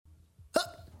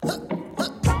Check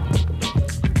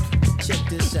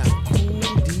this out, cool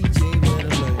DJ Red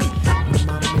Alert with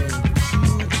my man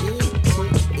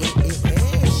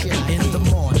In the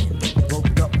morning,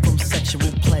 woke up from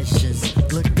sexual pleasures.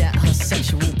 Looked at her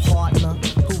sexual partner,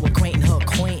 who acquainted her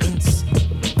acquaintance.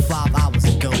 5 hours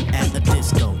ago at the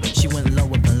disco, she went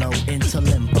lower than low into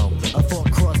limbo. A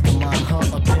thought crossed her mind, her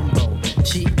a bimbo.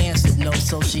 She answered no,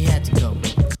 so she had to go.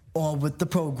 On with the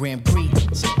program,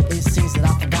 greetings. It seems that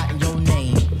I've forgotten your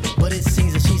name, but it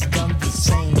seems that she's done the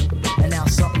same. And now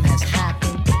something has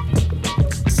happened.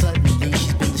 Suddenly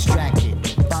she's been distracted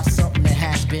by something that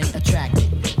has been attracted.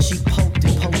 She poked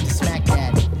and smacked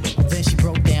at it. Then she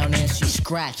broke down and she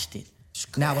scratched it.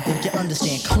 Now I think you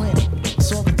understand clinic.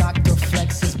 Saw the doctor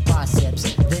flex his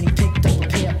biceps. Then he picked up a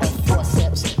pair of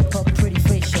forceps. Her pretty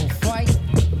face showed fright.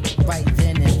 Right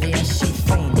then and there she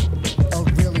fainted. A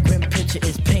really grim picture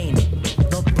is painted.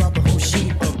 The brother who she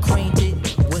acquainted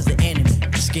was the enemy.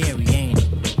 Scary, ain't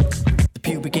it? The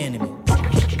pubic enemy.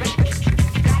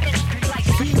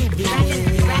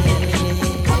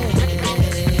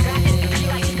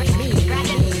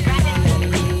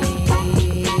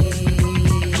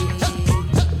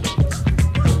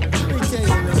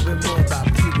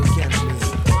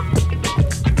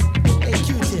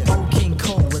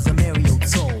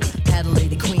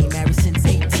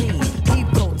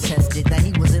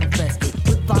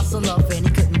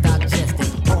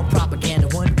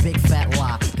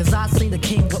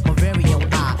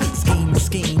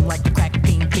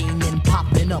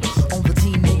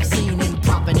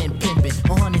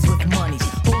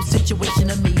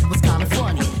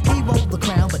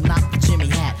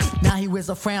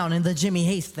 A frown and the Jimmy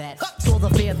hates that. Saw the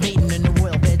fair maiden in the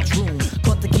royal bedroom.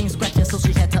 Caught the king scratching, so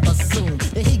she had to assume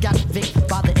that he got victed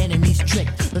by the enemy's trick.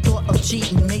 The thought of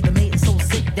cheating made the maiden so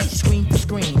sick that she screamed to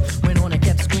scream. Went on and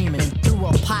kept screaming and threw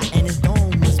a pot and his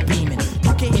dome was beaming.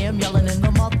 You can hear him yelling in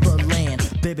the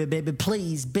motherland. Baby, baby,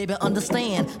 please, baby,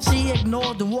 understand. She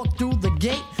ignored and walked through the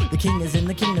gate. The king is in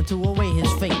the kingdom to await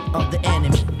his fate of the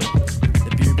enemy.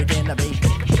 The pubic and the baby.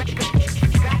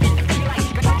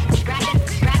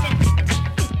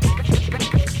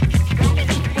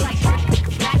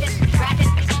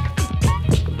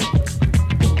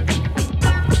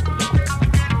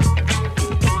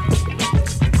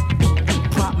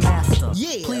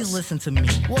 Listen to me.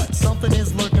 What? Something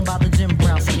is lurking by the Jim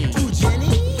Brown ski. Ooh,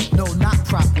 Jenny? No, not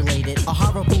populated. A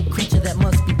horrible creature that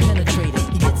must be penetrated.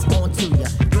 He gets on to ya,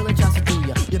 really tries to do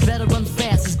ya. You better run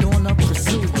fast, he's going to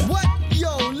pursue ya. What?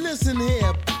 Yo, listen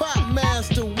here. Pop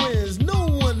Master wins. No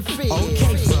one fears.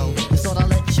 Okay, bro. Just thought I'd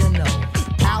let you know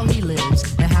how he lives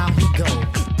and how he go.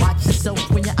 Watch yourself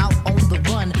when you're out on the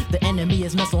run. The enemy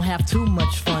is must don't have too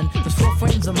much fun. There's 4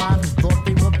 friends of mine who thought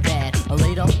they were bad. I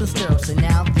laid up the stirrups and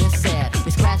now they're sad.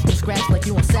 They scratch like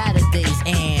you on Saturdays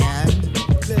and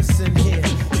listen here,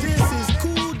 this is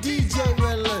cool DJ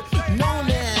Red Alert, known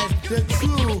as the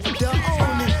true, the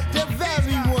only, the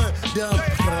very one, the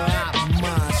prop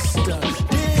master.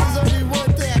 There's only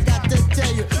one thing I got to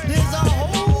tell you. There's a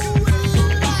whole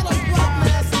lot of prop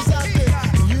masters out there.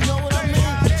 You know what I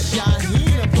mean?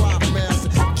 Shaheen a prop master,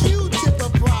 Q-Tip a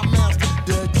prop master,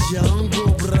 the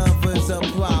Jungle Brothers a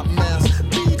prop master,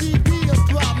 BDP a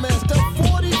prop master,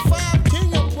 45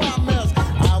 King a prop master.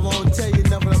 I won't tell you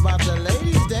nothing about the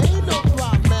ladies, they ain't no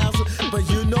prop master, but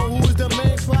you know who's the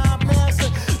main prop master?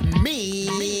 Me.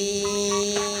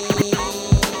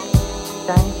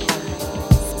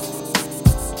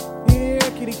 Yeah,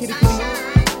 kitty, kitty, kitty.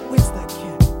 Where's that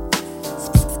cat?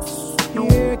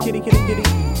 Yeah, kitty, kitty, kitty.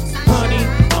 Honey,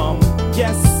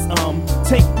 yes,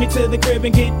 take me to the crib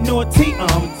and get naughty,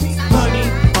 honey,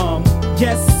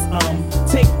 yes,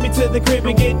 take me to the crib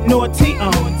and get naughty,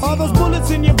 all those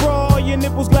bullets in your bra, your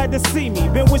nipples glad to see me.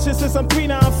 Been wishing since I'm 3,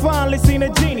 now I finally seen a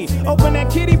genie. Open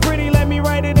that kitty pretty, let me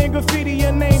write it in graffiti.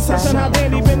 Your name, touching how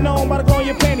dandy, been known by the glow on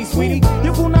your panties, sweetie.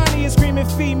 Your punani is screaming,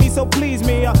 feed me, so please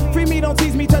me. Free me, don't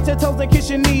tease me, touch your toes and kiss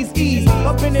your knees, ease.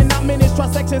 Up in and out minutes, try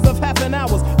sections of half an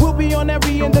hour. We'll be on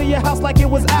every end of your house like it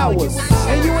was ours.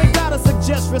 And you ain't gotta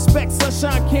suggest respect,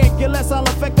 sunshine can't get less. I'll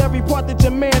affect every part that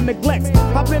your man neglects.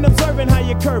 I've been observing how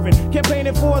you're curving,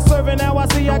 campaigning for a servant. Now I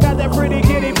see I got that pretty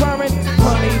kitty purring.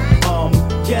 Honey,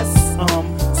 yes,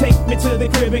 take me to the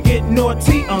crib and get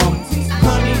naughty,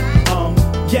 honey,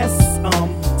 yes,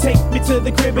 take me to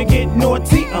the crib and get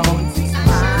naughty,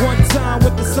 one time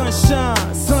with the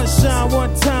sunshine, sunshine,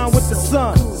 one time with the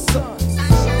sun,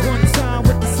 one time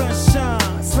with the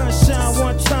sunshine, sunshine,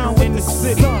 one time in the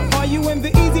city. Are you in the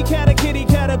easy cat or kitty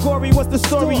cat or category, what's the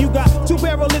story? You got two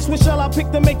barrel lips, which shall I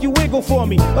pick to make you wiggle for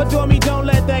me? Adore me, don't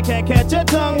let that cat catch your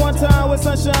tongue. One time with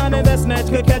sunshine and that snatch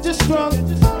could catch you strung.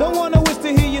 Don't wanna wish to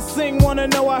hear you sing, wanna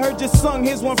know I heard you sung.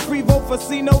 Here's one free vote for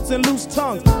C notes and loose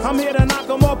tongues. I'm here to knock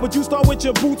 'em up, but you start with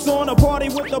your boots on. A party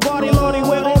with the body, lordy,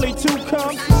 where only two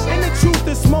come. And the truth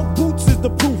is smoke boots is the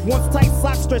proof. Once tight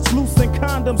socks stretch loose and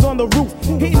condoms on the roof.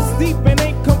 Hitting steep and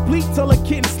ain't complete till a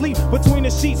kitten sleep between the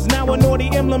sheets. Now a naughty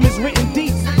emblem is written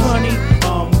deep. Honey,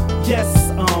 yes,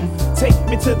 take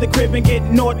me to the crib and get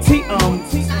naughty,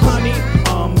 honey,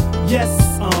 yes,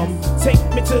 take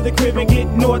me to the crib and get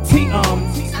naughty,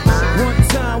 one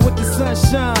time with the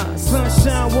sunshine,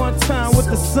 sunshine, one time with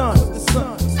the sun,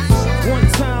 one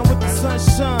time with the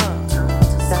sunshine.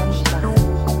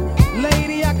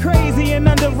 Lady, I crazy and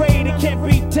underrated, can't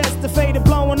be testified,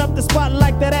 blowing up the spot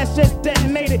like that ass just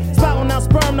detonated. Spouting out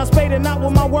sperm, not spaded, not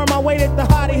with my worm, I waited. The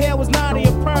hottie hair was naughty,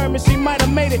 a perm, and she might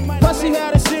have made it. Plus she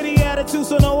had a shitty attitude,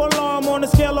 so no alarm on the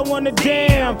scale of 1 to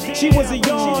damn. She was a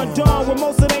yawn, dawn, with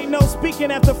most of ain't no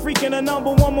speaking after freaking a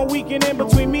number one more weekend in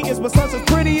between meetings. But sunset's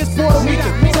pretty as Puerto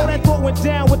Rican, so that thought went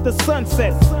down with the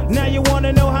sunset. Now you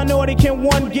wanna know how naughty can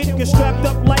one get? Get strapped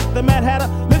up like the Mad Hatter,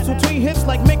 lips between hips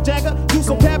like Mick Jagger. Do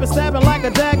some cabin stabbing like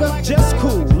a dagger, just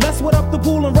cool. Let's what up the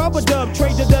pool and rubber dub.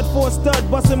 Trade your dud for a stud,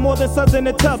 busting more than suds in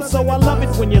the tub. So I love it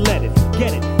when you let it,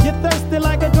 get it. You're thirsty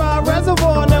like a dry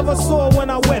reservoir, never saw when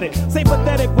I wet it. Say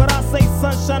pathetic, but I say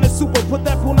sunshine is super. Put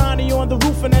that punani on the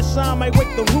roof and that shine might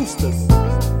wake the roosters.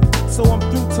 So I'm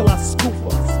through till I scoop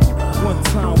her. One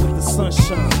time with the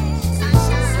sunshine.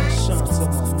 Sunshine to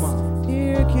my mind.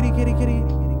 Here, kitty, kitty, kitty.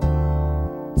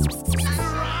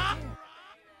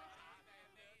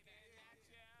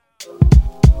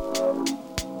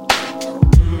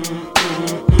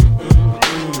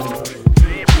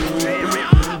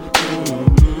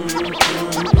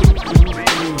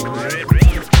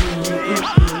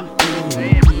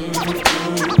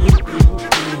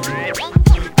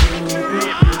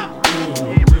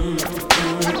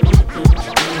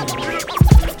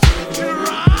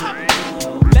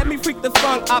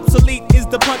 Obsolete is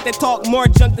the punt that talk more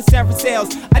junk than several sales.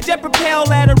 I jet propel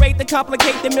at a rate to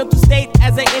complicate the mental state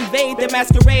as I invade the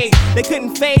masquerade. They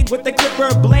couldn't fade with the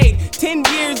clipper blade. 10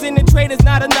 years in the trade is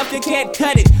not enough, you can't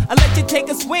cut it. I let you take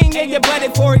a swing and you butt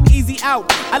it for an easy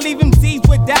out. I leave them Z's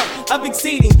with doubt of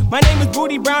exceeding. My name is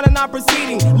Booty Brown and I'm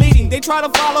proceeding, leading. They try to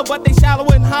follow but they shallow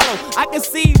and hollow. I can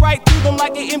see right through them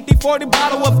like an empty 40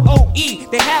 bottle of OE.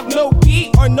 They have no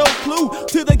key or no clue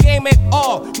to the game at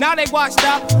all. Now they washed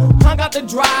up, hung out to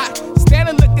dry,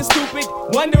 standing looking stupid,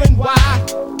 wondering why.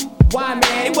 Why,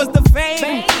 man? It was the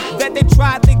fame that they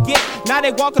tried to get. Now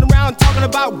they walking around talking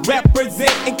about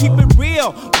represent and keep it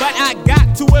real. But I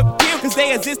got to appeal, cause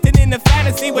they existed in the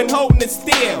fantasy when holding it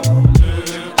still.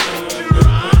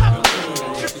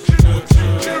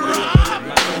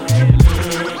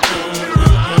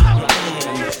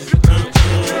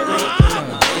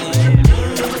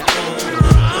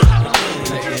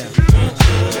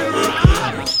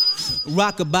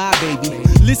 Rockabye, baby.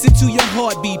 Listen to your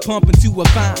heartbeat pumping to a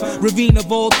fine ravine of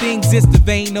all things, it's the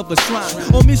vein of a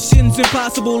shrine. On missions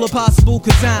impossible or possible,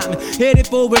 cause I'm headed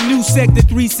for a new sector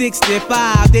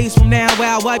 365. Days from now,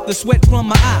 I'll wipe the sweat from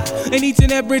my eye. And each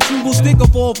and every tree will stick or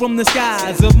fall from the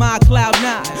skies of my cloud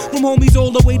 9. From homies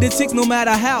all the way to 6, no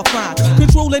matter how fine.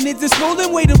 Controlling it's a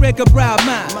swollen way to wreck a proud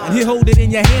mind. You hold it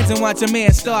in your hands and watch a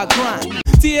man start crying.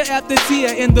 Tear after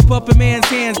tear in the puppet man's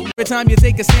hands. Every time you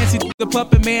take a stance, you do the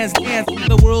puppet man's dance.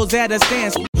 The world's at a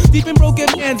stance. Deep in broken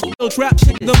hands, still trapped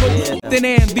shit the most than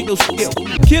anvil skill.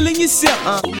 Killing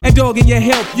yourself and dogging your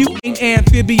health. You ain't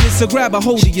amphibious, so grab a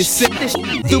hold of yourself.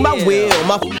 Through my will,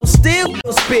 my still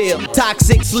spill.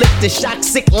 Toxic, slip the shock,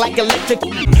 sick like electric.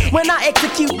 When I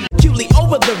execute acutely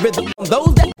over the rhythm,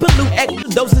 those that pollute extra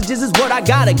dosages is what I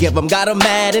gotta give them. Got 'em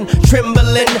mad and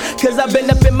trembling, cause I've been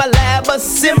up in my lab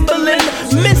assembling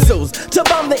missiles to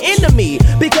bomb the enemy,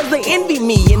 because they envy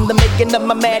me in the making of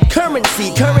my mad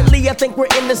currency. Currently I think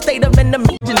we're in a state of an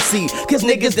emergency, cause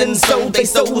niggas done sold they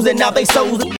souls and now they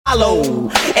souls follow.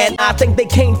 And I think they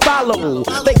can't follow,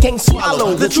 they can't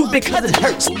swallow the truth because it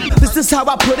hurts. This is how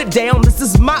I put it down, this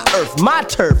is my earth, my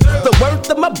turf. The worth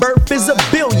of my birth is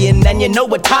 $1 billion, and you know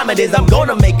what time it is, I'm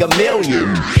gonna make $1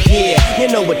 million. Yeah, you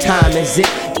know what time is it?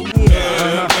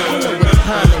 Yeah, you know what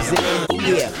time is it?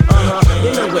 Yeah,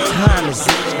 you know what time is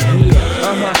it?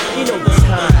 Yeah, you know what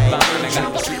time.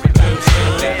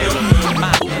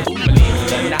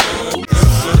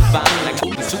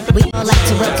 We all like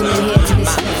to welcome you here to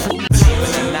this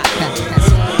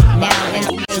now in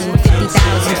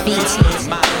 50,000 feet.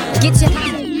 Get your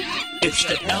It's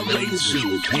the LA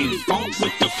Zoo, can't fault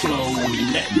with the flow,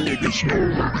 let niggas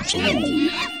know.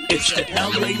 It's the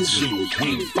LA Zoo,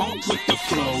 we funk with the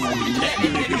flow, let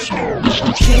niggas know.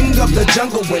 King of the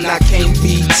jungle when I can't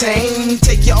be tamed.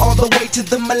 Take you all the way to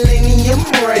the millennium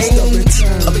reign. It's the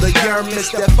return of the germ,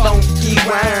 Mr. Funky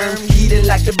Worm. Heated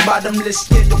like the bottomless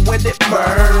pit when it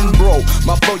burn. Bro,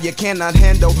 my flow you cannot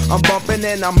handle. I'm bumping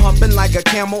and I'm humping like a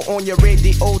camel on your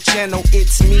radio channel.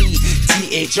 It's me,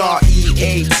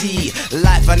 THREAT.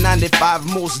 Life of 95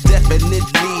 most definitely.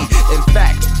 In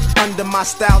fact, under my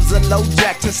style's a low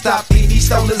jack to stop me. He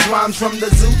stole his rhymes from the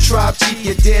zoo tribe. Chief,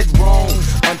 you're dead wrong.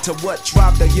 Unto what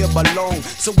tribe do you belong?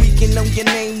 So we can know your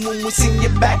name when we sing you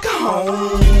back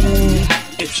home.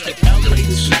 It's the LA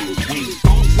Zoo, we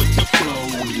funk with the flow,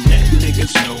 let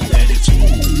niggas know that it's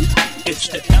smooth. It's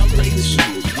the LA Zoo,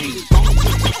 we funk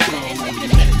with the flow,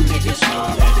 let niggas know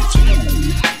that it's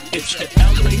smooth. It's the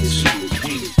LA Zoo,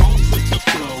 we funk with the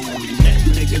flow, let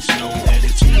niggas know that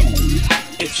it's smooth.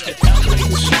 It's the LA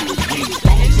Zoo, we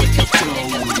funk with the flow,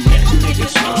 let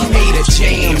niggas know. He made a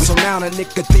jam, so now the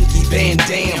nigga think he Van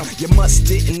Dam. You must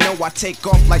didn't know I take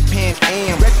off like Pan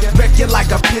Am. Wreck you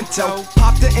like a Pinto,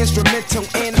 pop the instrumental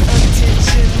and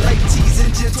attention, ladies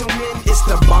and gentlemen, it's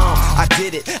the bomb. I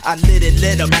did it, I lit it,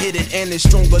 let them hit it, and it's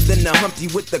stronger than the Humpty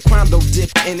with the crown though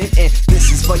dipped in it. And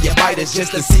this is for your biters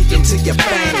just to seek into your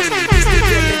fangs. It's the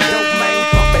feeling dope, man,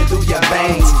 pumping through your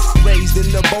veins. Raised in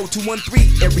the bow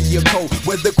 213 area code,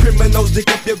 where the criminals dig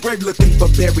up your grave looking for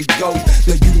buried gold.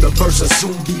 The universe will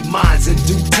soon be mine in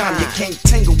due time. You can't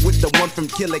tangle with the one from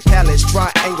Killer Callous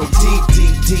Triangle. Deep,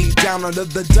 deep, deep down under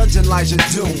the dungeon lies your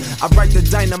doom. I write the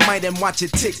dynamite and watch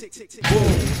it tick, boom.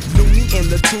 Looney and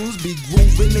the tunes be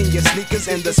grooving in your sneakers,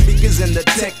 and the speakers and the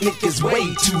technique is way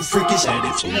too freakish. That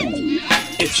it's smooth.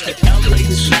 It's the LA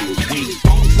Zoo, we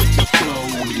funk with the flow,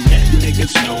 let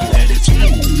niggas know that it's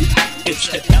smooth. It's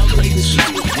the LA Zoo,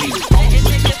 we funk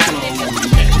with the flow,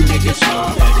 let niggas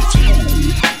know that it's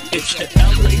smooth. It's the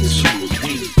LA Zoo,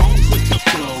 we funk with the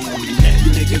flow, let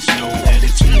niggas know that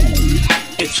it's smooth.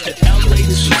 It's the LA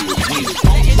Zoo, we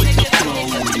funk with the flow,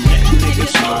 let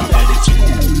niggas know that it's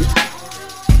smooth.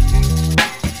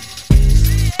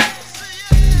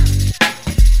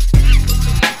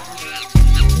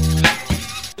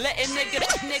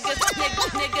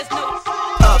 Niggas know.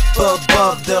 Up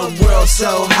above the world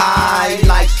so high,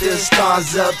 like the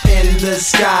stars up in the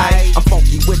sky. I'm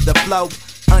funky with the flow,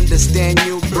 understand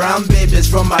you. Brown babies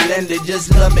from my land, they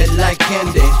just love me like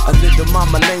candy. A little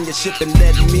mama lane your ship and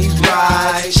let me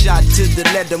ride. Shot to the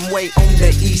let them wait on the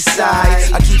east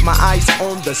side. I keep my eyes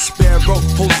on the sparrow.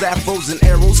 Pulls afros and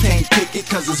arrows, can't kick it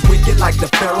cause it's wicked like the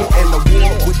pharaoh. And the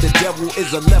war with the devil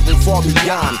is a level far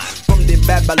beyond. From the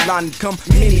Babylon come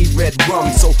mini red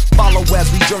rum. So follow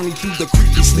as we journey through the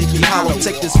creepy sleepy hollow.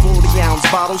 Take this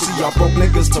 40-ounce bottle, see y'all broke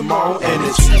niggas tomorrow. And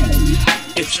it's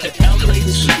It's the LA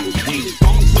Zoo, we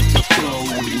funk with the flow,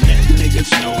 let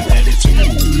niggas know that it's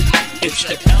smooth. It's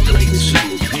the LA Zoo,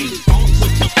 we funk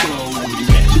with the flow,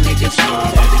 let niggas know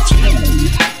that it's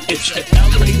smooth. It's the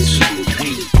LA Zoo,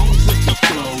 we funk with the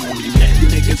flow, let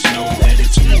niggas know that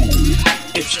it's smooth.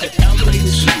 It's the LA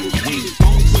Zoo, we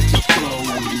funk with the flow,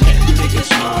 let niggas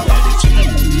know that it's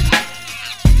smooth.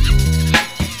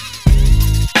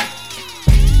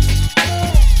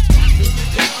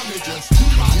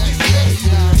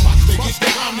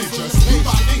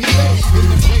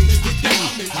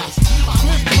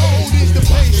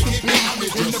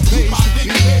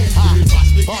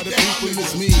 All the people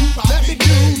is me. Let me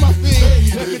do my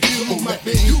thing. Let me do my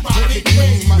thing. Let me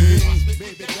do my thing.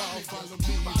 Baby, girl, follow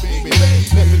me, baby.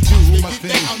 Let me do my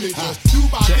thing.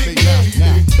 Check me out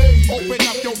now. Open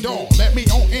up your door. Let me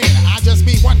on in. I just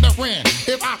be wondering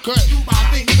if I could do my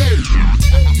thing, baby.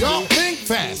 Y'all think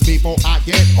fast before I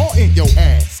get all in your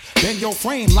ass. Then your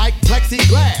frame like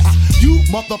plexiglass. You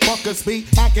motherfuckers be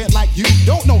acting like you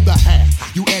don't know the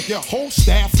half. You and your whole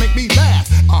staff make me laugh.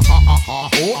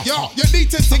 Oh, yo, you need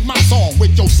to sing my song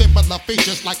with your similar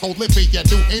features like Olivia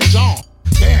Newton-John.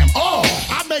 Damn, oh,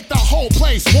 I make the whole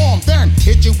place warm. Then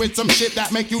hit you with some shit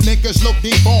that make you niggas look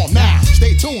deformed. Now,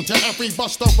 stay tuned to every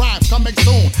Busta Rhymes coming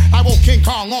soon. I will King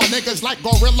Kong on niggas like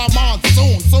Gorilla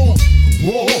Monsoon. Soon.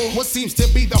 Whoa, what seems to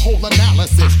be the whole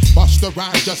analysis? Busta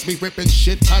Rhymes just be ripping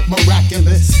shit type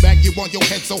miraculous. Bang you on your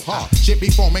head so hard, shit be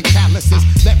forming calluses.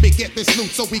 Let me get this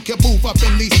loot so we can move up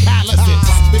in these palaces.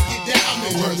 Watch me get down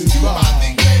and just do my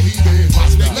thing, baby.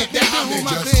 Watch me get down and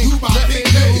just do my thing,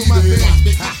 baby. Watch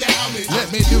me get down and let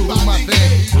me do my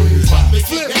thing.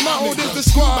 Flip mode is the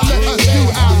squad. Let us do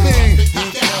our thing.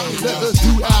 Let us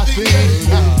do our thing.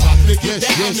 Yes,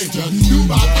 yes. Do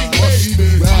my thing, baby.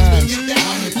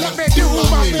 Let me do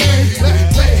my thing.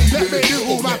 Let me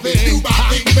do my thing. Do my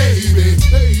thing,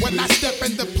 baby. When I step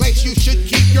in the place, you should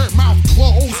keep your mouth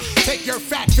closed. take your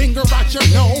fat finger out your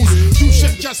nose. You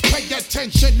should just pay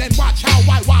attention and watch how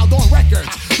I wild on records.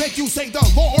 Make you say the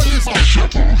Lord is my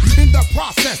shepherd. In the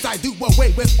process, I do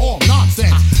away with all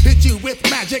nonsense. Hit you with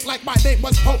magic like my name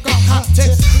was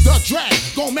Pocahontas. The dread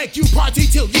gon' make you party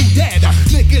till you dead.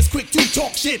 Niggas quick to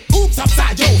talk shit, oops,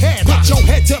 upside your head. Put your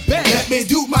head to bed, let me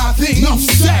do my thing. Enough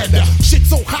said. Shit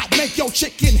so hot, make your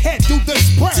chicken head do the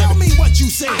spread. Tell me what you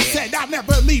said. I said I'll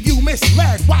never leave you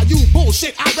misled. While you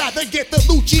bullshit, I'd rather get the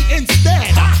Lucci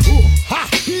instead. Ha,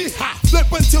 ha,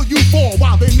 flip until you fall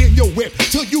while then in your whip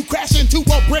till you crash into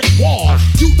a brick wall.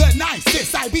 You the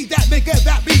nicest, I be that nigga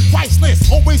that be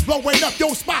priceless. Always blowing up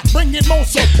your spot, bringing more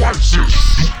surprises.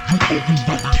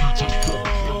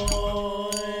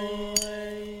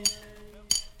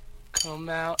 Come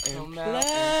out and play.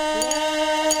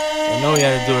 I know we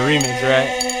had to do a remix, right?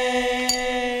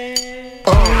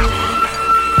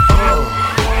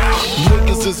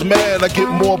 Niggas is mad, I get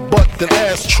more butt than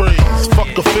ashtrays.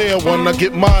 Fuck a fair one, I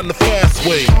get mine the fast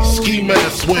way. Ski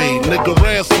mask way, nigga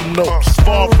ransom notes.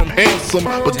 Far from handsome,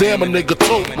 but damn a nigga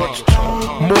tote.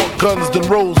 More guns than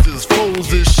roses,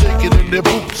 foes is shaking in their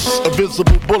boots. A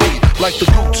visible bully, like the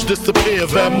gooch, disappear,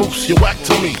 vamoose, you whack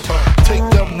to me. Take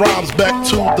them rhymes back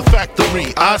to the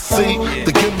factory. I see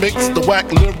the gimmicks, the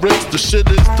whack lyrics, the shit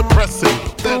is depressing,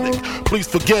 pathetic, please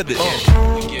forget it.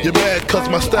 You're mad cause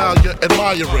my style you're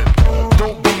admiring.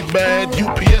 Don't be mad,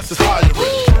 UPS is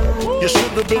hiring. You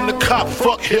should have been the cop,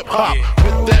 fuck hip-hop.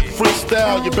 With that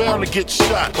freestyle, you're bound to get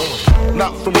shot.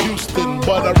 Not from Houston,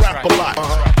 but I rap a lot.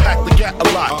 Pack the gat a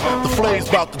lot, the flame's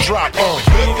about to drop. Here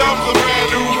comes a brand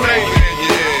new flavor in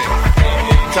your ear.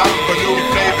 Time for new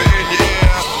flavor in your ear.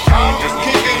 I'm just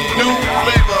kicking new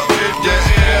flavor in your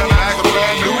ear. Like a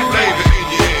brand new flavor in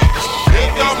your ear.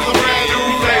 Here comes a brand new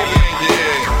flavor in your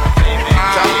ear.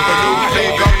 Time for new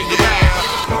flavor in your ear.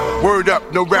 Word up,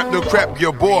 no rap, no crap,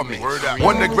 you bore me.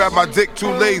 One to grab my dick,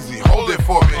 too lazy, hold it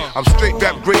for me. I'm straight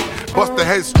rap great, bust the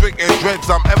head straight and dreads,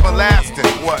 I'm everlasting.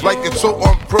 Like it's so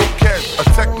on pro cash, a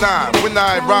tech 9, when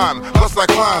I rhyme, plus I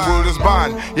climb, word is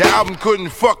bond. Your album couldn't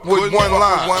fuck with one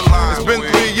line. It's been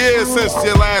 3 years since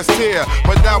your last tear,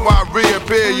 but now I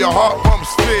reappear, your heart pumps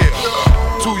fear.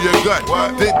 To your gut,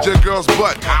 did your girl's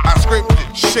butt. I scraped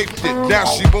it, shaped it, now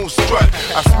she won't strut.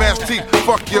 I smash teeth,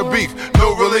 fuck your beef,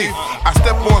 no relief. I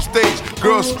step on stage,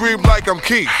 girls scream like I'm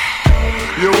Keith.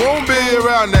 You won't be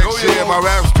around next year, my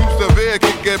rap's too severe,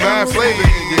 kick it bad flavor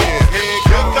in your ear.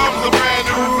 Here comes a brand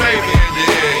new flavor in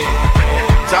your ear.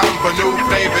 Time for new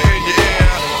flavor in your ear.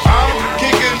 I'm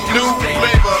kicking new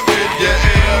flavor in your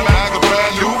ear. Like a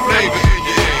brand new flavor in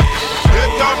your ear. Here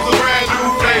comes a brand new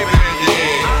flavor in your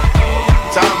ear.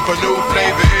 Time for new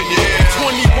flavor in your ear.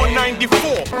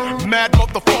 2194, mad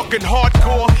motherfucking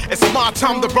hardcore. It's my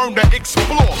time to burn, to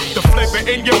explore. The flavor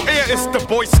in your ear is the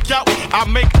Boy Scout. I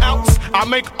make outs, I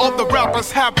make other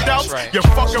rappers have doubts. Right. You're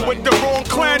fucking with the wrong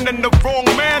clan and the wrong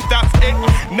man, that's it.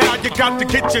 Now you got to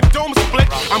get your dome split.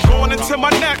 I'm going into my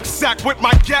knapsack with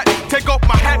my gat. Take off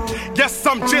my hat, yes,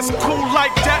 I'm just cool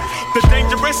like that. The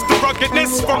dangerous, the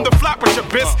ruggedness from the flappers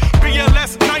abyss.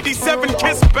 BLS 97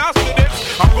 kiss bastard.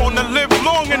 I'm gonna live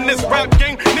long in this rap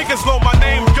game. Niggas know my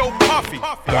name, Yo Puffy.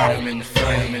 Got him in the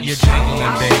flame, you're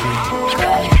jingling, baby.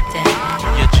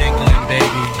 You're jingling,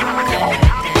 baby.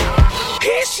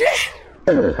 Hit shit.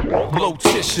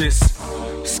 Blotitious,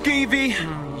 skeevy,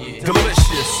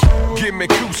 delicious. Give me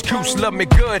couscous, love me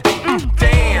good.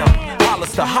 Damn,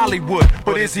 Hollis to Hollywood,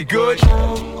 but is he good?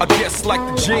 I guess like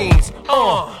the jeans,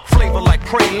 flavor like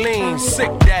praline.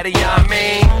 Sick daddy, I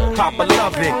mean, Papa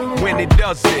love it when he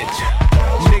does it.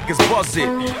 Niggas buzz it.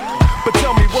 But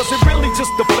tell me, was it really just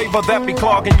the flavor that be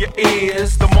clogging your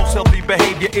ears? The most healthy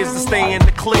behavior is to stay in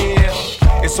the clear.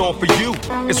 It's all for you,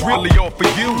 it's really all for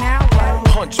you.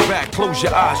 Punch back, close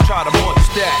your eyes, try to munch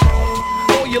that.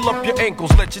 Oil up your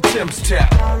ankles, let your Timbs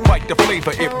tap. Bite the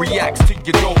flavor, it reacts to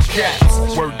your gold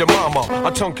caps. Word to mama,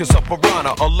 a tongue kiss up a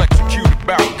piranha. Electrocuted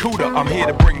barracuda, I'm here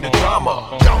to bring the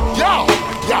drama. Yo,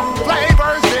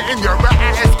 flavors in your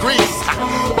ass grease.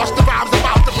 Bust the rhymes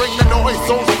about to bring the noise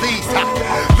on cease.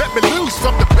 Let me loose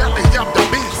from the belly of the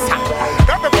beast.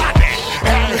 Everybody,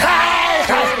 hey,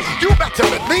 you better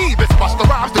believe it's Busta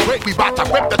Rhymes the great. We bout to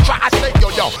rip the tri-state,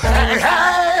 yo.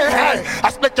 Hey, I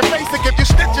split your face and give you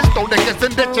stitches. Throw niggas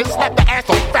in ditches, slap the ass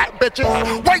on fat bitches.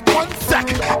 Wait 1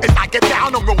 second, as I get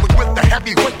down, I'm rolling with the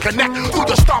heavyweight connect through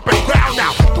the stomping ground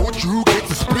now. Don't you get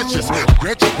suspicious?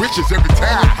 Grant your wishes every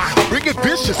time. I bring it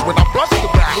vicious when I bust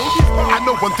around. I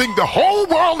know one thing the whole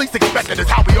world is expecting is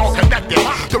how we all connected.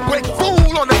 To break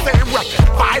fool on the same record.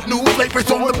 5 new flavors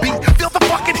on the beat. Feel the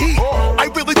fucking heat. I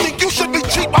really think you should be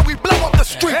cheap while we blow up the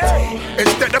streets.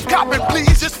 Instead of copping,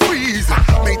 please just freeze.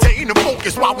 Maintain the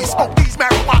focus while we smoke these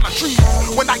marijuana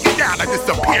When I get down, I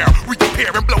disappear.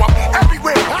 Reappear and blow up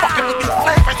everywhere. Fucking with these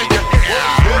flavors in your ear.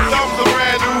 Here comes a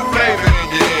brand new flavor in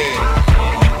your ear.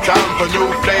 Time for new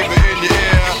flavor in your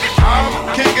ear.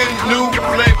 I'm kicking new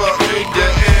flavor in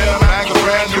your ear. Like a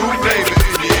brand new flavor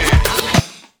in your ear.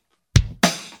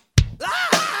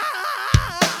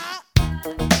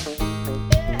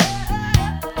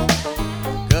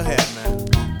 Go ahead, man.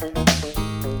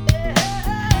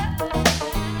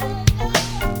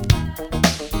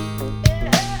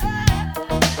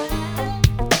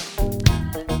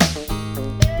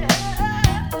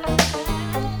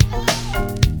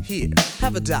 Here,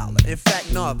 have $1. In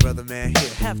fact, no, brother man,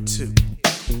 here, have $2.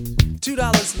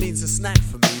 $2 means a snack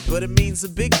for me, but it means a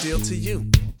big deal to you.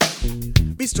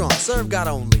 Be strong, serve God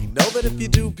only. Know that if you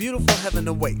do, beautiful heaven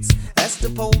awaits. That's the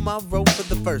poem I wrote for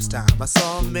the first time. I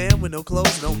saw a man with no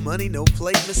clothes, no money, no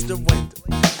plate, Mr. Wendell.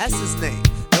 That's his name.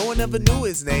 No one ever knew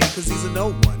his name, cause he's a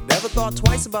no one. Never thought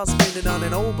twice about spending on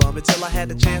an old bum until I had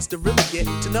the chance to really get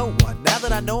to know one. Now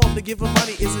that I know him, to give him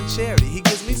money isn't charity. He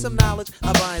gives me some knowledge,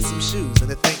 I buy him some shoes. And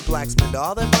to think blacks spend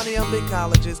all their money on big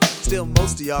colleges, still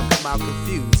most of y'all come out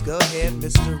confused. Go ahead,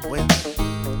 Mr. Wendell.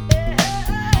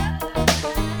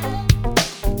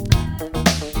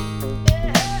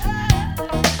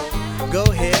 Go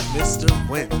ahead, Mr.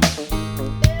 Wendell.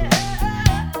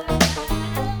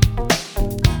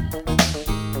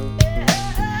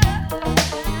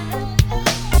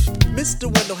 Mr.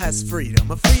 Wendell has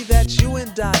freedom, a free that you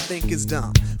and I think is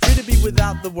dumb. Free to be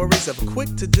without the worries of a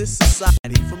quick-to-diss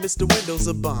society, for Mr. Wendell's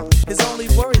a bum. His only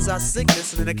worries are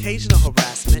sickness and an occasional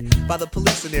harassment by the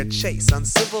police in their chase.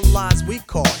 Uncivilized we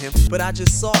call him, but I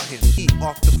just saw him eat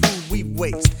off the food we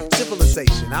waste.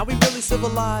 Civilization, are we really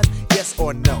civilized? Yes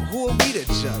or no? Who are we to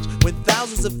judge when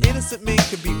thousands of innocent men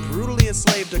could be brutally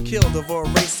enslaved or killed over a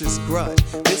racist grudge?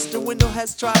 Mr. Wendell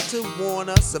has tried to warn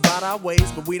us about our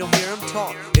ways, but we don't hear him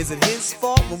talk. Is it his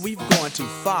fault when we've gone too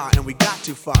far and we got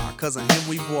too far? Cause on him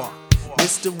we've walked.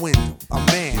 Mr. Wendell, a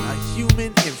man, a human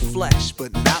in flesh,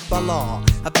 but not by law.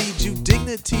 I feed you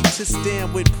dignity to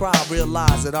stand with pride.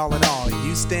 Realize that all in all,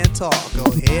 you stand tall. Go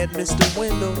ahead, Mr.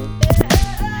 Wendell.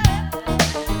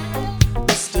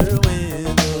 Mr.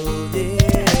 Wendell, yeah.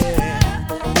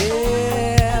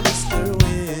 Yeah, Mr.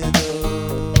 Wendell.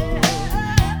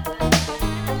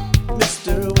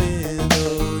 Mr.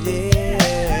 Wendell,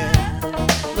 yeah.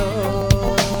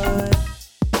 Lord.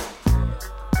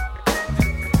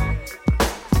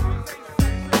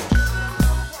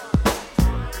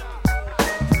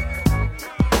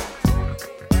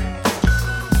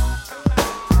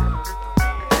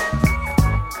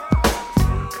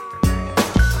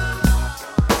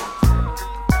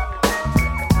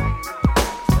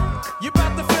 You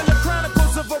about to feel the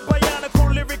chronicles of a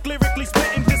bionicle lyric, lyrically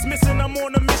spitting, dismissing. I'm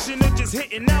on a mission and just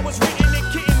hitting. Now it's written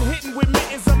and kitten, hitting with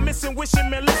mittens. I'm missing, wishing,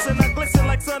 man, listen. I glisten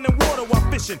like sun and water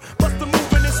while fishing. Bust the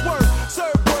move in this word.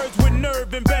 Serve words with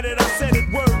nerve embedded. I said it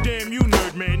word, damn you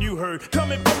nerd, man, you heard.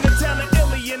 Coming from the town of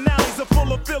Illy and alleys are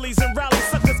full of Phillies and rallies.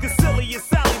 Suckers get silly and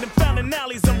Sally, them founding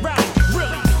alleys and rally.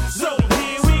 Really? So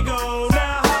here we go.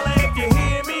 Now holla if you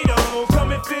hear me though.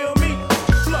 Come and feel me.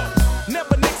 Flow.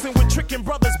 Never mixing with tricking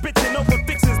brothers, bitching over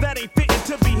fixings that ain't fitting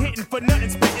to be hitting for nothing.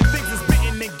 Spitting things is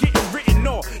bitten and getting written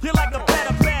off. You're like a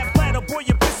platter, bad platter, boy,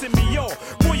 you're pissing me off.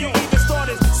 Boy, you even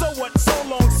started, so what, so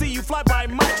long, see you fly by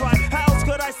my try. How else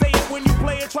could I say it when you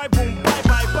play it? Try boom, bye,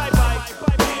 bye, bye, bye.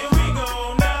 Here we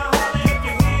go, now holla if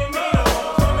you hear me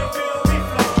though. Come and feel me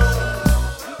flow.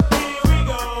 Here we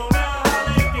go, now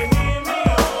holla if you hear me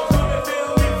though. Come and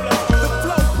feel me flow. The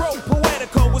flow pro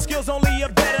poetical with skills only a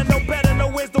better, no better, no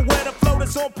where's the weather flow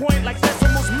that's on point like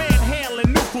decimals,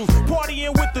 manhandling new crews,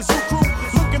 partying with the zoo crew,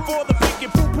 looking for the pink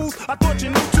and poo-poos. I thought you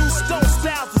knew two stone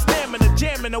styles, the stamina,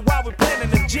 jamming, and while we're planning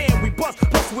the jam, we bust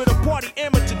with a party,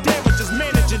 amateur damages,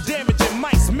 managing, damaging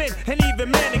mice, men, and even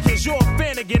mannequins. You're a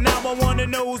fan again, now I wanna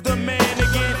know who's the man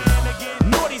again.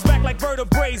 Naughty's back like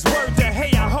vertebrae, word to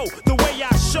hey I ho, the way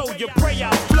I show you, pray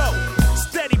I flow.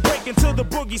 Steady breaking to the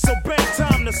boogie, so bang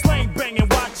time to slang bang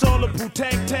and watch all the boo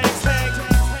tag tags tag.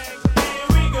 Here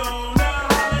we go, now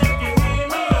holla if you hear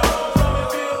me though. Come and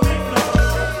feel me flow.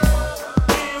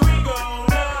 Here we go,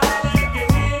 now holla if you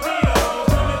hear me though.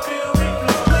 Come and feel me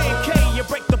flow. Playing K, you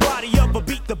break the body of a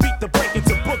beat, the break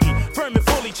into boogie. Firm and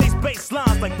fully chase bass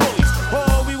lines like bullies.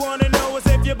 All we wanna know is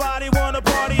if your body wanna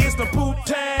party. It's the boot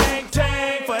tang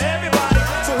tang for everybody.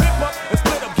 So hip up and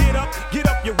split up, get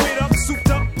up, your wit up, souped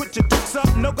up, put your dukes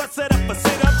up, no guts set up or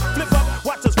sit up, flip up,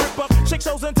 watch us rip up, shake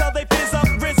shows until they fizz up,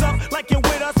 rizz up, like you're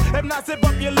with us. If not, zip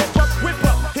up your lip up, whip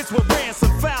up. Hits with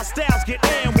ransom, foul styles get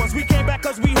and once we came back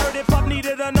 'cause we heard hip hop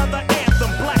needed another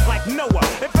anthem, black like Noah.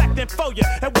 In fact, then for ya,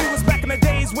 and we was back in the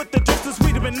days with the drifters,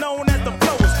 we'd have been known as the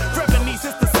flowers. Reminiscing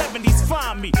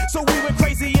me. So we went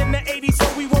crazy in the 80s,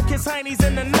 so we woke his heinies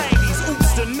in the 90s.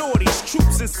 Oops, the naughties,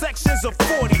 troops in sections of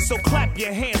 40. So clap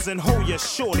your hands and hold your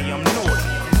shorty. I'm naughty.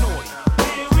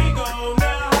 Here we go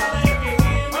now.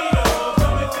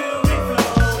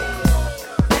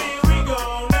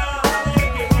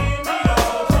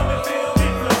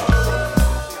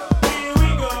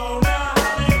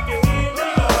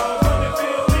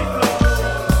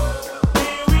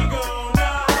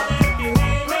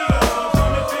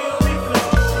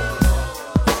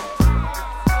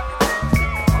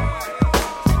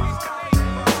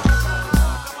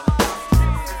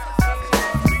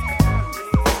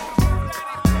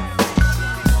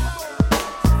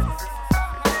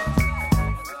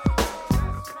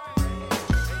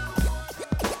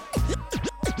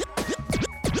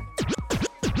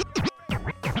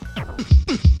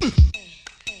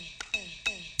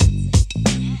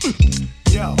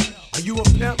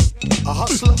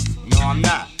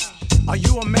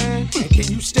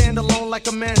 Like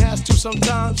a man has to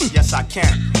sometimes? Yes, I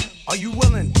can. Are you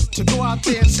willing to go out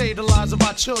there and save the lives of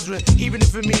our children, even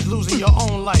if it means losing your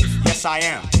own life? Yes, I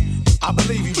am. I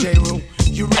believe you, J-Roo.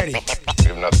 You ready?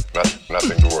 You have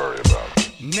nothing to worry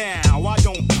about. Now, I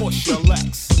don't push your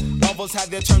Lex. Others have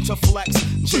their turn to flex.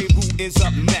 J-Roo is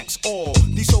up next. All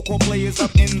these so-called players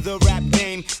up in the rap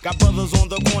game got brothers on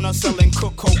the corner selling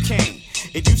cocaine.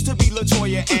 It used to be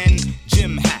LaToya and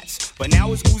Jim hats, but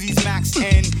now it's Uzi's Max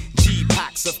and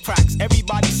G-packs of cracks.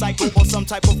 Everybody psycho or some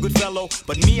type of good fellow,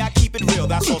 but me, I keep it real,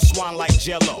 that's all swan like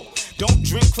Jello. Don't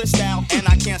drink Cristal and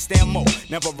I can't stand mo.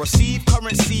 Never receive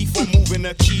currency for moving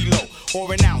a kilo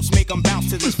or an ounce. Make them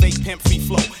bounce to this fake pimp free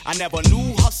flow. I never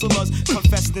knew hustlers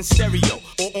confessed in stereo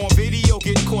or on video.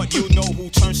 Get caught, you know who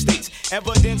turns states.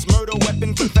 Evidence, murder,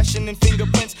 weapon, confession, and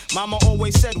fingerprints. Mama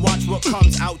always said, watch what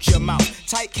comes out your mouth.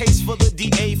 Tight case for the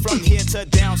DA from here to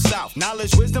down south.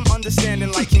 Knowledge, wisdom,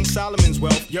 understanding like King Solomon's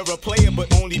wealth. You're a player,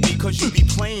 but only because you be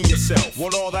playing yourself.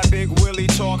 With all that big willy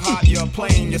talk hot, you're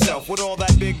playing yourself. With all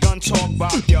that big gun talk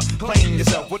bop, you're playing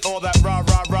yourself. With all that rah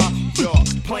rah rah, you're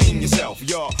playing yourself.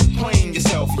 You're playing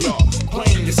yourself. You're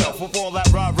playing yourself. With all that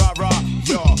rah rah rah,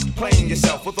 you're playing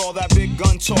yourself. With all that big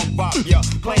gun talk bop, you're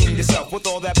playing yourself. With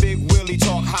all that big willy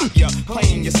talk hot, you're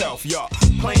playing yourself. You're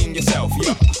playing yourself.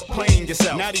 You're playing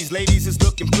yourself. Now these ladies is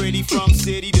looking pretty from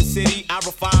city to city. I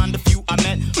refined a few I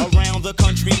met around the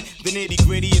country. The nitty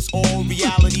gritty is all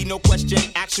reality, no question.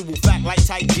 Actual fact like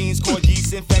tight jeans cause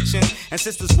yeast infections. And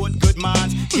sisters with good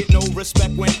minds get no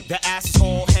respect when the ass is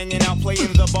all hanging out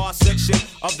playing the bar section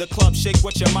of the club. Shake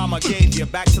what your mama gave you.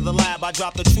 Back to the lab, I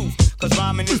drop the truth. Cause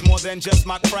rhyming is more than just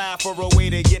my craft or a way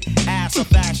to get ass or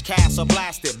flash, cast or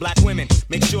blasted. Black women,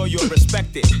 make sure you're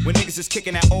respected. When niggas is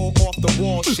kicking that old off the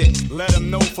wall shit, let them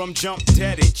know from jump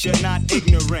dead it. You're not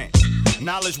ignorant.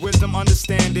 Knowledge, wisdom,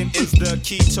 understanding is the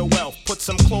key to wealth. Put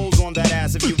some clothes on that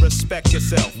ass if you respect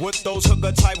yourself. With those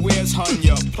hooker type wears, hun,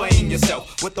 you're playing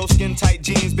yourself. With those skin tight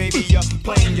jeans, baby, you're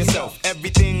playing yourself.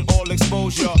 Everything all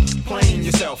exposed, you're playing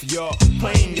yourself. You're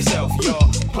playing yourself. You're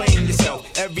playing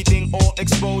yourself. Everything all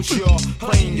exposed, you're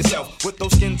playing yourself. With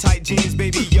those skin tight jeans,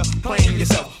 baby, you're playing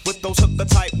yourself. With those hooker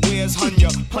type wears, hun,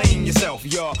 you're playing yourself.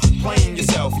 You're playing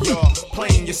yourself. You're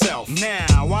playing yourself.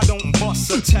 Now, I don't bust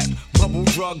a tech, bubble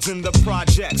drugs in the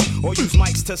projects, or use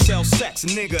mics to sell sex.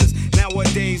 Niggas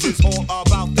nowadays is all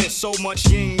about this. So much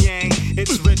yin yang,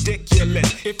 it's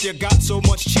ridiculous. If you got so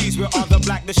much cheese, where are the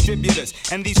black distributors?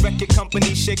 And these record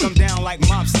companies shake them down like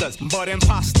mobsters. But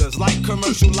imposters, like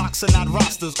commercial locks are not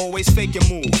rosters. Always faking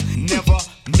moves, never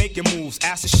making moves.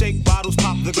 Ass to shake, bottles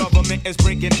pop, the government is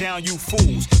breaking down you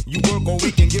fools. You work or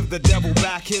we can give the devil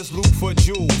back his loot for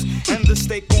jewels. And the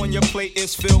steak on your plate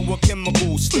is filled with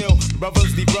chemicals. Still,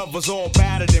 brothers, the brothers all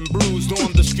battered and bruised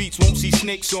on the streets. Won't see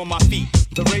snakes on my feet.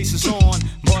 The race is on,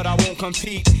 but I won't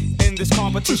compete in this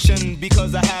competition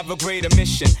because I have a greater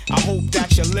mission. I hope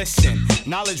that you listen.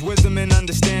 Knowledge, wisdom, and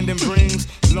understanding brings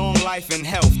long life and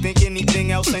health. Think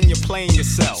anything else and you're playing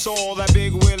yourself. So all that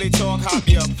big willy talk hop,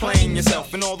 you're playing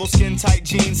yourself. And all those skin tight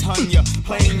jeans, hun, you're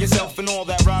playing yourself. And all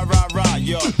that rah rah rah,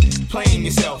 you're playing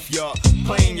yourself. You're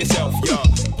playing yourself. You're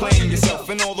playing yourself.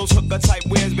 And all those hooker type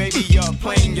wears, baby, you're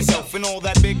playing yourself. And all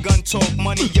that big gun talk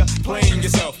money, you're playing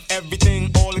yourself. Everything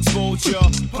all exposed, you're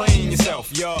playing yourself.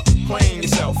 You're playing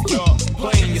yourself. You're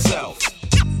playing yourself.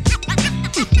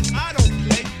 I don't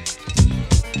play.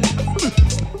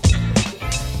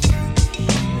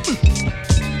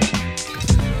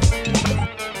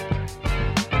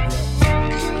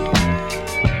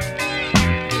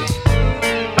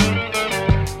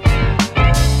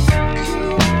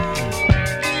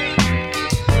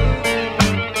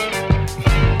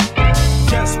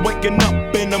 Just waking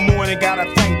up in the morning,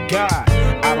 gotta thank God.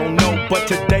 I don't know, but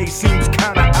today seems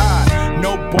kinda odd.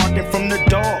 No barking from the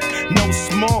dog, no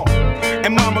small.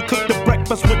 And mama cooked the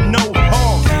breakfast with no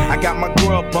hog. I got my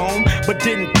grub on, but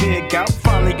didn't dig out.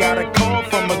 Finally got a call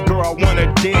from a girl I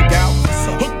wanna dig out.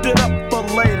 Hooked it up for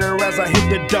later as I hit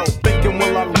the dough. Thinking,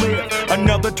 will I live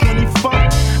another 24?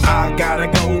 I gotta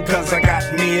go, cause I got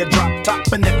me a drop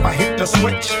top. And if I hit the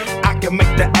switch, I can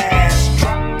make the ass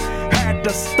drop. Had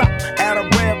to stop at a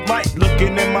red light,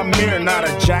 looking in my mirror, not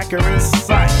a jacker in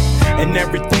sight. And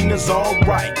everything is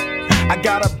alright. I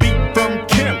got a beat from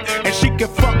Kim, and she can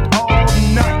fuck all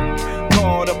night.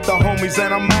 Called up the homies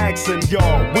and I'm asking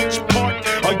y'all, which part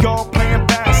are y'all playing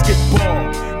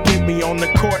basketball? Get me on the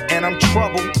court and I'm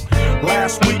troubled.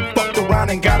 Last week fucked around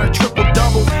and got a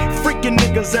triple-double. Freaking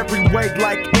niggas every way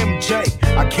like MJ.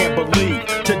 I can't believe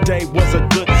today was a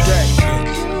good day.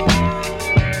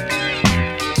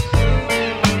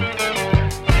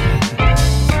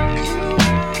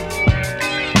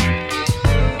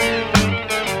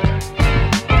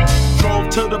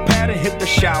 To the pad and hit the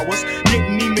showers.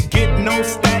 Didn't even get no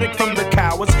static from the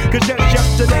cowards. Cause just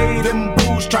yesterday them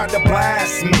booze tried to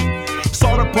blast me.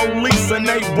 Saw the police and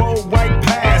they rolled right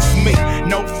past me.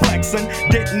 No flexing,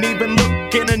 didn't even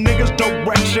look in a nigga's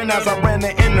direction as I ran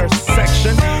the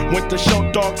intersection. Went to Show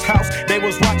Dog's house, they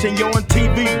was watching Yo on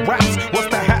TV raps. What's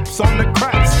the haps on the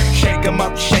craps? Shake 'em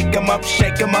up, shake 'em up,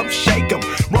 shake 'em up, shake 'em.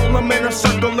 Roll 'em in a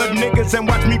circle of niggas and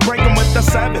watch me break 'em with the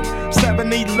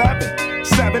 7-11.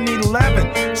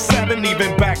 7-11, 7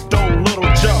 even backdoor Little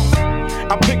Joe.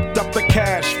 I picked up the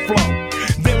cash flow.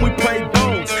 Then we played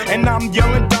bones, and I'm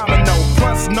yelling domino.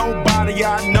 Plus nobody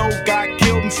I know got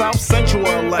killed in South Central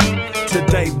LA.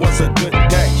 Today was a good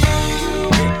day.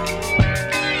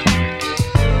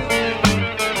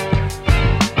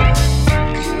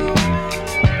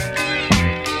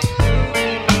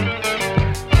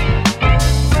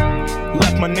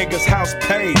 Left my nigga's house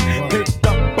paid. Picked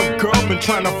up a girl, been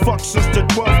trying to fuck since the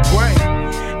 12th grade.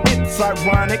 It's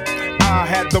ironic, I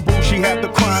had the boo, she had the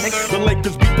chronic. The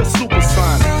Lakers beat the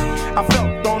Supersonics. I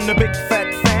felt on the big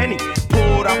fat fanny,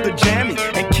 pulled out the jammy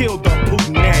and killed the poop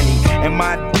nanny. And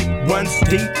my dick runs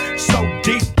deep, so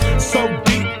deep, so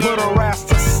deep, put her ass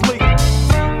to sleep.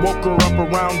 Woke her up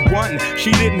around 1,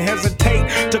 she didn't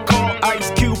hesitate to call Ice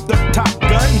Cube the Top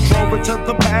Gun. Drove her to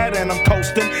the pad and I'm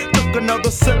coasting. Took another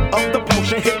sip of the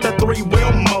potion, hit the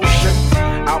 3-wheel motion.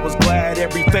 I was glad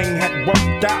everything had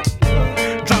worked out.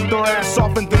 Dropped her ass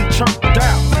off and then chirped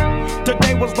out.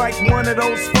 Today was like one of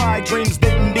those fly dreams.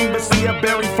 Didn't even see a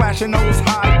berry flashing those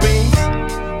high beams.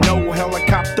 No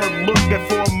helicopter looking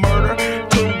for a murder.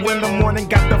 2 in the morning,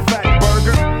 got the fat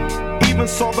burger. Even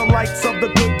saw the lights of the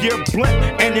Goodyear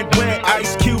blimp, and it read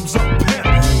Ice Cube's a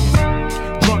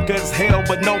pimp. Drunk as hell,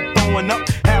 but no throwing up.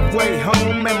 Halfway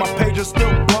home, and my pager's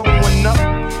still blowing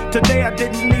up. Today I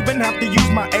didn't even have to use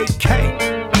my AK.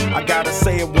 I gotta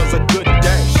say it was a good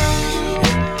day.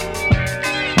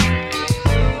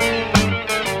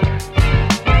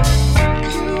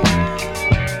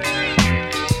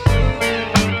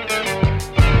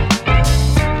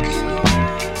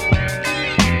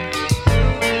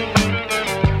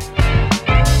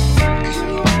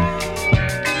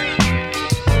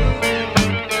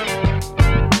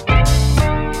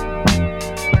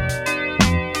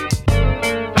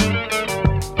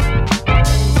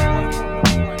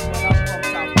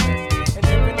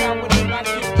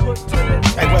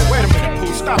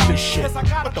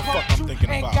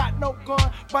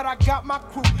 But I got my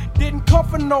crew. Didn't come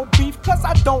for no beef, cause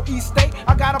I don't eat steak.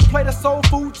 I got a plate of soul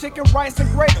food, chicken, rice, and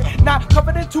gravy. Not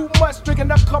covered in too much, drinking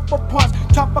a cup of punch.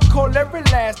 Tropical every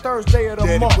last Thursday of the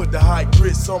Daddy month. put the hot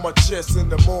grits on my chest in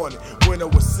the morning. When I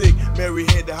was sick, Mary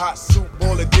had the hot soup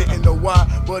boiling. Didn't know why,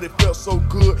 but it felt so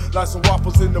good. Like some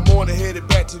waffles in the morning, headed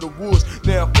back to the woods.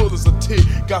 Now I'm full as a tick.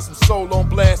 Got some soul on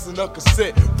blast and a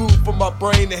cassette. Food for my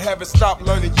brain and haven't stopped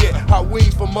learning yet. Hot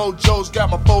wings from Mojo's, got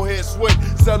my forehead sweat.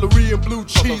 Celery and blue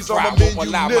cheese on my menu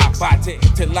allow next. my body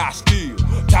till I steal.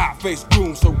 Tie-faced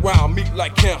goons surround me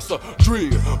like cancer.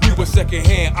 Drill, we were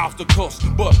second-hand obstacles,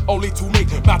 but only to me.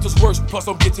 Matters worse, plus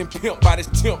I'm getting pimped by this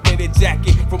temp and that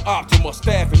jacket from Optima.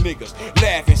 Staffing niggas,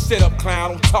 laughing, set up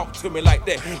clown, don't talk to me like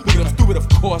that. Look, I'm stupid, of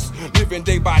course, living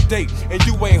day by day. And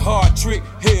you ain't hard trick,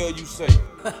 hell you say.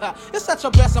 It's such a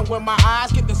blessing when my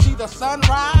eyes get to see the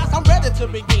sunrise. I'm ready to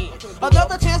begin.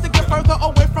 Another chance to get further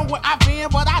away from where I've been,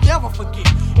 but I never forget.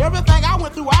 Everything I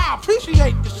went through, I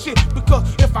appreciate the shit.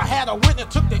 Because if I had a wit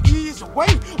that took the ease away,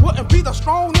 wouldn't be the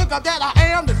strong nigga that I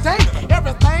am today.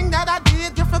 Everything that I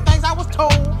did, different things I was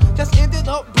told, just ended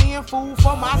up being food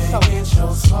for my soul. Get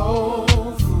your soul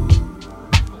food,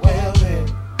 well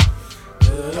then,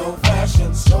 good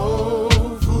old-fashioned soul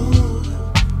food,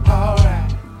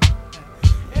 alright.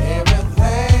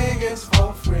 Everything is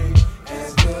for free, and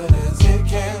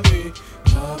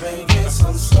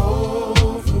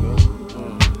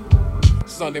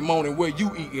Sunday morning, where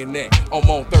you eating at? I'm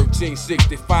on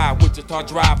 1365, Wichita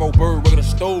Drive, old bird with a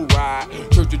stove ride.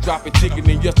 Church of dropping chicken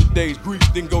in yesterday's grease,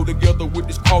 then go together with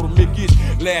this quarter Mickey's.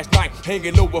 Last night,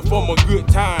 hanging over from a good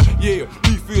time. Yeah,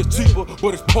 beef is cheaper,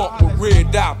 but it's pumped with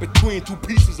red dot between two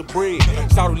pieces of bread.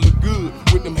 Thought it looked good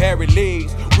with them hairy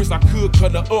legs. Wish I could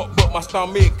cut her up, but my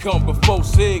stomach come before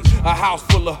sex. A house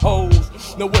full of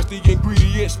hoes. Now what's the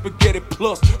ingredients? Spaghetti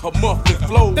plus a monthly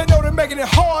flow. They know they're making it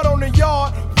hard on the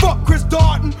yard. Fuck Chris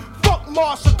Darton. Fuck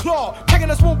Marshall Claw,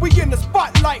 taking us when we in the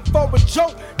spotlight for a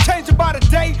joke. Changing by the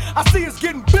day, I see it's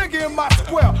getting bigger in my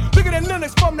square. Bigger than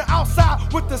Linux from the outside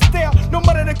with the stare. No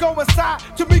money to go inside.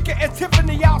 Tamika and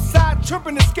Tiffany outside,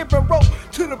 tripping and skipping rope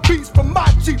to the beats from my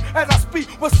Jeep as I speak.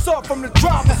 What's up from the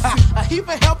driver's seat? A heap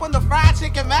of help on the fried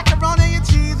chicken, macaroni and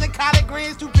cheese, and collard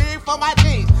greens too big for my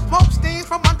jeans. Smoke steams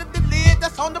from under the lid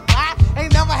that's on the pot.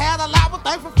 Ain't never had a lot, but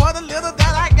thankful for the little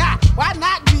that I got. Why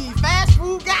not me? Fast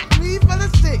food got me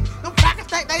feeling sick. Them crackers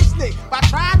think they slick by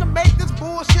trying to make this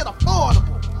bullshit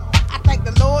affordable. I thank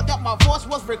the Lord that my voice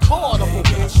was recordable.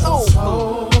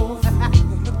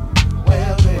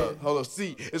 Hold up,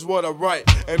 see, it's what I write.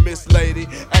 And Miss Lady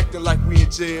acting like we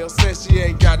in jail. Says she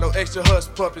ain't got no extra hush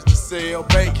puppies to sell.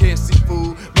 Bankhead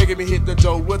seafood, making me hit the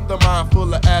door with a mind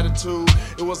full of attitude.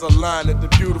 It was a line that the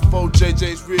beautiful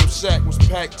JJ's Rib Shack was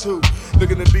packed too.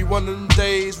 Looking to be one of them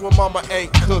days when mama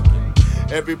ain't cooking.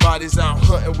 Everybody's out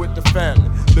hunting with the family,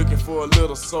 looking for a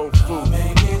little soul food. Come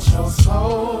and get your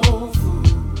soul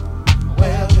food.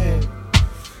 Well then,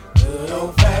 good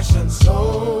old-fashioned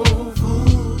soul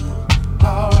food.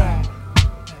 Alright,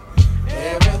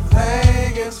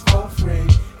 everything is for free,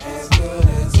 as good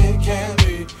as it can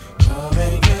be. Come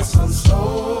and get some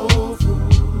soul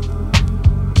food.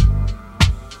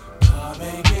 Come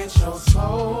and get your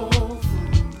soul food.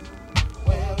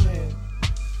 Well then,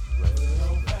 good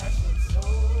old-fashioned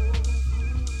soul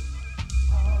food.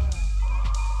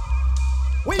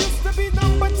 We used to be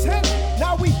number 10,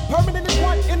 now we permanently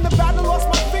one. In the battle, lost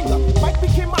my finger. Mike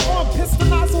became my arm, pistol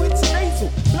nozzle, hits your nasal.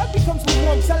 Blood becomes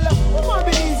lukewarm, tell them, it might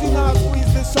be easy now,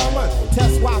 squeeze this shaman.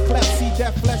 Test why clap, see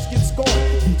that flesh get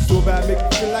scorned. Beat so bad, make you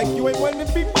feel like you ain't wanting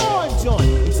to be born, John.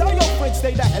 And tell your friends,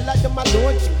 stay the hell out of my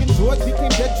lord. Chicken George became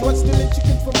dead George, stealing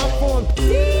chicken from my farm.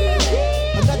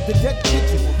 Another dead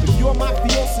pigeon. If you're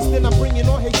mafiosis, then I'm bringing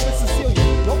on hatred Sicilian.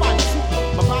 Nobody shoot me,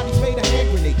 my body's made a hand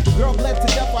grenade. Girl bled to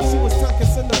death while she was tongue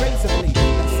kissing the razor blade.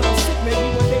 That sounds sick, maybe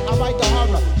one day I write the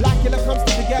horror. Blackula comes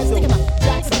to the ghetto,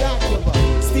 Jackson Acura.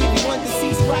 Stevie Wonder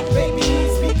sees crack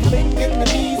babies becoming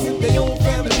enemies in their own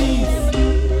families.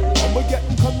 I'ma get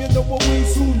them come, you know what we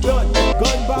soon done.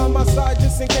 Gun by my side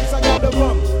just in case I gotta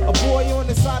run. A boy on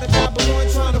the side of Babylon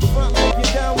trying to front like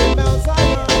you're down with Mount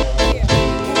Zion.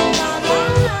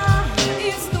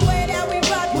 It's the way that we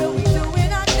rock when we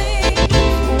doing our thing.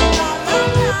 La la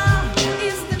la,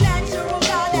 it's the natural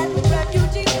law that the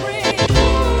refugees bring.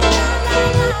 La la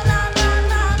la la la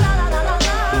la la la la.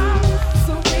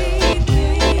 So we think.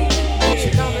 Yeah, it's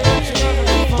supposed to drink.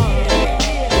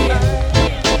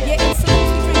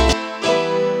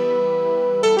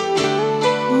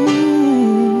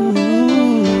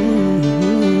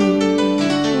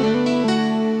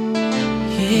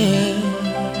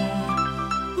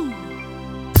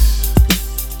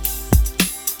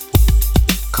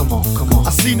 I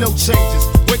see no changes.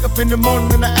 Wake up in the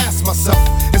morning and I ask myself,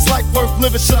 is life worth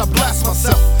living? Should I blast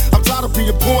myself? I'm tired of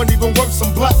being poor and even worse,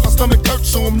 I'm black. My stomach hurts,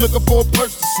 so I'm looking for a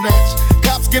purse to snatch.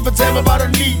 Cops give a damn about a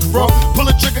Negro. Pull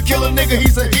a trigger, kill a nigga,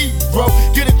 he's a hero.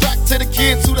 Get it back to the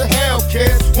kids who the hell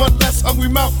cares. One less hungry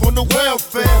mouth on the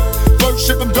welfare. First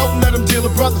ship them, don't let them deal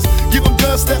with brothers. Give them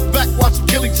guns, step back, watch them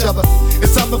kill each other.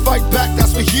 It's time to fight back,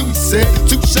 that's what Huey said.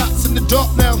 2 shots in the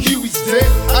dark, now Huey's dead.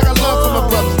 I got love for my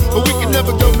brothers, but we can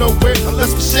never go nowhere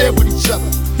unless we share with each other.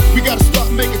 We gotta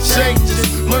start making changes.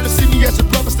 Learn to see me as your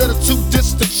brother instead of 2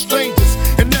 distant strangers.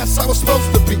 And that's how it's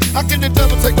supposed to be. How can the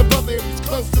devil take my brother if he's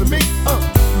close to me? I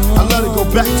let it go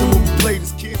back to when we played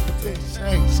as kids, but things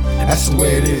changed. That's the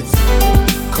way it is.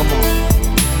 Come on,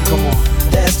 come on.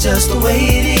 That's just the way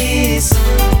it is.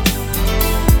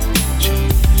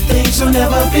 Things will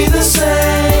never be the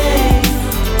same.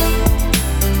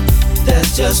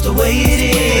 That's just the way it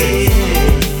is.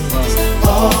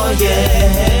 Oh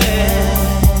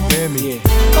yeah. Hear me.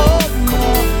 Oh, come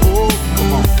on. Oh,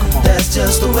 come on, come on. That's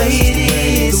just the way it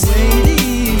is.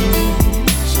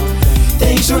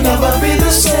 Things will never be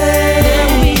the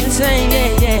same.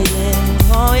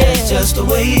 Oh yeah. That's just the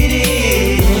way it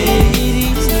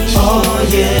is. Oh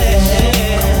yeah.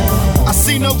 I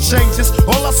see no changes,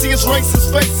 all I see is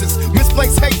racist faces.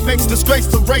 Misplaced hate makes disgrace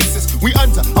to races. We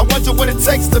under, I wonder what it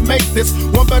takes to make this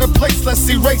one better place, let's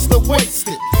erase the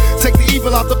wasted. Take the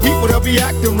evil out the people, they'll be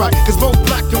acting right. Cause both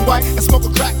black and white and smoke a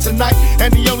crack tonight.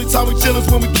 And the only time we chill is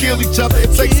when we kill each other.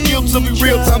 It takes skill to be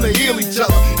real time to heal each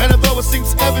other. And although it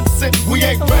seems evident, we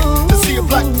ain't ready to see a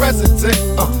black president.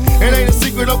 It ain't a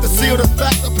secret, don't conceal the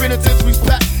fact. The penitentiary's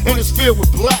packed and it's filled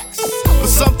with blacks. But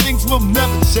some things will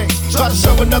never change. Try to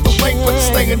show another way, but you're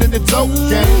staying in the dope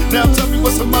game. Now tell me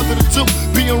what's a mother to do.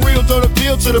 Being real don't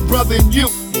appeal to the brother in you.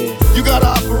 You gotta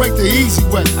operate the easy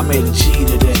way. I made a G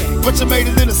today, but you made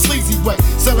it in a sleazy way.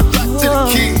 Sell it back to the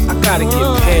kid. I gotta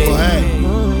get paid. Well, hey,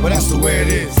 well, that's the way it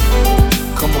is.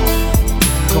 Come on,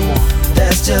 come on.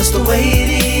 That's just the way it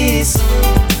is.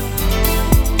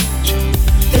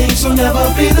 Things will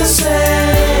never be the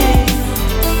same.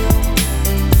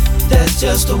 That's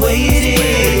just the way it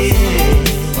is.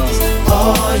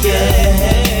 Oh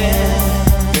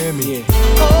yeah. Hear me.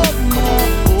 Oh, come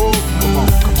on, come on.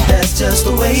 That's just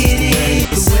the way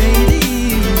it is.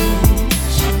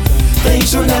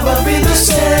 Things will never be the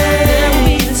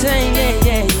same.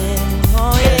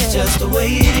 That's just the way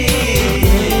it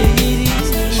is.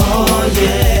 Oh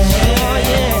yeah.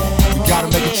 You gotta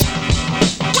make it.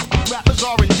 Rappers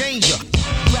are in danger.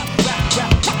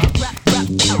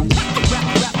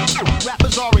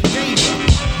 Rappers are in danger.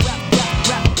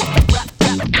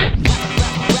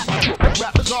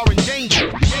 Rappers are in danger.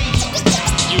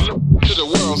 You look to the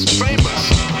world's famous.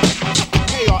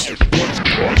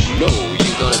 No,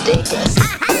 you gonna dig this.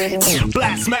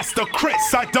 Blastmaster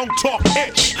Chris, I don't talk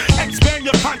ish. Expand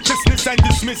your consciousness and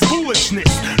dismiss foolishness.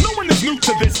 No one is new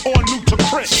to this or new to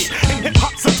Chris. In hip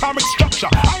hop's atomic structure,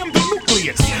 I am the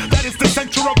nucleus. That is the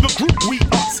center of the group. We,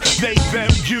 us, they,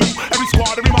 them, you. Every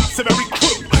squad, every moss, and every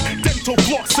crew. Dental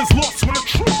floss is lost when a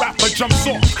true rapper jumps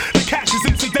off. The cash is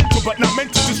incidental, but not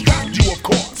meant to distract you, of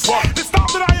course. The style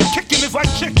that I am kicking is like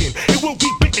chicken. It will be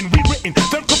bitten, rewritten,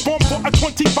 then performed for a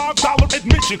 $25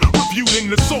 admission. Reviewed in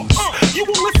the source. You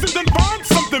will listen, then find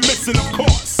something missing, of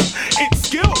course. It's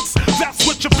skills, that's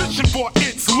what you're fishing for.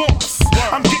 It's lost.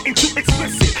 I'm getting too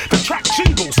explicit. The track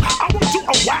jingles. I won't do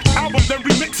a whack album, then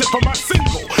remix it for my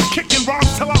single. Kicking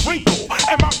rhymes till I wrinkle,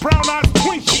 and my brown eyes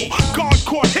twinkle.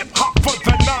 Hardcore hip hop for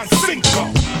the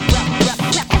non-cinco.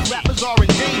 Rappers are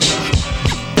in danger.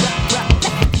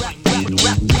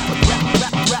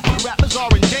 Rappers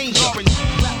are in danger.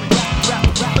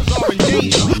 Rappers are in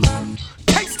danger.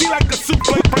 Tasty like a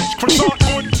souffle French croissant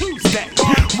on Tuesday.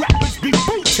 Rappers be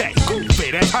booty,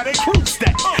 goofy, that's how they cruise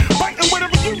that. Biting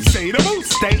whatever you say, the moose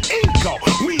stay ego.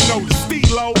 We know the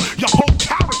stilo, your whole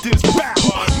character's bow.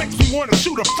 Makes me wanna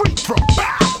shoot a free throw,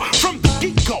 bow. From the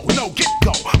get-go, no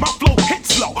get-go. My flow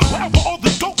hits slow, wherever all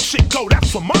the dope shit go,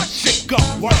 that's where my shit go.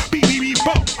 BBB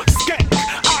bo, skank,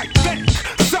 I think.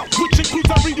 Self, which includes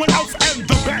everyone else and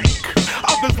the bank.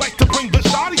 Others like to bring the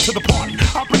shawty to the party.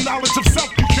 I bring knowledge of self,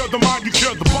 you cure the mind, you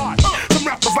cure the body. Some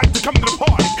rappers like to come to the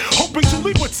party, hoping to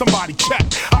leave with somebody, check.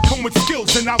 I come with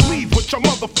skills and I leave with your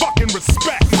motherfucking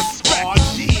respect. Oh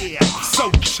yeah,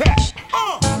 so check.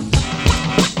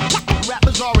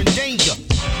 Rappers are in danger.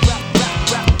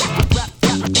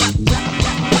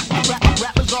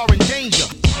 Rappers are in danger.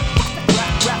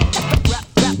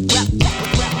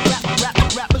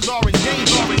 Rappers are in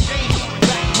danger.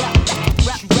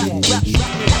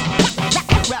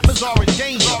 Rappers are in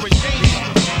danger.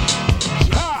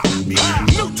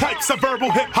 New types of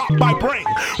verbal hip hop I bring.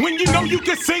 When you know you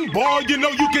can sing, boy, you know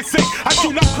you can sing. I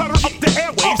do not clutter up the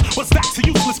airwaves. What's that to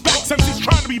useless facts? MC's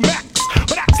trying to be max,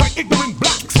 but acts like ignorant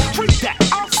blacks. Freak that,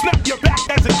 I'll snap your back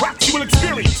as it cracks. You will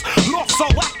experience loss or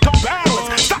lack of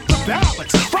balance. Stop the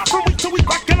balance. Rock from week to week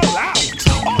like an allowance.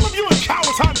 All of you are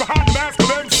cowards hide behind the mask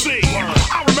of MC.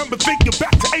 I remember thinking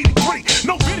back to 83.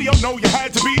 No video, no, you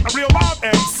had to be a real live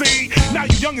MC. Now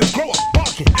you youngins grow up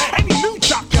bugging. Any new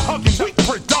jock you're hugging, weak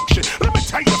production. Let me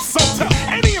tell you something.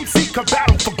 Any MC can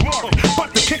battle for glory,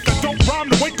 but the kicker don't rhyme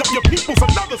to wake up your people's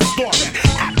another story.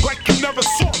 Act like you never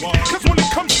saw me, cause when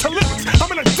it comes to lyrics,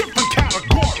 I'm in a different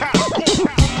category.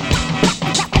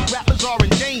 Rappers are in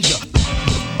danger.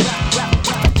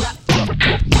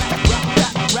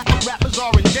 Rappers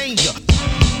are in danger.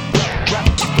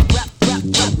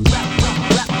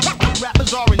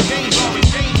 Rappers are in danger.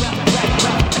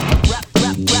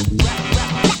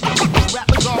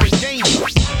 Rappers are in danger.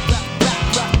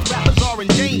 Rappers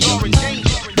are in danger.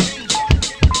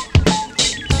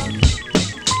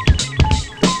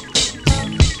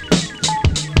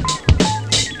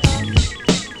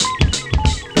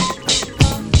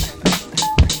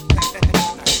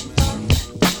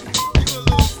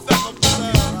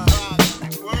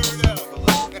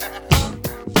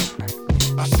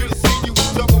 I should've seen you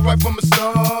was trouble right from the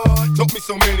start. Taught me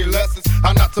so many lessons,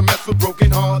 how not to mess with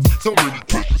broken hearts. So many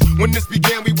purpose. When this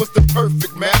began, we was the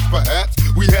perfect match, perhaps.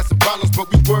 We had some problems, but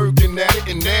we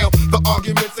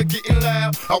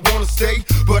I wanna stay,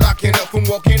 but I can't help from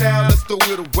walking out. Let's throw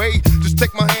it away. Just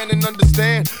take my hand and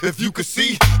understand. If you could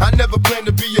see, I never planned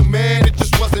to be a man, it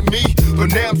just wasn't me.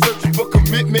 But now I'm searching for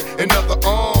commitment in other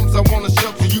arms. I wanna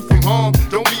shelter you from harm.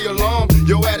 Don't be alarmed.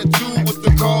 Your attitude was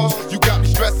the cause. You got me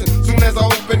stressing. Soon as I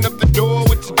open up the door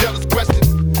with your jealous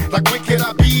questions, like where can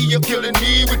I be? You're killing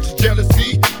me with your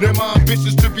jealousy. Now my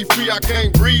ambitions to be free, I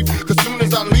can't breathe. Cause soon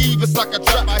as I leave, it's like a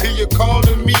trap. I hear you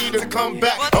calling me to come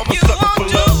back. I'm a sucker for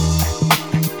love.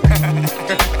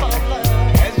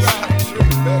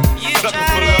 Sucker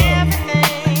for love.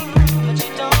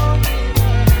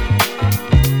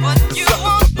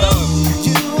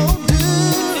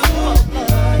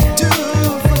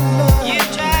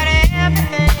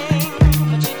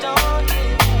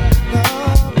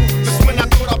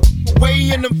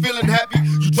 And I'm feeling happy.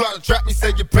 You try to trap me,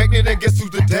 say you're pregnant, and guess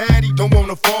who's the daddy? Don't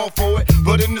wanna fall for it,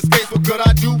 but in this case, what could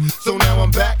I do? So now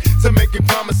I'm back to making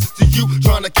promises to you,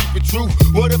 trying to keep it true.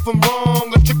 What if I'm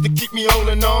wrong? A trick to keep me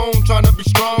holding on, trying to be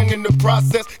strong in the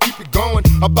process, keep it going.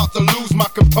 About to lose my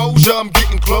composure, I'm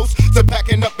getting close to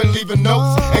packing up and leaving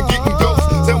notes and getting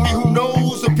ghosts. Tell me who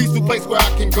knows a peaceful place where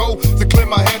I can go to clear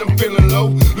my head. I'm feeling low,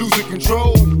 losing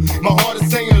control. My heart is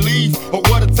saying leave, or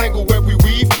what a tangle where we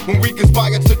weave when we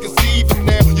conspire to conceive. And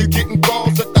now you're getting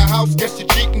calls at the house, guess you're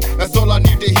cheating. That's all I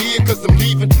need to hear, cause I'm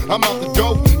leaving. I'm out the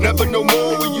door, never no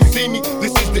more when you see me.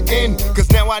 This is the end, cause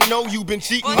now I know you've been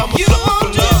cheating. I'm a sucker for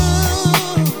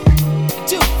love.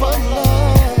 Do for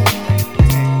love.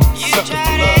 You sucker tried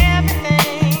for love.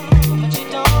 everything, but you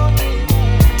don't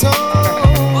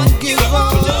give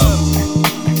up,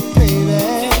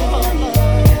 baby.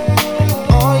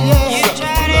 Oh yeah. You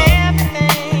tried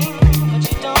everything, but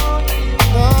you don't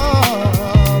give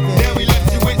up, baby. Now we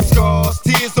left you with scars,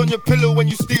 tears on your pillow when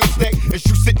you still stay. As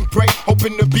you sit and pray,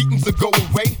 hoping the beatings will go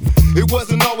away. It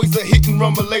wasn't always a hit and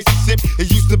run relationship.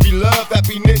 It used to be love,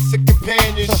 happiness, and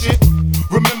companionship.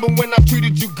 Remember when I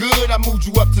treated you good? I moved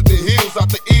you up to the hills, out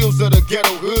the ills of the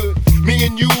ghetto hood. Me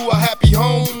and you, a happy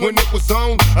home when it was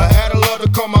on. I had a love to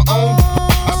call my own.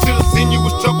 I should have seen you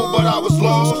was trouble, but I was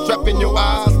lost. Trapped in your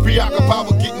eyes, preoccupied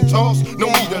with getting tossed. No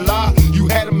need to lie, you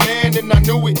had a man and I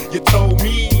knew it. You told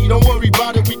me, don't worry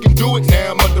about it, we can do it.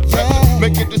 Now I'm under pressure,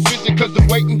 make a decision cause I'm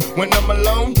waiting. When I'm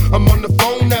alone, I'm on the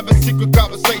phone, having secret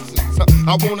conversations.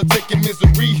 I wanna take your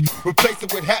misery, replace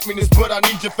it with happiness, but I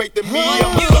need your faith in me.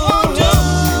 I'm a sucker for love.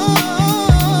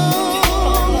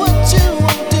 What you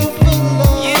won't do for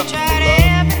love. You tried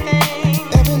everything,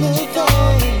 every little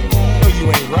thing. No, you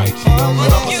ain't right,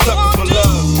 but I'm a sucker for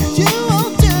love. You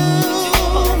won't do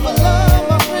for love,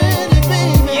 my pretty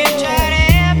baby. You tried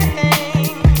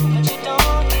everything, but you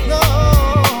don't give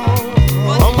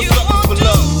up. I'm a sucker for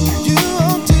love. You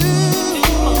won't do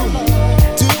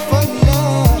for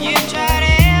love. You tried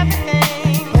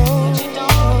everything, but you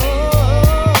don't give up.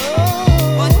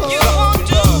 What you won't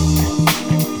do?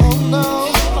 Oh no,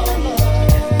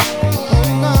 oh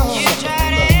no. You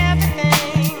tried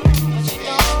everything, but you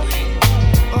don't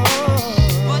give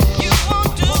up. What you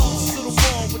won't do? Little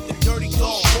ball with the dirty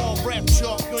dog, ball rap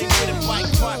chalk. You ain't with it like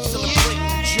clock till it break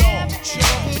jaw.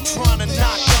 Been trying to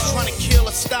knock us, trying to kill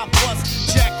us, stop us,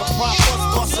 jack or pop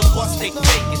us, bust they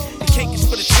faking. The cake is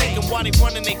for the taking while they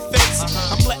running they face.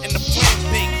 I'm letting the plan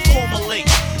bake, formulate.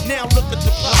 Now look at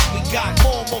the block we got.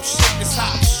 More and more shit that's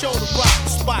hot. Show the rock, the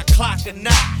spot, clock or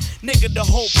not. Nigga, the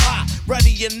whole pot,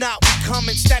 ready or not, we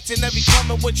coming, snatching every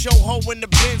coming with your hoe in the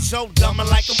bench, so dumbing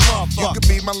like a motherfucker. You could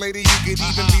be my lady, you could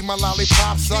even be my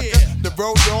lollipop sucker. The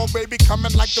road dog, baby,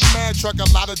 coming like the mad truck. A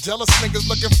lot of jealous niggas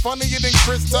looking funnier than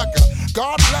Chris Tucker.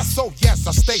 God bless, so yes,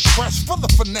 I stay fresh for the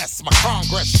finesse. My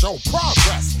congress show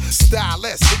progress.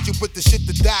 Stylist, hit you with the shit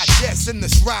to digest. In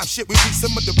this rhyme shit, we be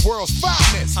some of the world's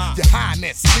finest. Your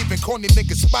highness, leaving corny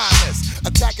niggas spineless.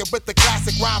 Attack it with the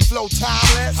classic rhyme flow,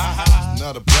 timeless.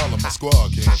 Not a problem, my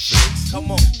squad can't fix.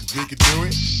 Come on. Cause we can do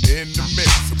it in the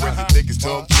mix. So when the niggas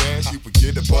talk trash, you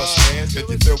forget to bust hands. That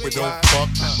you know we don't fuck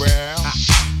around.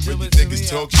 When the niggas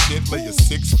talk shit, lay you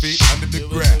 6 feet under the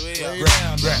ground.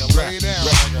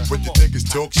 When the niggas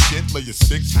talk shit, lay you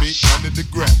 6 feet under the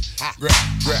ground.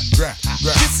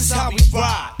 This is how we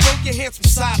ride. Throw your hands from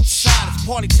side to side. It's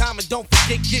party time and don't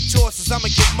forget, get yours, cause I'ma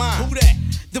get mine. Who that?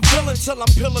 The villain till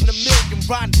I'm peeling a million.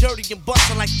 Riding dirty and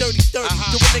busting like 30-30.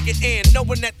 Do a nigga in,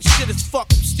 knowing that the shit is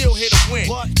fucked. I'm still here to win.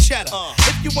 Cheddar.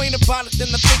 If you ain't about it, then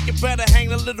I think you better hang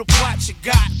the little plot you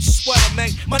got. Sweater,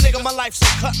 man. My nigga, my life's so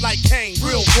cut like Kane.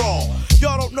 Real raw.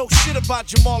 Y'all don't know shit about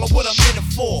Jamal or what I'm in it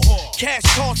for. Cash,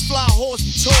 cars, fly, horse,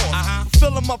 and tours.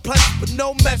 Filling my place with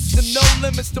no mess and no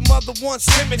limits. The mother wants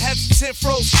limit, hesitant,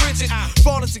 froze, frigid.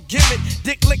 Fraud is a gimmick,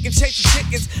 dick licking, chasing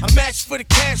chickens. I match for the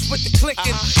cash with the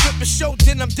clicking. Flipping show,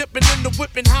 then I'm dipping in the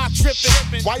whipping, high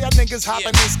tripping. Why y'all niggas hopping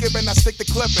and skipping? I stick the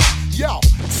clipping. Yo,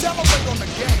 celebrate on the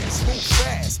gas, move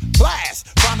fast, blast.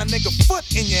 Find a nigga foot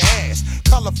in your ass.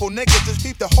 Colorful nigga, just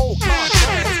keep the whole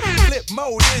contrast. Flip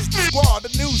mode is the squad,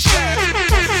 the new staff.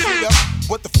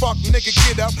 What the fuck, nigga,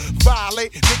 get up,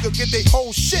 violate, nigga, get they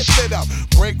whole shit lit up.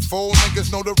 Break full, niggas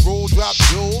know the rule, drop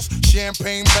jewels.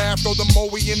 Champagne bath, throw the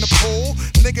moe in the pool.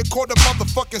 Nigga caught a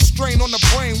motherfucking strain on the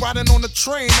brain, riding on the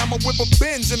train. I'ma whip a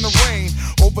Benz in the rain.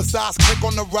 Oversized click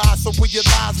on the ride, so we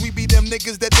realize we be them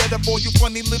niggas that dead up all you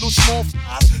funny little small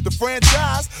flies. The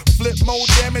franchise, flip mode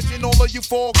damaging all of you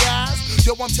fall guys.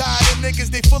 Yo, I'm tired of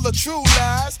niggas, they full of true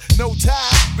lies. No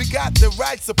ties, we got the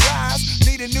right supplies.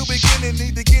 Need a new beginning,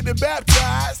 need to get it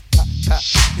baptized.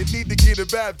 You need to get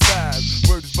it baptized.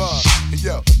 Word is bond. And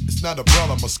yo, it's not a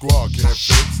problem, my squad can't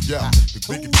fix. Yeah,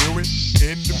 we can do it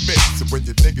in the mix. And when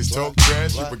your niggas talk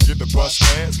trash, you forget to bust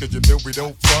ass. Cause you know we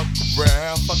don't fuck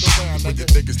around. When your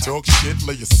niggas talk shit,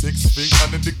 lay you 6 feet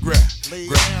under the ground.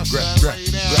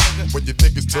 When your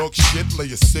niggas talk shit, lay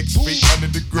you 6 feet under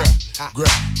the ground.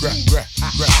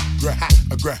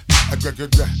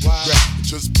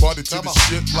 Just party to the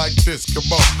shit like this,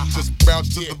 come on. Just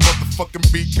bounce to the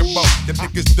motherfucking beat, come on. Your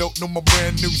niggas don't know my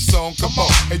brand new song, come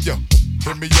on. Hey yo,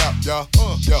 hear me out, y'all.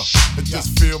 Yo, and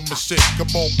just feel my shit. Come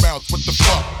on, bounce, what the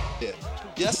fuck?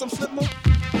 Yes, I'm flip mode.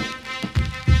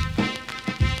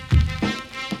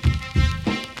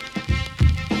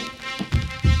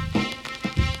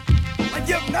 I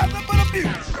give nothing but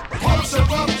abuse. Pumps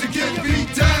are up to get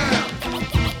beat down.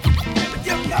 I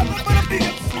give nothing but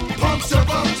abuse. Pumps are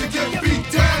up to get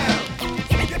beat down.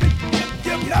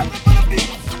 Give nothing but abuse.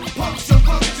 Pumps are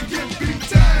up to get beat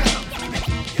down.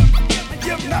 I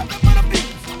give nothing but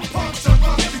abuse. Pumps are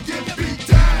up to get beat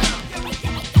down.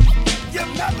 Give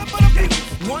nothing but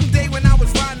abuse. One day when I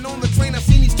was riding on the train, I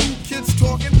seen these 2 kids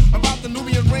talking about the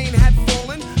Nubian rain had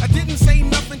fallen. I didn't say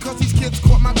nothing cause these kids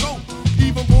caught my goat.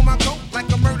 Even pull my coat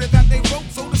like a murder that they wrote.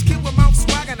 So this kid with mouth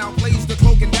swaggin' out blazed the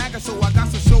cloak and dagger. So I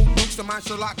got to show looks to my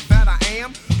Sherlock that I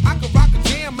am. I could rock a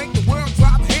jam, make the world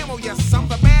drop hammer. Yes, I'm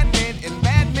the bad man, and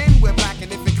bad men we're black.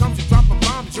 And if it comes to dropping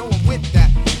bombs, yo, I'm with that.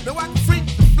 No, I can freak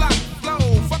the flock, flow,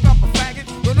 fuck up a faggot.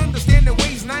 Don't understand the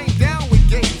ways, and I ain't down with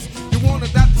gays. You wanna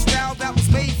adopt the style that was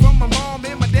made from my mom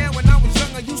and my dad when I was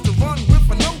young. I used to run with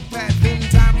a notepad. Then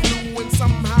time flew, and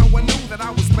somehow I knew that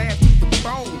I was bad to the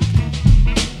bone.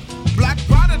 Black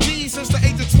prodigy since the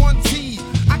age of 20.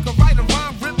 I could write a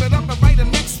rhyme, rip it up, and write the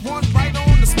next one right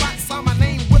on the spot. Saw my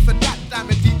name with a dot,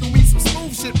 diamond D through me some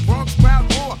smooth shit. Bronx proud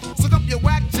war. Suck up your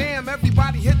whack jam,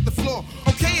 everybody hit the floor.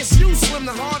 Okay, it's you, Slim,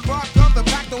 the hard rock other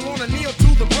back. Don't wanna kneel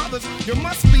to the brothers. You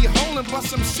must be holding, bust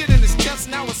some shit in his chest.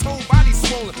 Now his whole body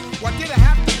swollen. Why did I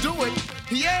have to do it?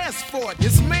 He asked for it.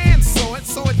 His man saw it,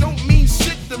 so it don't mean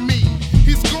shit to me.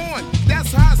 He's gone.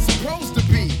 That's how it's supposed to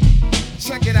be.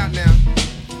 Check it out now.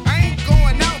 I ain't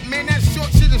going out, man, that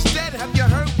short shit is dead. Have you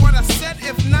heard what I said?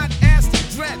 If not, ask the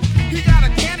dread. He got a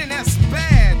cannon that's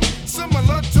bad,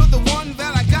 similar to the one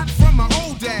that I got from my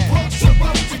old dad. Pumps are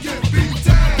up to get beat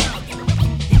down.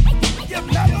 Give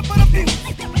nothing but abuse.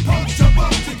 Pumps are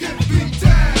up to get beat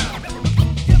down.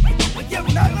 Give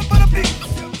nothing but abuse.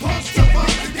 Pumps are up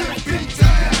to get beat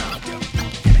down.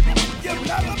 Give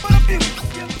nothing but abuse.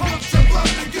 Pumps are up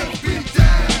to get beat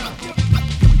down.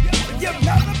 Give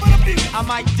nothing but abuse. I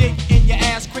might dig in your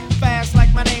ass quick fast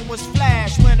like my name was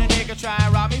Flash when a nigga try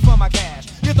and rob me for my cash.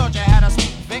 You thought you had a sweet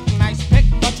Vic, nice pick,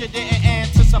 but you didn't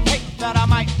anticipate that I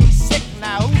might be sick.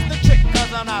 Now who's the trick?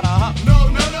 Cause I'm not a huck. No.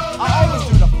 I always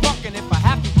do the fucking if I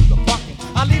have to do the fucking.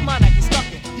 I leave my Nike stuck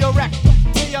in your rectum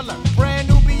till you learn. Brand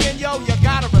Nubian, yo, you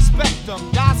gotta respect them.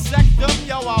 Dissect them,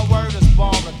 yo, our word is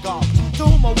born regardless. To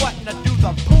whom or what, and to do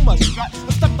the Puma strut.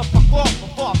 Step the fuck off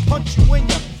before I punch you in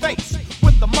your face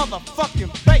with the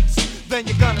motherfucking bass. Then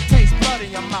you're gonna taste blood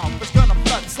in your mouth. It's gonna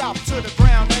flood south to the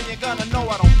ground, and you're gonna know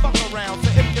I don't fuck around.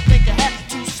 So if you think you have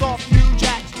 2 soft new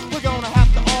jacks, we're gonna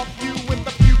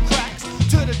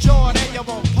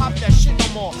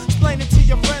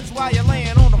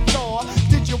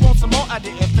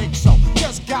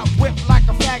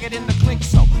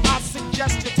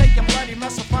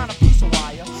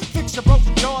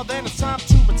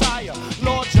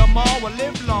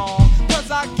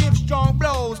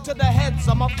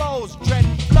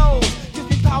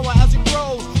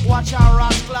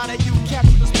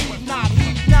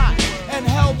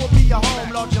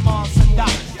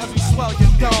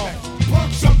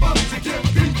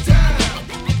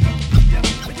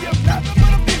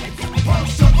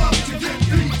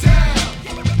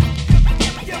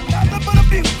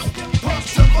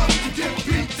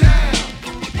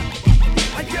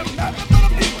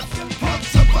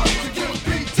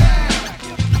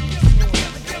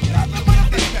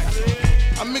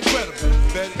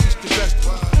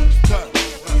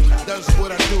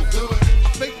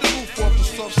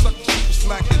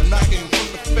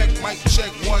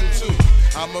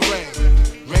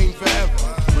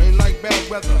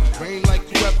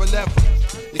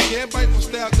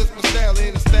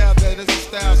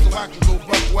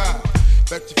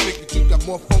Bet you figured you got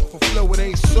more funk for flow, it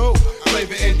ain't so.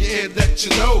 Flavor in your ear, let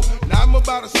you know. Now I'm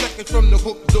about a second from the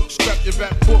hook, look, scrap your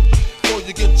rap book. Before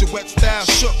you get your wet style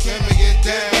shook. Let me get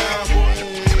down, boy.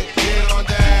 Get on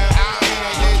down. Can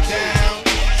I get down?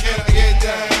 Can I get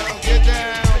down? Get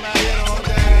down, man. Get on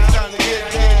down. It's time to get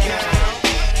down.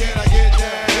 Can I get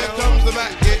down? Here comes the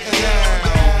Mac getting down.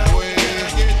 Boy,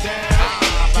 get down.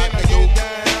 About to go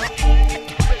down.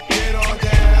 Get on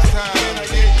down. It's time to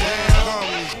get down.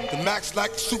 The Mac's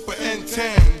like Super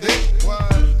N10.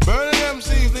 Burning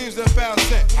MCs leaves them foul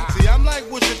scent. See, I'm like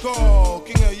what you call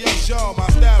King of Young Shaw. My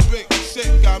style Rick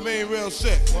sick, I mean real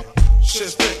sick.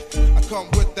 Shit's thick, I come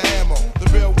with the ammo, the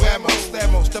real whammo,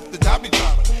 stammo, step the dobby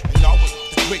dropper, and all with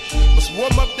the quick. Must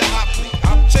warm up the hot plate.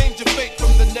 I'll change your fate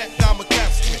from the net down my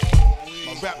casket.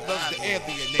 My rap loves the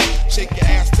alienate. Shake your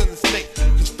ass till it's late.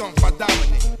 You stomp, I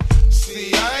dominate.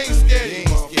 See, I ain't scared,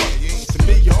 you ain't. To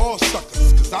me, you're all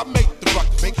suckers, cause I make the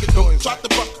ruckus. Make it noise, drop the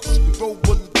buckets. We roll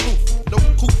bulletproof, no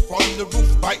coof on the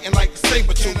roof, biting like a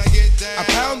saber tooth. I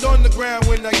pound on the ground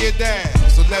when I get down.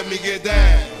 So let me get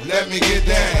down, let me get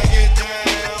down.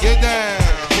 Get down,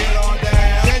 get on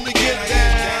down. Then you get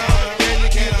down, then you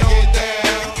get on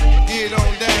down. Get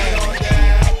on down.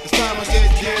 It's time I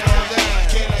get on down.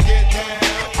 Can I get down?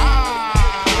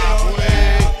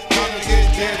 Wait, time to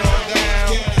get on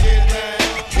down.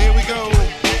 Here we go.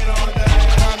 Get on down.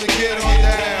 Time to get on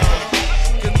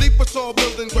down. Can leap a tall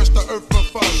building, crush the earth for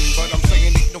fun, but I'm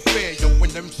saying ain't no fair, yo,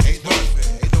 when them ain't no fair.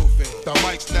 The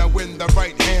mic's now in the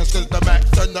right hands, cause the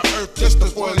Mac's on the earth just to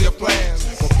spoil your plans.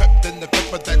 More pep than the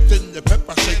pepper that's in the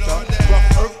pepper shaker. Rough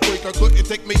earthquaker couldn't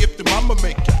take me if the mama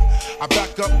make ya. I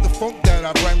back up the funk that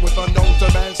I bring with unknown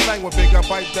to man slang with bigger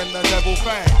bite than the devil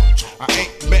fang. I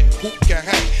ain't met who can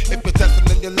hang. If you're testing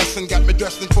in your lesson, got me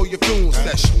dressing for your funeral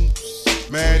session.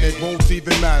 Man, it won't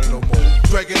even matter no more.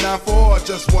 Dragging out for or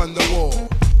just won the war.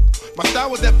 My style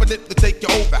will definitely take you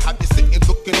over. Have you sitting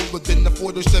looking over then the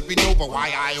Ford Chevy Nova?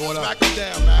 Why I order? Back it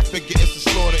down, man. I figure it's a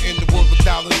slaughter in the world of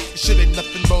dollars. Shit ain't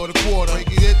nothing but a quarter.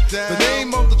 Get down. The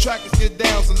name of the track is Get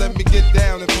Down, so let me get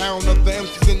down and pound up the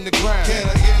MCs in the ground. Can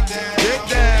I get down? Get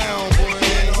down, boy.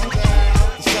 Get on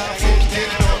down. It's time to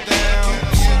get on down.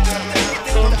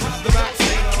 Comes the Mac,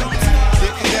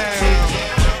 getting down.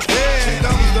 Yeah,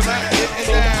 comes the Mac, getting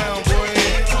down, boy.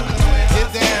 Get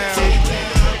down.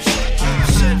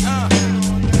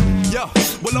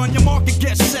 Well, on your market,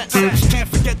 get set. Can't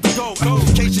forget the go.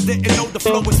 In case you didn't know, the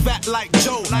flow is fat like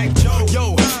Joe.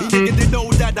 Yo, you niggas didn't know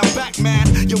that I'm back, man.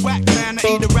 You whack, man. I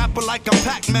eat a rapper like I'm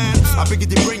Pac-Man. I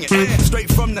figured you bring it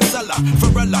straight from the cellar.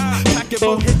 Varela, pack it,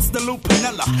 hits the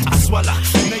Lupinella. I swallow,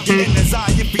 nigga in his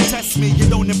eye. If he test me, you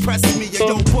don't impress me.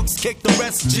 Yo, books kick the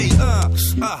rest, G.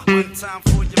 One time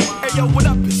for your mind. Hey, yo, what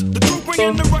up? Is the crew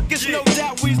bringing the ruckus? No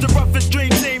doubt, we's the roughest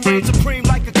dream team. Reign supreme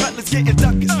like a cutlass getting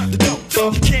duckers. The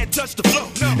dope, you can't touch the flow.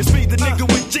 It's me, the nigga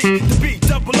with G, the B,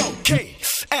 double O, K,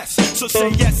 S. So say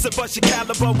yes and bust your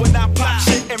caliber when I pop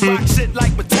shit and rock shit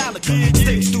like Metallica.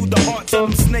 Sticks through the hearts of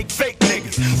them snake fake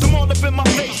niggas. Them all up in my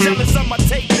face, jealous of my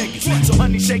tape niggas. So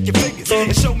honey, shake your fingers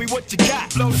and show me what you got.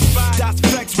 Das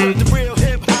Flex with the real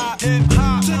hip hop. To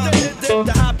the hip,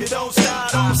 the hop, you don't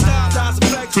stop. Das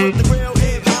Flex with the real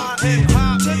hip hop. To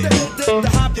the hip, the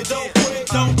hop, you don't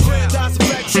quit. Das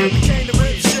Flex, we came to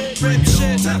rip shit.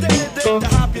 To the hip, the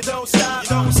hop, you don't stop.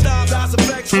 Das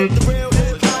Flex with the real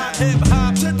hip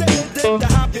hop. To the hip, the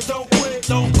hop, you don't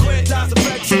quit. Das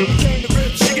Flex, we came to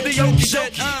rip shit. Nigga, the yoke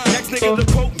shit. Next nigga, the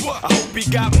quote. I hope he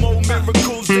got more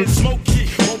miracles than Smokey.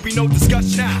 Won't be no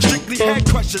discussion. Strictly head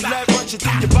crushing, lead rushing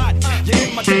through your body. You're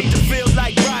in my danger, feel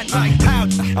like riding.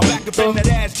 Howdy, I'm back up in that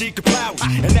ass, G Kapow.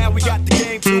 And now we got the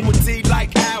game to a T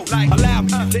like how. Allow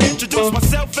me to introduce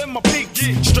myself and my peak.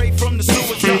 Straight from the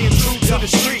sewer, staying true to the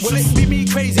streets. Well, it be me,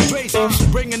 Crazy Trace,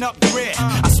 bringing up the rear.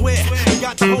 I swear, we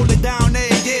got to hold it down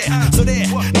there, yeah. So there,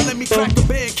 now let me crack the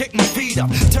bed, kick my feet up,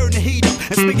 turn the heat up,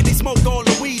 and spiggity smoke all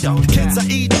the weed up. Kids I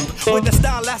eat up, with the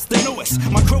style that's the newest.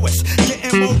 My crew is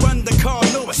getting more run than Carl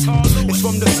Lewis. It's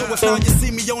from the sewers, now you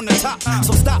see me on the top.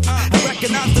 So stop and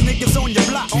recognize the niggas on your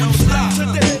block. To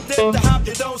the hip, the hop,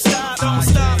 you don't stop.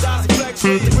 Das Flex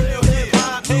with the real hip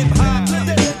hop. To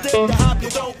the hip, the hop, you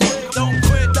don't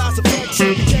quit. Das Flex,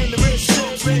 we came to rip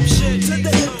shit. To the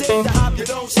hip, the hop, you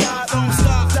don't stop.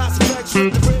 Das Flex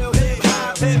with the real hip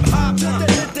hop. To the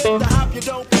hip, the hop, you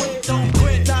don't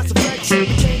quit. Das Flex, we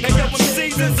came to rip shit. And yo, when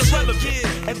seasons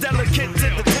irrelevant and delicate to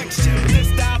the texture, this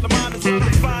style of mine is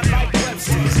refined like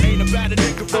Webster's. Ain't about a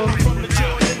nigga from the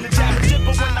Jordan, the Jabba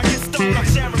Jibba. When I get stoned, I'm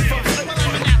sharing from Flipper.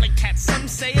 I'm an alley cat, some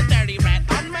say a dirty rat.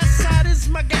 On my side is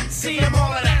my gut, see I'm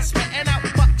all of that. Spitting out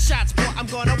buckshots, boy, I'm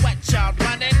gonna wet y'all.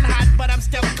 Running hot, but I'm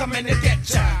still coming to get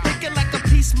y'all. Thinking like a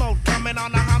peace mode, coming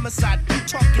on a homicide. You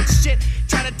talk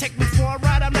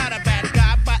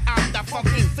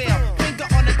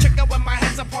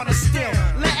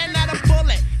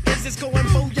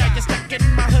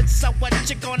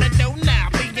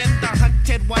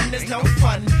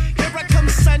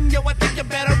yo, I think you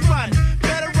better run.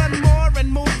 Better run more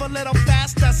and move a little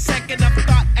faster. Second of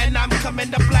thought, and I'm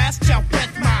coming to blast you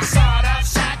with my sawed-off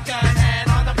shotgun. Hand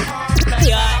on the palm, left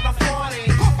on the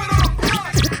 40. Pump it on the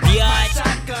block. My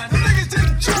shotgun. The niggas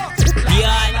didn't jump. La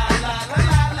la la la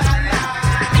la la la.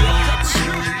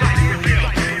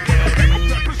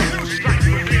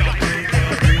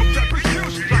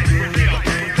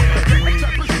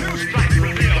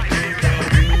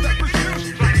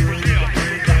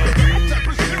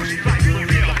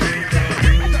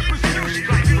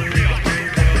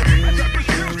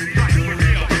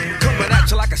 Coming at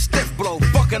you like a stiff blow,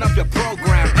 fucking up your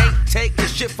program. Ain't taking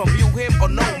shit from you, him, or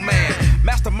no man.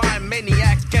 Mastermind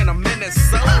maniacs can't amend it,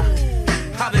 so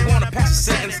how they wanna pass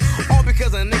a sentence? All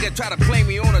because a nigga try to play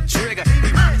me on a trigger.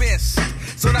 He missed,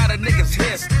 so now the niggas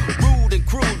hiss. Rude and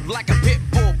crude like a pit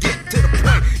bull. Get to the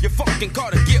point, your fucking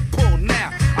car to get pulled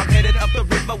now. I'm headed up the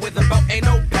river with a boat, ain't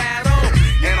no paddle.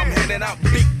 And I'm heading out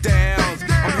big downs.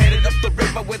 I'm headed up the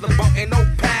river with a boat, ain't no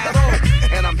paddle.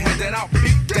 And I'm heading out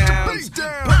big downs.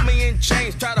 Put me in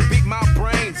chains, try to beat my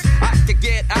brains. I can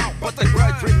get out, but the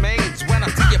grudge remains. When I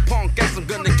see your punk ass, I'm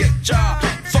gonna get ya.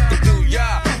 Fuck it, do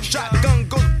ya? Shotgun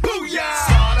goes booyah.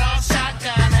 Sawed-off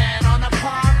shotgun, hand on the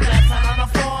palm, left hand on the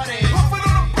 40. Pump it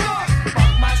on the block.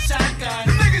 Fuck my shotgun.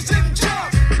 The niggas didn't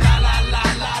jump. La la la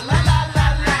la la la la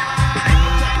la.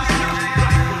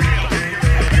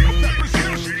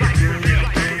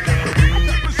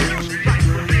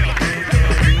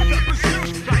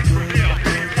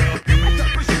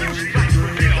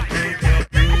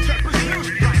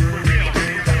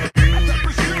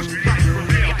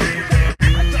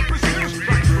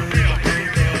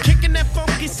 Kicking that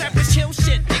funky savage hill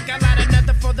shit. Think I light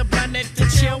another for the blunted to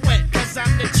chill with. Cause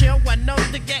I'm the chill one. Know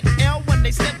to get ill when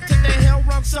they step to the hill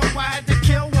wrong, so I had to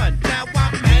kill one. Now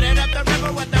I'm headed up the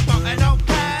river with the boat and no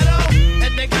paddle.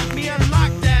 And they got me on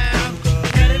lockdown.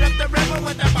 Headed up the river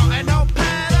with the boat and no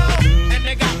paddle. And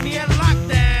they got me on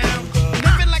lockdown.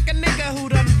 Living like a nigga who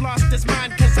done lost his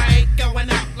mind. Cause I ain't going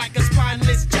out like a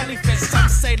spineless jellyfish. Some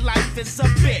say life is a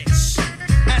bitch.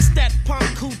 Ask that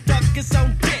punk who dug his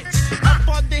own ditch. Up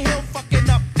on the hill, fucking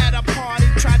up at a party.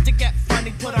 Tried to get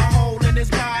funny, put a hole in his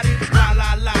body. La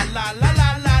la la la la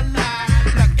la la la.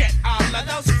 Look at all of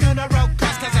those funeral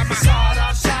costs. Cause I'm a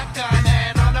sawed-off shotgun.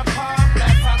 Hand on the palm,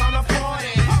 left hand on the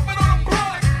 40. Pump it on the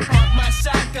block. Pump my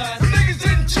shotgun. The niggas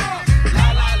didn't jump. La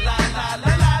la la la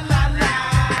la la la la.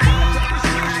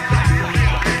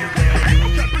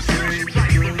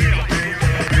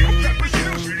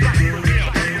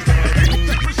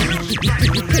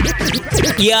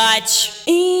 Yatch.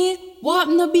 What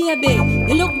no baby?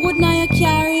 You look good now you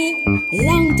carry.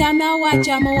 Long time I watch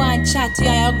you, I want chat to you.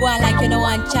 You go on like you don't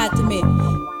want chat to me.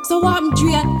 So what I'm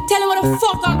Drea? Tell me what the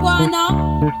fuck I go on now.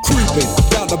 Creeping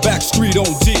down the back street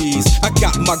on D's. I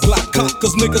got my Glock cocked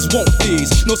cause niggas want these.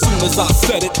 No soon as I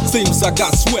said it, seems I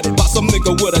got sweated by some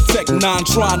nigga with a Tech 9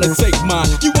 trying to take mine.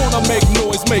 You wanna make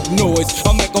noise, make noise.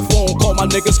 I'll make a phone call, my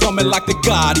niggas coming like the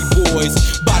Gotti boys.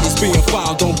 Bodies being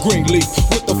found on Greenleaf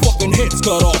with the fucking heads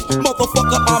cut off.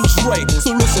 Motherfucker, I'm Dre.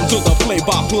 So listen to the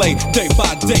play-by-play, day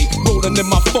by day. Rolling in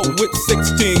my 4 with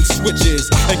 16 switches.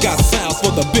 And got sounds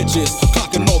for the bitches,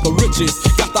 clocking all the riches.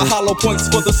 Got the hollow points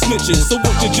for the snitches. So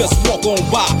won't you just walk on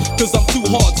by? Cause I'm too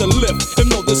hard to lift. And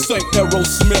no, this ain't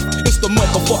Aerosmith. It's the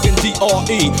motherfucking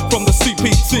DRE from the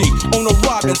CPT. On a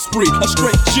riding spree, a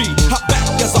straight G. Hop back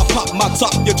as I pop my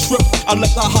top, you trip. I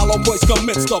let the hollow points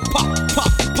commence to pop,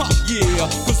 pop, pop, yeah.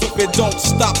 Cause if it don't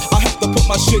stop, I have to put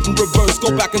my shit in reverse.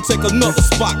 Go back and take another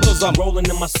spot. Cause I'm rolling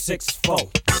in my 6-4.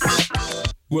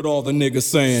 With all the niggas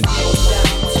saying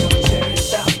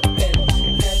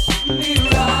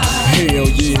hell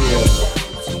yeah.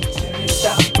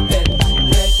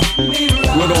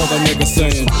 With all the niggas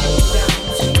saying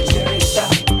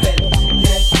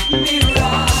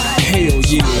hell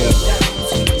yeah.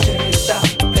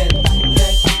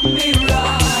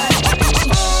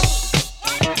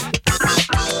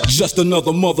 Just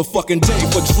another motherfucking day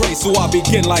for Dre, so I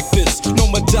begin like this. No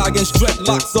medallions,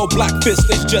 dreadlocks, or black fists.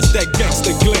 It's just that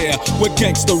gangster glare with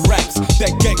gangster raps.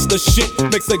 That gangster shit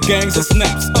makes the gangs and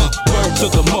snaps. Word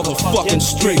to the motherfucking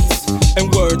streets.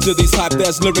 And word to these hype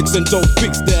ass lyrics and dope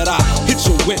beats that I hit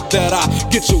you with, that I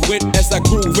get you with as I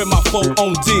groove in my 4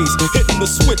 on D's. Hitting the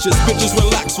switches, bitches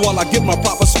relax while I get my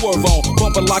proper swerve on.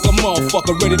 Bumping like a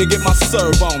motherfucker, ready to get my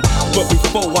serve on. But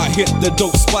before I hit the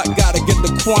dope spot, gotta get the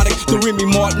chronic, the Remy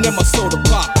Martin and my soda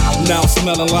pop. Now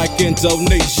smelling like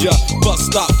Indonesia. Bus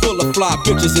stop full of fly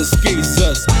bitches and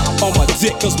skeezers. On my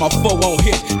dick cause my foe won't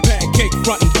hit. Pancake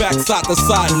front and back, side to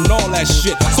side and all that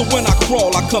shit. So when I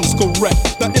crawl, I comes correct.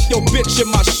 Now if your bitch in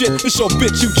my shit, it's your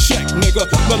bitch you check, nigga.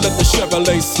 Now let the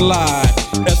Chevrolet slide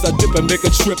as I dip and make a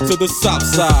trip to the south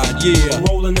side, yeah.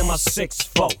 Rolling in my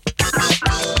 6-4.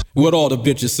 What all the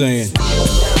bitches saying?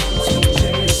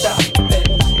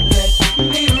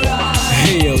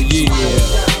 Hell yeah.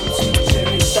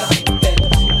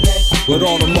 What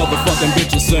all the motherfucking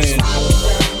bitches saying?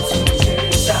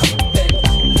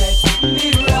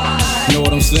 Know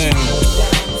what I'm saying?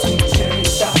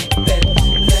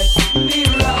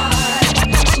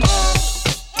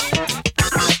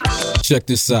 Check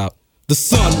this out. The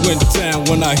sun went down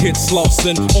when I hit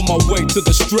Slauson. On my way to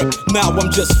the strip, now I'm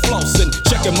just flossing.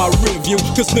 Checking my rear view,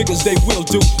 cause niggas they will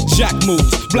do jack moves.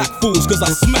 Black fools, cause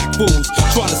I smack fools.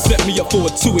 Trying to set me up for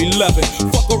a 211.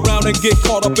 Fuck around and get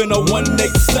caught up in a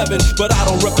 187. But I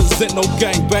don't represent no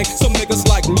gangbang. Some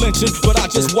niggas like lynching, but I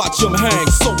just watch them hang.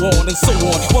 So on and so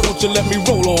on, why don't you let me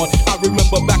roll on? I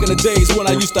remember back in the days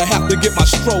when I used to have to get my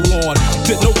stroll on.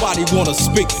 Did nobody wanna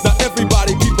speak? Now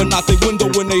everybody peeping out the window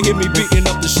when they hear me beating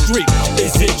up the street.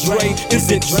 Is it Dre? Is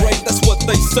it Dre? That's what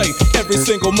they say every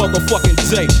single motherfucking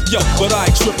day. Yo, but I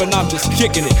ain't tripping, I'm just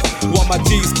kicking it. While my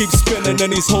D's keep spinning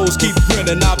and these hoes keep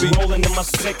grinning, I'll be rolling in my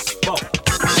 6-4.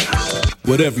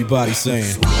 What everybody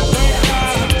saying?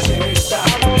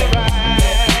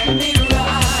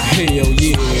 Hell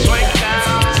yeah.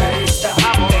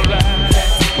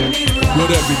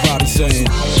 What everybody saying?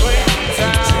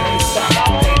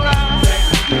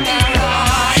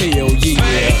 Hell yeah.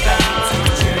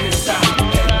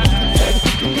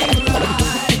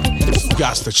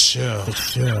 Got to chill.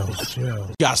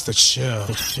 Got to chill.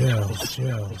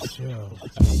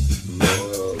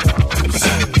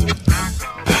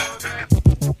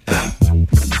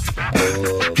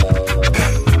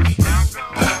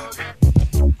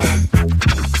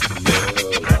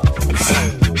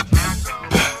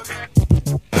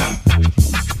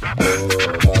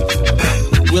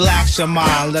 Relax your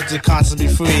mind, let your conscience be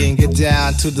free and get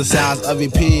down to the sounds of your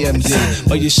PMD.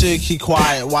 But you should keep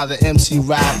quiet while the MC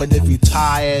rap. But if you're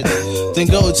tired, then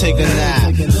go take a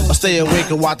nap. Or stay awake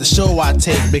and watch the show I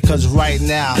take. Because right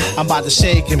now, I'm about to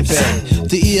shake and bake.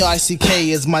 The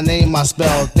E-I-C-K is my name I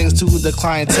spell. Thanks to the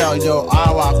clientele, yo,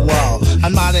 I rock well.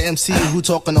 I'm not an MC who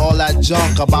talking all that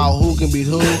junk about who can beat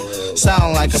who.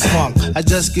 Sound like a punk. I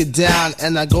just get down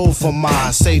and I go for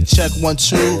mine. Say check 1,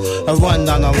 2, and run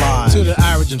down the line. To the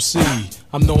average MC,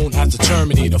 I'm known as the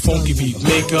Terminator, funky beat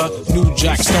maker, new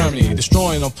jack exterminator,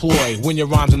 destroying a ploy when your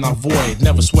rhymes are not void.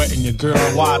 Never sweating your girl,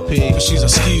 YP, cause she's a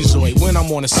schizoid. When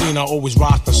I'm on the scene, I always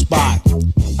rock the spot.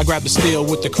 I grab the steel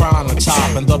with the crown on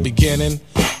top. In the beginning,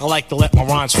 I like to let my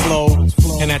rhymes flow.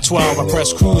 And at 12, I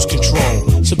press cruise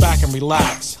control. Sit back and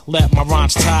relax, let my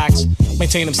rhymes tax.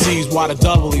 Maintain them C's while the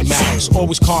doubly max.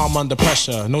 Always calm under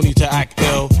pressure, no need to act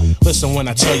ill. Listen when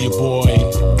I tell you, boy,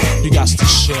 you got to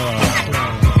chill.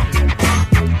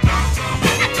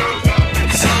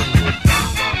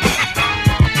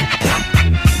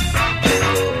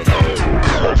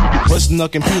 Personal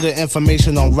computer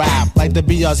information on rap. Like the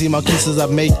BRZ Marquises, I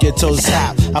make your toes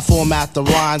tap. I format the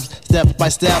rhymes step by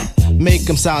step. Make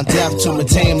them sound deaf to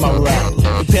retain my rap.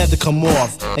 Prepare to come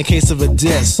off in case of a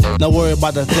diss. Don't worry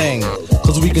about the thing,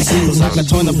 cause we can do this. I can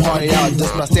turn the party out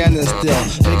just by standing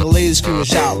still. Make a lady scream and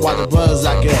shout while the brothers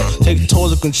I kill. Take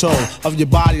total control of your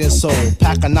body and soul.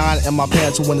 Pack a 9 in my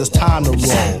pants when it's time to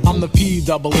roll. I'm the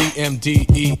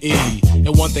P-E-E-M-D-E-E.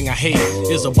 And one thing I hate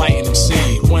is a biting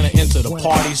MC. When I enter the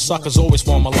party, suckers always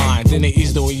form a line. Then they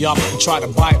ease the way up and try to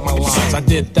bite my lines. I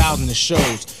did thousands of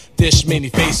shows, dish many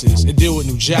faces, and deal with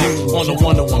New Jack on a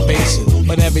one-to-one basis.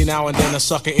 But every now and then a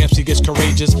sucker MC gets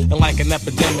courageous, and like an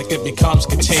epidemic it becomes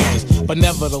contagious. But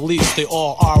never the least, they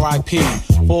all R.I.P.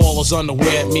 For all those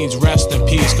unaware, it means rest in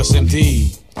peace, cause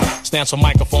indeed stands for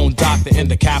microphone doctor in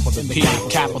the capital P,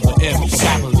 capital M,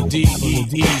 capital D, E,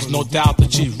 E's, no doubt the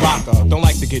G rocker. Don't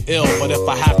like to get ill, but if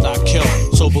I have to, I kill.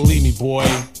 So believe me, boy,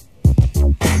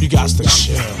 you got to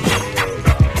chill.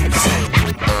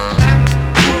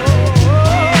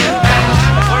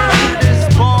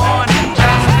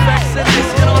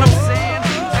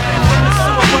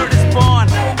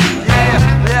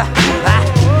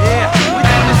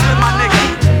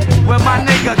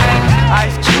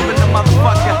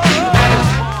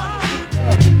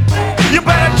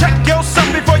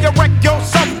 Before you wreck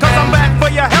yourself, cause I'm bad for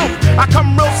your health. I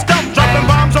come real stealth, dropping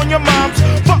bombs on your moms.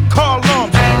 Fuck call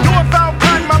alarms. You a foul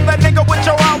crime, I'm that nigga with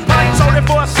your alpine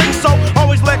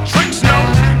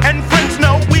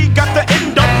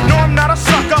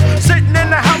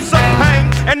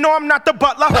not the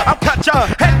butler. I'll cut ya,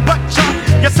 headbutt ya.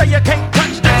 You say you can't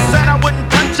touch this, and I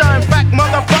wouldn't touch ya. In fact,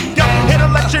 motherfucker, here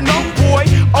to let you know, boy,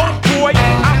 oh boy,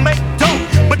 I make dope,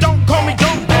 but don't call me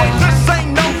dope boy. This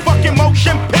ain't no fucking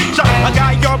motion picture. I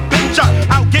got your picture,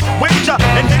 I'll get with ya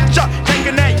and hit ya,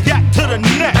 taking that yak to the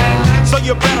neck. So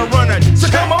you better run it. So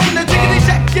come on and jiggity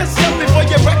check yourself before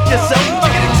you wreck yourself.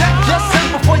 Jiggity check yourself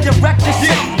before you wreck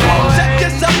yourself. Check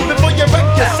yourself before you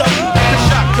wreck yourself. The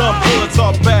shotgun bullets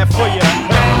are bad for you.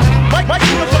 Mike,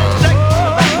 you can put check.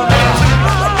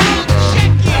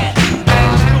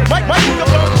 Mike, you can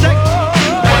put check.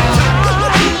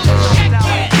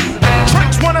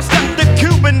 Tricks wanna step the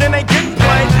Cuban, then they get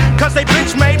played. Cause they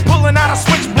bitch made pulling out a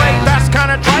switchblade. That's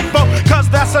kinda trifle, cause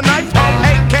that's a knife hole.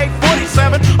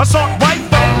 AK-47, assault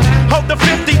rifle. Hold the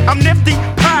 50, I'm nifty,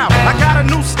 pow. I got a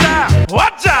new style.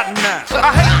 Watch out now.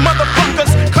 I hate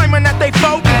motherfuckers claiming that they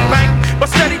folding bank, but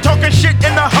steady talking shit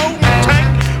in the holding tank.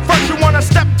 First you wanna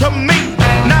step to me,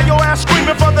 now your ass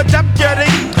screaming for the deputy.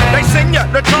 They send ya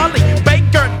to Charlie,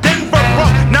 Baker, Denver,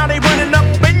 now they running up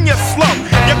in your slow.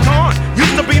 Your con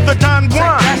used to be the Don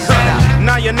Juan.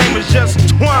 Now your name is just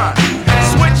Twine.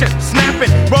 Switching,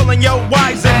 snapping, rolling your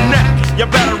wise and neck. You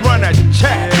better run a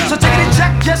check. So take it and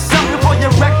check yourself before you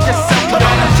wreck yourself. Come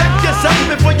on and check yourself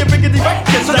before you bring it wreck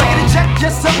yourself. So take it and check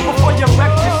yourself before you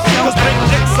wreck yourself. Cause big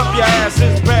dicks up your ass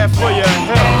is bad for your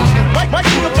health. Mike,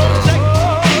 you can blow check.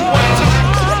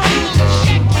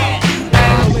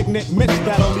 Malignant myths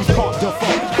that'll leave caught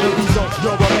default. The results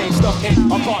you'll remain stuck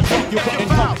in a car trunk you couldn't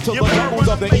come to the circles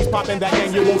of the east popping that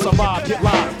gang you won't survive. Get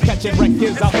live, catching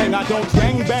records out then I don't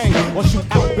bang bang or shoot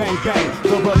out bang bang.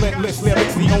 The relentless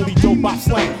lyrics the only dope I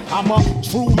slang. I'm a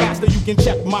true master, you can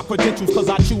check my credentials cause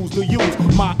I choose to use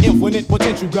my infinite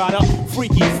potential. Got a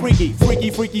freaky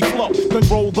flow.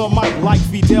 Control the mic like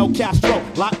Fidel Castro,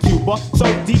 like Cuba. So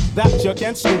deep that you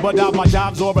can scuba dive. My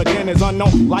job's origin is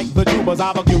unknown like the tubers.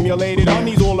 I've accumulated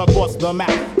honeys all across the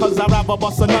map. Cause I'd rather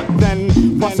bust a nut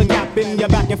than bust a cap in your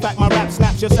back. In fact, my rap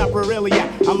snaps your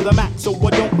sapriliac. I'm the Mac, so I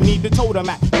don't need the totem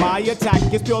Mac. My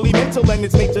attack is purely mental and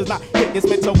its nature's not hit. It's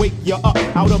meant to wake you up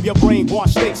out of your brainwash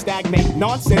state. Stagnate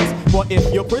nonsense. But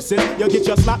if you're persist, you'll get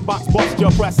your snot box bust.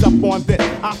 Your press up on this.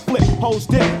 I flip, hoes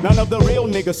dip. None of the real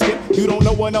niggas skip. You don't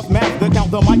know enough math to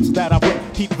count the mics that I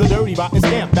rip. Keep the dirty rotten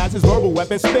stamp. That's his verbal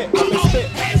weapon. Spit.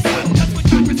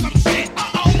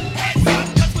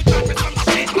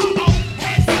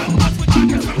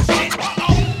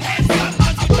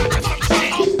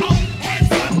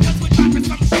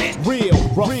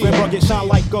 Rough and rugged, shine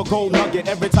like a gold nugget.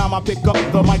 Every time I pick up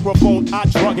the microphone, I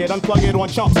drug it, unplug it on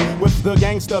chunks with the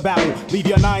gangster battle. Leave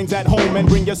your nines at home and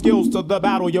bring your skills to the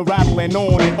battle. You're rattling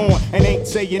on and ain't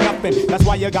saying nothing. That's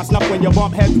why you got snuff when you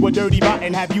bump heads with dirty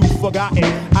rotten. Have you forgotten?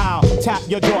 I'll tap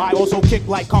your jaw. I also kick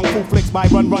like kung fu flicks by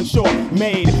Run Short.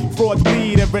 Made frauds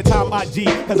bleed every time I G,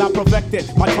 cause I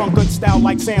perfected my drunken style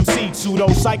like Sam Seed. Pseudo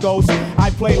psychos, I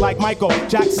play like Michael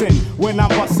Jackson when I'm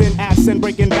busting ass and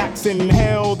breaking backs.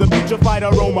 Inhale the putrefied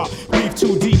aroma, breathe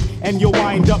too deep and you'll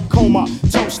wind up coma.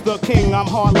 Toast the king, I'm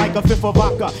hard like a fifth of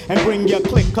vodka. And bring your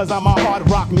click, cause I'm a hard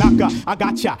rock knocker. I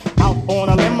got ya out on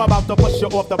a limb, about to push you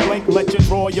off the blink. Let you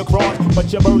draw your cross,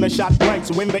 but you burn a shot blank.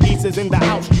 So when the east is in the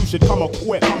house, you should come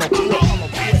equipped.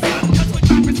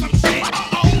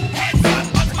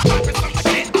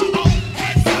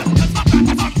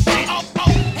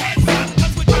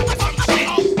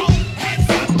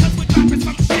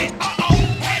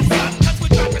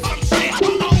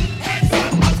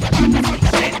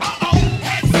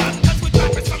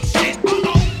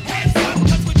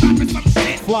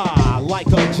 Fly like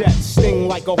a jet, sting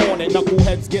like a hornet.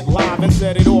 Knuckleheads get live and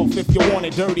set it off if you want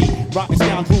it dirty. Rotten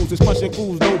scoundrels is crushing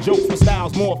fools, no jokes for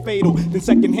styles more fatal than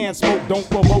secondhand smoke. Don't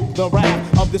provoke the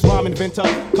wrath of this rhyme inventor,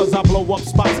 cause I blow up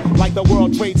spots like the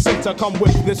World Trade Center. Come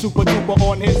with this super duper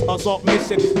on his assault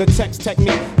mission. The text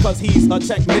technique, cause he's a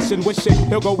technician. Wishing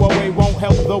he'll go away, won't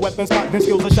help the weapon spot. Then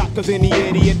skills a shot, cause any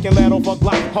idiot can let off a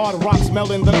Glock. Hard rock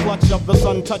smelling the clutch of the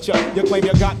sun toucher. You claim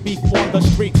you got beef on the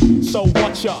streets, so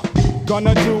what ya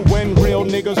gonna do when real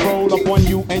niggas roll up on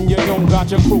you and you don't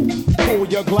got your crew? Pull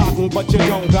your Glock, but you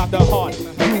don't got the heart.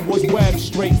 You was web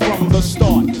straight from the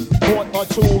start. Bought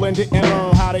a tool and didn't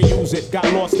learn how to use it.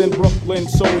 Got lost in Brooklyn,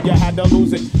 so you had to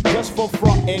lose it. Just for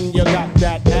frontin', you got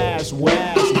that ass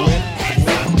wet.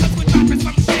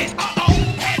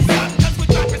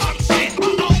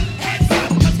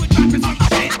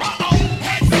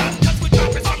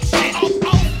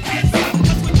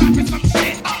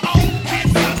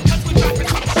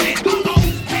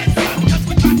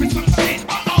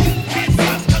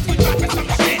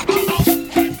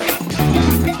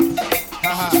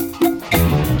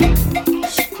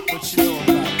 What you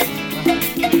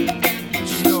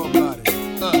know about?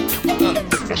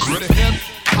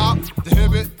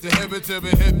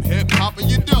 hip hop and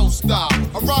you don't stop.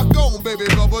 I rock on, baby,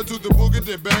 bubba to the boogie,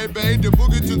 baby, the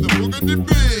boogie to the boogie,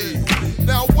 beat.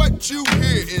 Now what you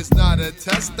hear is not a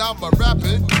test. I'm a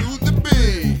rapping to the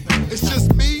beat. It's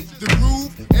just me, the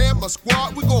groove, and my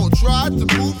squad. We gon' try to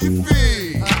move your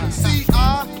feet. See,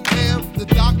 I am the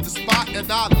Dr. Spot,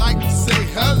 and I like to say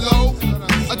hello.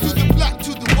 I do the black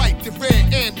to the white, the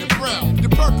red and the brown, the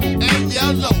purple and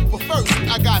yellow. But first,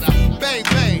 I gotta bang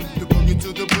bang. The boogie to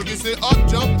the boogie, say up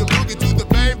jump. The boogie to the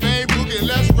bang bang boogie.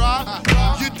 Let's rock.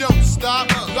 You don't stop.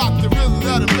 Rock the rhythm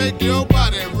that'll make your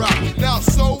body rock. Now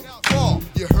so far,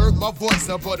 you heard my voice,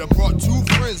 but I brought two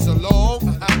friends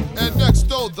along. And next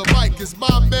door the mic is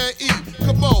my man E.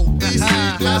 Come on, E, sing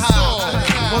that song.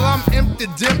 Well, I'm empty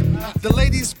dip, the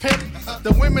ladies pimp,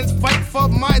 the women's fight for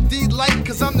my delight,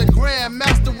 cause I'm the grand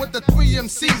master with the 3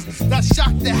 MCs that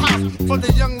shock the house for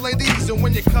the young ladies. And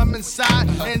when you come inside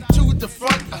and to the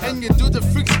front, and you do the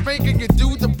freak spank and you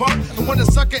do the bump, and when the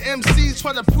sucker MCs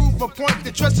try to prove a point,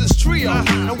 they trust this trio,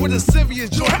 and with a serious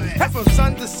joint, from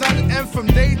sun to sun and from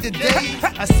day to day,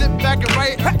 I sit back and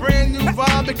write a brand new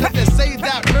rhyme, because they say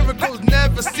that miracles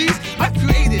never cease. I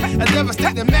created a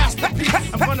devastating masterpiece.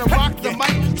 I'm gonna rock the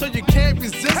mic so you can't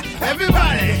resist.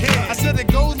 Everybody, I said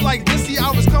it goes like this. See,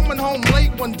 I was coming home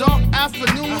late one dark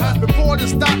afternoon. Reporter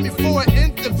stopped me for an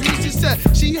interview. She said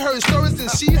she heard stories and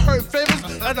she heard favors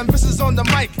of the misses on the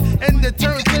mic and the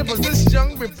turntables. This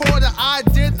young reporter I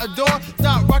did adore.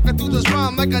 Start rocking through this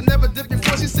rhyme like I never did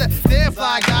before. She said, "Damn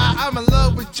fly guy, I'm in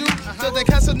love with you." So the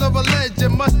Casanova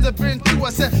legend must have been true. I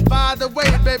said, "By the way,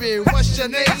 baby, what's your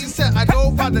name?" She said, "I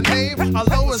go by the name of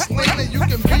Lois Lane, and you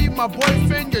can be my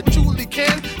boyfriend, you truly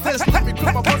can. Just let me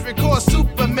quit my boyfriend called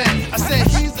Superman." I said,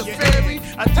 "He's a fairy,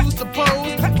 I do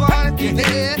suppose, flying through the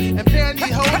air and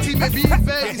pantyhose. He may be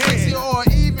very sexy or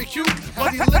even cute,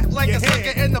 but he looked like a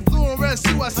sucker in the blue and red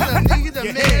suit." I said, "I need a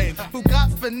man who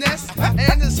got finesse,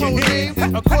 and his whole name,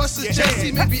 of course, is Jesse.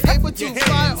 He may be able to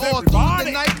fly all through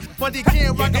the night, but he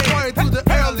can't rock a party through the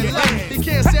early light. He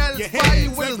can't satisfy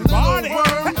you with his little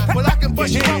worm, but I can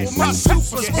bust you out with my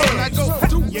super sperm. I go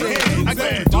do it, I go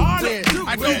do it,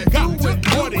 I go do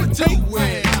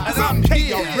it, and I'm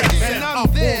here, and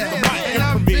I'm there, and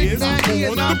I'm big baggy,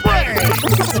 and I'm brand."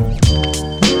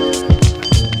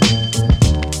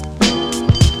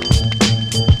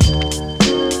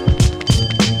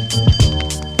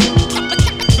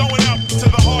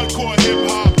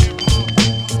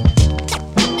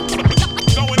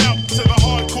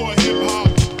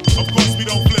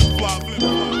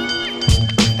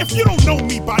 If you don't know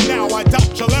me by now, I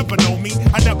doubt you'll ever know me.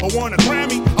 I never won a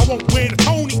Grammy, I won't win a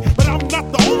Tony, but I'm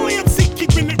not the only MC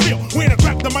keeping it real. When I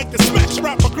grab the mic to smash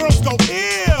rapper, girls go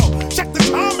ill. Check the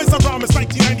time as I rhyme, it's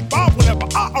 1995 whenever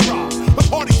I arrive. The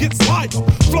party gets liver,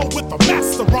 flow with the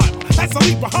master rhymer. As I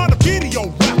leave behind a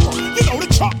video rapper, you know the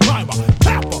chart climber,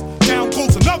 tapper. Down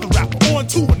goes another rapper, on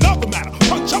to another matter.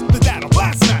 Punch up the data,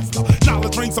 blast master.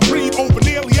 Knowledge reigns supreme over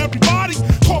nearly everybody.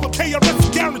 Call up KRS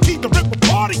and guaranteed to rip a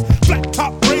party. Flat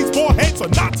top braids, bald heads, or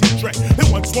Nazi dread. It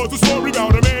once was a story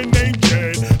about a man named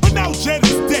Jed, but now Jed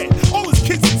is dead. All his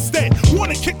kids instead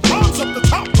wanna kick bombs up the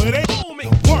top of their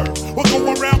word. We'll go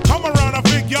around, come around, I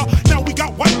figure. Now we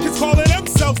got white kids calling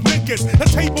themselves niggas. The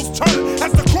tables turn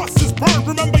as the crosses burn.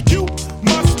 Remember, you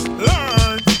must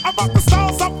learn about the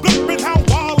styles I'm flipping, how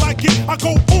wild I get. I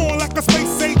go on like a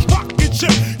space age rocket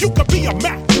ship. You could be a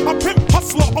Mac, a pimp,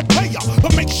 hustler, or player,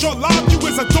 but make sure live you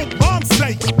is a dope rhyme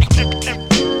say.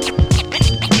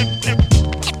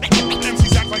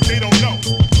 MCs act like they don't know.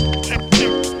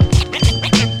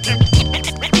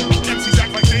 MCs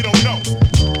act like they don't know.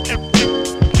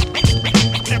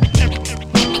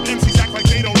 MCs act like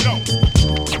they don't know.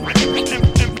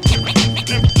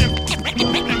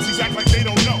 MCs act like they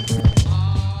don't know.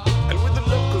 And with the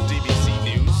local DBC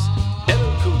news,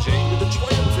 LL Cool J with a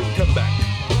triumphant comeback.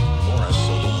 More a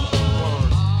solo.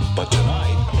 But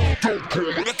tonight,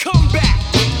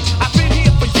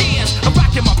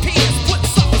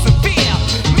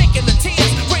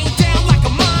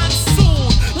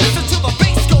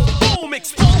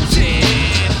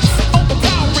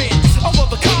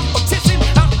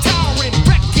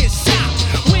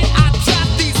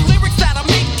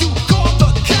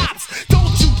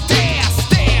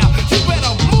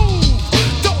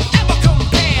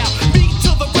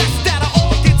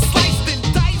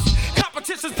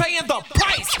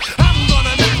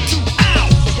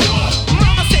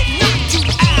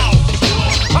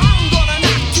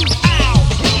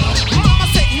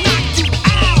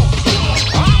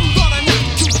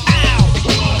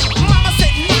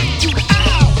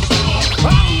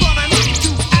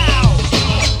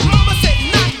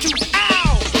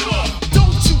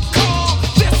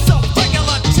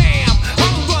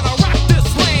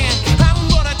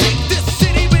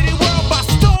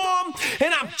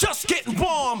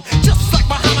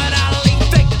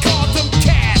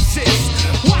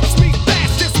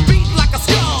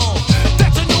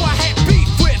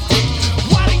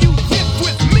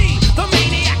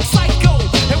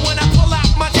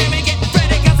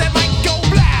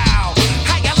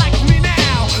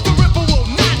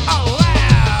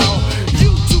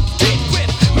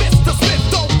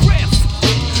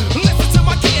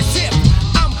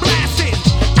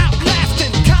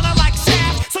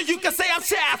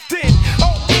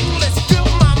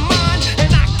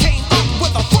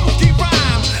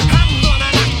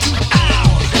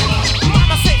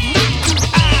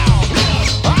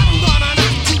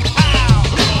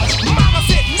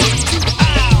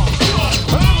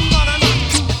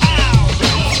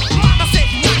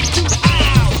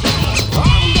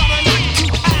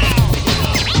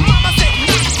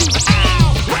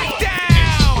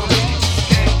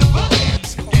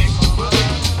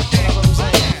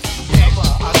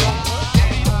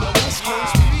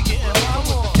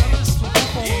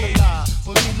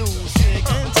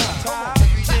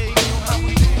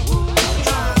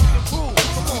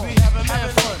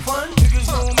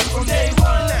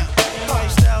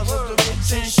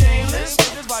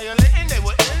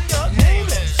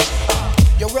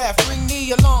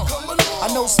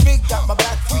 no spig, got my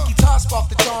back freaky toss off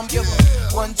the charm giver.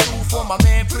 1, 2 for my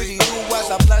man Pretty Lou as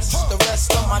I bless the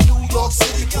rest of my New York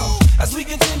City crew. As we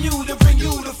continue to bring you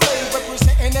the flame,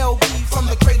 representing LB from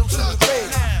the cradle to the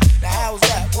grave. Now how's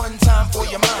that? One time for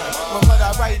your mind. When what I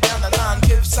write down the line,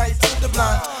 give sight to the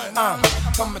blind. I'm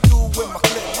coming through with my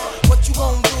clip. What you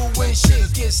gonna do when shit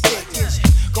gets thick? Is you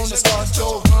gonna start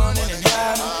your running and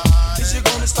hiding? Is you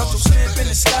gonna start your slip in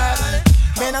the sky?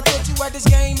 Man, I thought you had this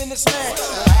game in the smash.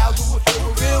 Well, how do it feel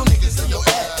with real niggas in your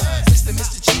ass?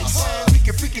 Mr. Cheeks,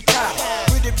 freaky cop,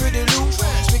 pretty loose,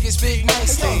 big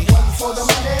nice thing. 1 for the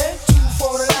money, 2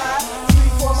 for the lie,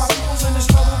 3 for my peoples in the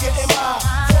struggle getting by.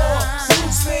 4,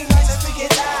 you swing nice and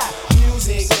freaky die.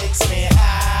 Music makes me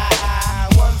high.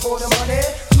 1 for the money,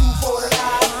 2 for the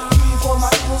lie, 3 for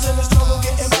my peoples in the struggle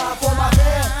getting by. For my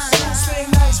fam, you swing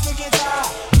nice, freaky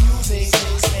die. Music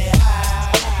makes me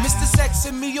high. Mr. Sex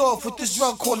sent me off with this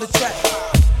drug called a track.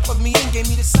 Plugged me in, gave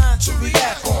me the sign to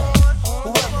react on.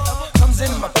 Whoever comes in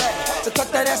my bag to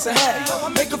cut that ass a hat,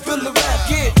 make her feel the rap,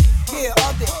 yeah,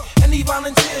 all day. Any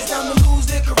volunteers down to lose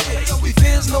their careers, we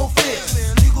fears no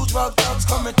fears. Legal drug thugs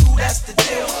coming through, that's the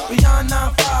deal. Beyond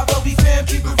 9-5, but we fam,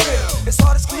 keep it real. It's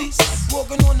hard as cleats,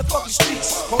 walking on the fucking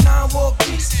streets. 09 walk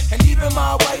peace, and even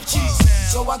my wife cheese.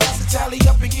 So I got to tally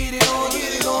up and get it on,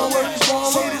 where it's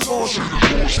going, where it's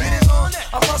on.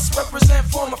 I must represent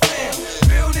for my fam.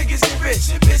 Real niggas get rich,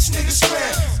 and bitch niggas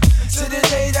scram. To the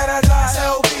day that I die,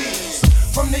 LBs.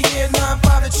 From the year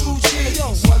 9-5 to 2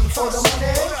 G's. 1 for the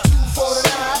money, 2 for the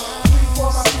lie, 3 for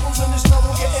my peoples in the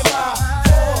struggle getting by.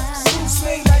 4, you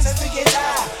swing nice and forget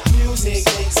die. Music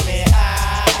makes me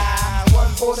high.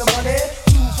 1 for the money,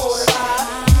 2 for the lie,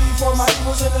 3 for my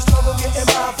peoples in the struggle getting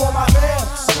by. For my fam,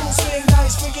 you swing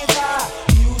nice, forget die.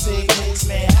 Music makes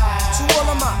me high.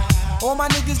 To all my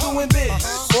niggas doing biz.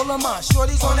 All of my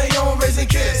shorties on their own raising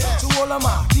kids. To all of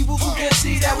my people who can't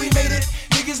see that we made it.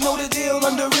 Niggas know the deal,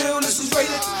 under real, this is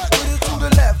rated. Put it to the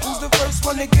left, who's the first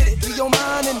one to get it? Be your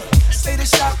mind in it, stay the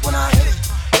shock when I hit it.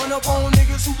 Run up on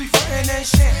niggas who be frontin' and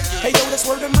shit. Hey yo, that's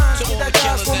word of mine, get that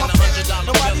guys for my friend.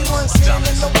 Nobody wants sin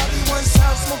and nobody wants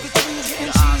house. Smoking trees, getting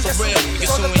cheese, that's for real,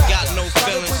 niggas who ain't got no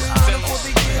feelings. I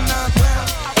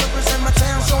represent my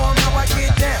town, show 'em how I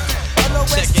get down.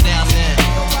 Check it out, man.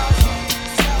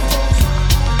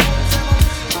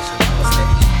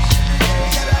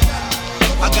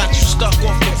 I got you stuck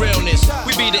off the realness.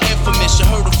 We be the infamous, you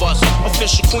heard of us.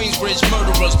 Official Queensbridge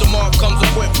murderers. The mark comes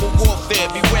equipped for warfare.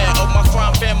 Beware of my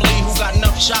crime family who got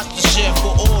enough shots to share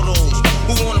for all those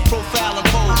who wanna profile and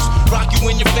pose. Rock you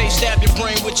in your face, stab your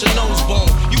brain with your nose bone.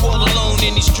 You all alone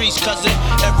in these streets, cousin.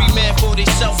 Every man for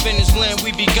theyself in his land,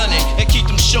 we be gunning. And keep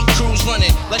them shook crews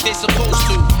running like they supposed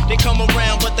to. They come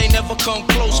around, but they never come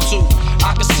close to.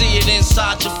 I can see it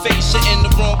inside your face, you're in the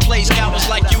wrong place. Cowards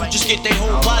like you just get their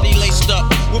whole body laced up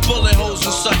with bullet holes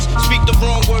and such. Speak the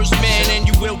wrong words, man, and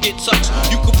you will get touched.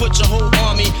 You could put your whole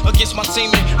army against my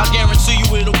team, and I guarantee you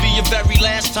it'll be your very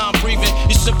last time breathing.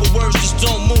 Your simple words just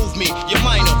don't move me. You're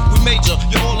minor, we major.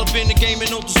 You're all up in the game and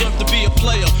don't deserve to be a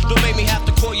player. Don't make me have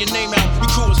to call your name out.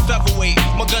 Your crew is featherweight.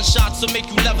 My gunshots will make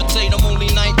you levitate. I'm only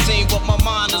 19, but my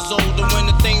mind is older. When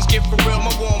the things get for real,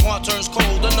 my warm heart turns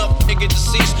cold. Another nigga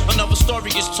deceased, another story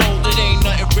is told. It ain't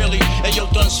nothing really. And yo,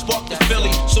 done sparked the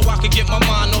Philly, so I could get my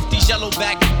mind off these yellow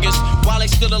back niggas. While they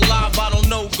still alive, I don't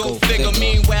know, go figure.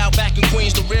 Meanwhile, back in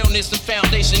Queens, the realness and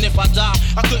foundation. If I die,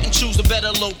 I couldn't choose a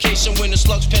better location. When the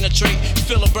slugs penetrate, you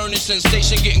feel a burning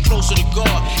sensation, getting closer to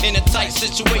God in a tight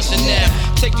situation now.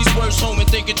 Take these words home and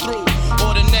think it through,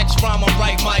 or the next rhyme I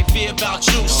write might be about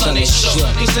you. Son, they shook,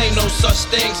 cause ain't no such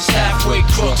things as halfway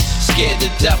crooks. Scared to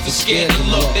death and scared to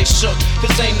look, they shook,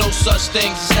 cause ain't no such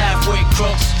things as halfway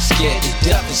crooks. Scared to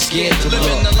death and scared to look.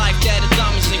 Living the life that is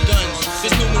diamonds and guns.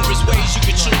 There's numerous ways you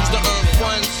can choose to earn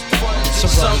funds.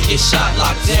 Some get shot,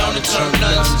 locked down, and turn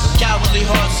nuns. Cowardly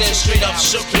hearts and straight up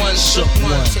shook ones. Shook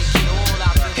one.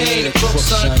 He ain't a crook,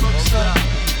 son.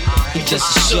 He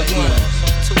just a shook one.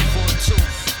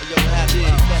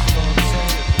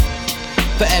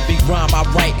 For every rhyme I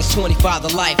write, it's 25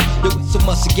 to life. There was so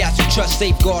much to gas, so trust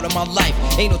safeguard in my life.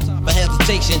 Ain't no time for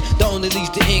hesitation, that only leads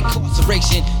to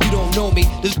incarceration. You don't know me,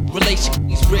 this relation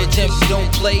is rich and you don't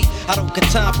play. I don't got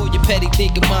time for your petty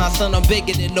thinking, mind, son, I'm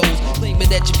bigger than those. Claiming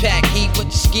that you pack heat, but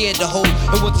you're scared to hold.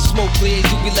 And once the smoke clears,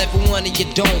 you be left with one and you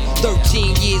don't.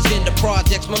 13 years in the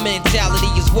projects, my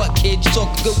mentality is what, kid? You talk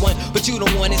a good one, but you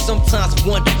don't want it. Sometimes I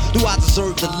wonder, do I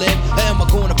deserve to live? Or am I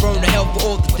going to burn to hell for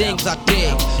all the things I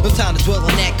did? No time to dwell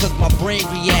on that, cause my brain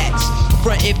reacts.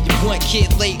 Front if you want,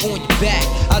 kid, lay on your back.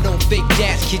 I don't fake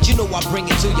jazz, kid, you know I bring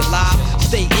it to your live.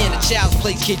 Stay in a child's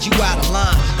place, kid, you out of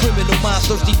line. Criminal minds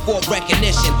thirsty for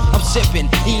recognition. I'm sipping,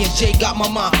 E&J got my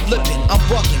mind flipping. I'm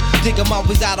bucking, digging my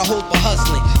ways out of hope for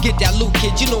hustling. Get that loot,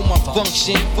 kid, you know my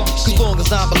function. Cause long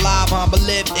as I'm alive, I'm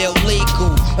live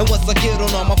illegal. And once I get on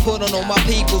them, I put on all my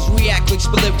peoples. React quick,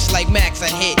 spit lyrics like Max,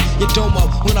 I hit your dome up.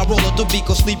 When I roll up the beat,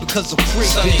 go sleep because I'm free.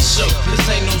 Sonny shook, this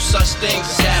ain't no such thing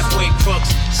as halfway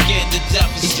crooks. Scared to death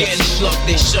and scared to look,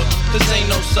 they shook. Cause ain't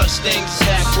no such thing as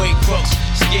halfway crooks.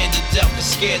 Scared to death and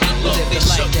scared to look, they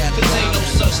shook. Cause ain't no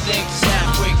such thing as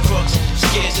halfway crooks.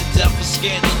 Scared to death and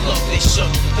scared to look, they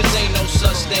shook. Cause ain't no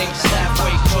such thing as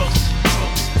halfway crooks.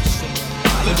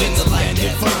 Living the life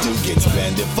if I do get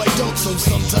banned, if I don't, so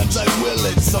sometimes I will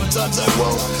and sometimes I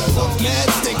won't. Mad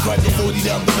stick right before 40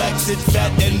 down the back, sit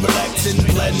fat and relax and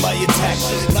plan my attack.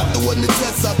 Not the one to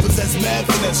test, I possess mad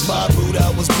finesse. My boot, I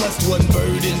was blessed, one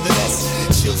bird in the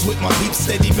nest. Chills with my peeps,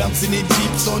 steady bouncing in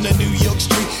jeeps on the New York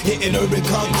street, hitting urban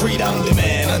concrete. I'm the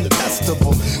man,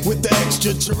 untestable with the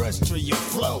extraterrestrial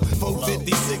flow.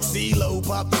 456 ELO,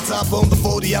 pop the top on the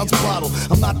 40-ounce bottle.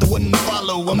 I'm not the one to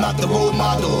follow, I'm not the role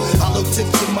model. Hollow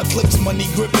tips in my clips, money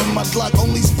gripping my Glock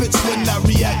only spits when I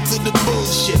react to the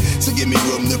bullshit. So give me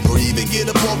room to breathe and get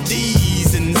up off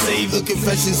these and save the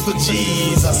confessions for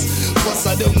Jesus. Plus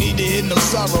I don't need to hear no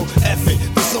sorrow. F it,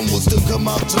 the sun will still come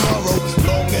out tomorrow.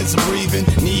 Long as I'm breathing,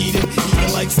 needing,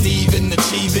 even like Steven,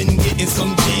 achieving, getting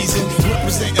some cheese and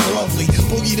representing lovely.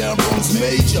 Boogie down Bronx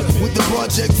major with the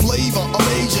project flavor. I'm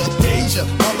Asia, Asia.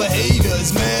 My behavior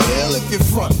is mad hell if you're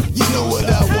front. You know what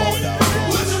I want.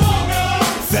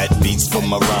 Fat beats for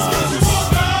my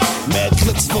rhymes, mad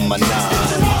clips for my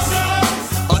nines.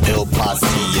 Ill posse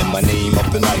and my name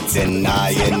up in lights and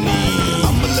I&E.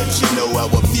 I'ma let you know how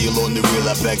I feel on the real.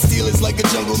 I back steel, it's like a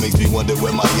jungle, makes me wonder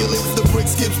where my heel is. The brick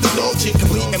skips the dog shit,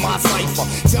 complete in my cipher.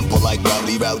 Temper like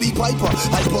Rowdy Piper,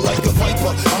 hyper like a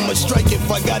viper. I'ma strike if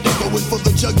I got to go in for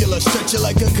the jugular. Stretch it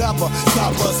like a copper,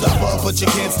 stopper, but you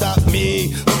can't stop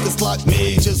me. Hookers lock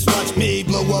me, just watch me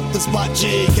blow up the spot.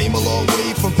 J came a long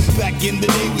way from back in the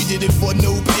day. We did it for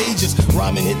no pages.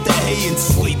 Rhyming, hit the hay and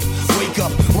sleep. Wake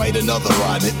up, write another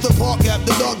rhyme. Hit the park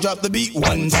after dog, drop the beat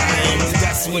one time.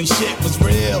 That's when shit was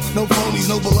real. No phonies,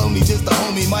 no baloney, just the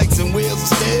homie mics and wheels of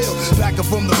steel. Back up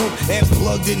from the roof and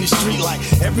plugged in the street like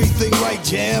everything right.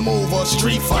 Jam over,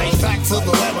 street fight. Back to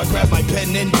the lab, I grab my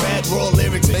pen and pad. Raw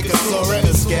lyrics, make a slur and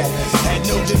a scat. Had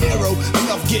no dinero,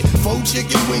 enough get 4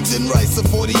 chicken wings and rice. A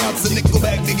 40 ounce of nickel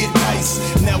bag to get nice.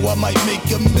 Now I might make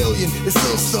 $1 million. It's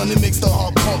still stunning, makes the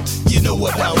heart pump. You know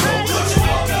what I want.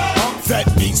 Fat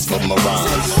beats for my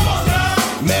rhymes,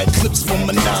 mad clips for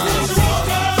my nines.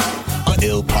 A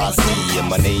ill posse and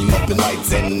my name up in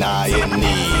lights and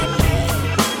I&E.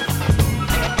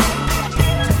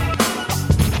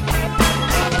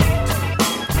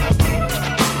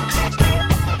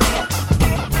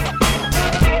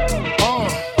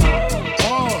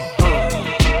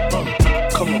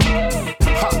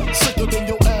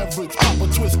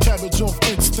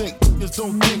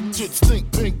 Don't think jits,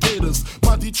 think pink gators.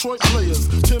 My Detroit players,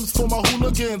 Tim's for my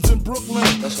hooligans in Brooklyn.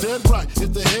 Dead right,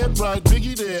 if the head right,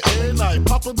 Biggie there every night.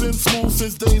 Papa been smooth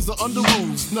since days of under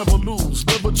rules. Never lose,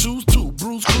 never choose to.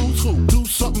 Bruise, cruise, who? Do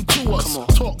something to us.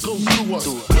 Talk, go through us.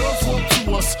 Girls want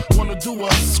to us, wanna do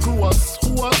us, screw us.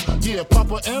 Who us? Yeah,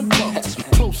 Papa and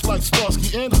Puff. Close like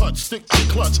Starsky and Hutch, stick to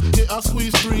clutch. Yeah, I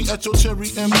squeeze 3 at your cherry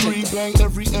M3. Bang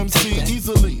every MC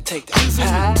easily.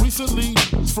 Easily. Recently,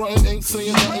 frontin' ain't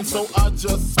saying nothing, so I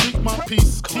just speak my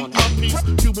peace, keep my peace.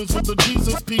 Cubans with the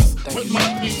Jesus peace, with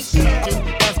my peace.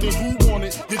 Asking who want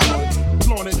it, you got it,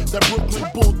 flaunt it. That Brooklyn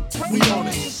bull, we on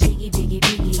it. Biggie, biggie,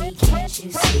 biggie, can't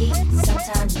you see?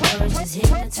 Sometimes your words just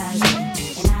hypnotize me,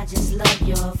 and I just love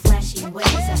your flashy ways.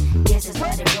 I guess it's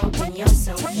why they're broken, you're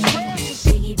so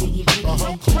biggie, biggie,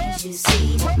 biggie, can't you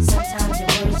see? Sometimes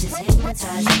your words just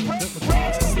hypnotize me, and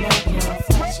I just love your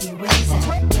flashy ways.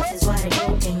 I guess it's why they're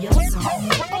broken, you're so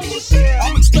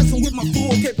I'm expressing with my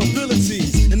full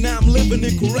capabilities, and now I'm living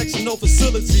in correctional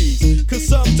facilities. Cause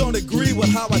some don't agree with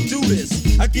how I do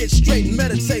this. I get straight and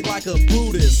meditate like a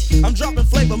Buddhist. I'm dropping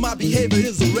flavor, my behavior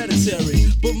is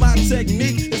hereditary, but my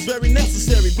technique is very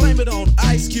necessary. Blame it on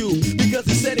Ice Cube, because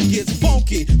he said it gets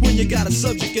funky when you got a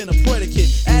subject and a predicate.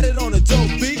 Add it on a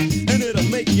dope beat, and it'll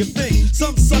make you think.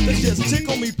 Some suckers just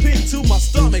tickle me pink to my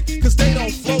stomach, cause they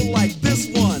don't flow like this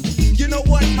one. You know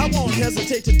what? I won't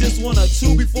hesitate to diss 1 or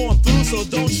 2 before I'm through, so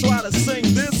don't try to sing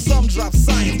this. Some drop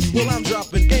science, well I'm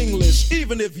dropping English,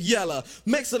 even if yella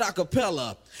makes it a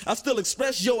cappella. I still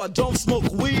express, yo, I don't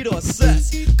smoke weed or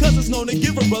cess, cause it's known to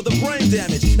give a brother brain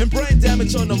damage, and brain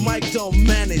damage on the mic don't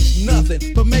manage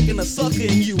nothing but making a sucker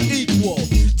in you equal.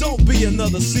 Don't be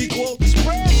another sequel.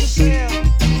 Spread yourself.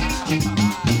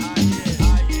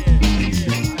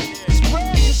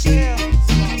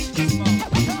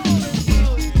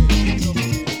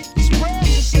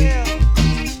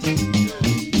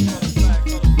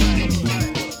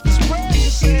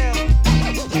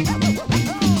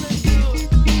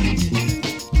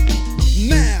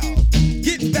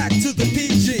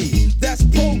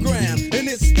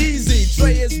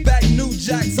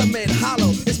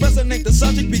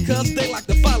 Because they like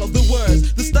to follow the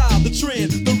words, the style, the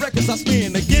trend, the records I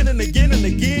spin again and again and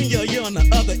again. Yeah, you're on the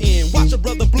other end. Watch a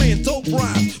brother blend dope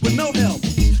rhymes with no help.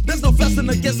 There's no fussing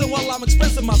or guessing while I'm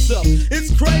expressing myself.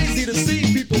 It's crazy to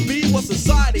see people be what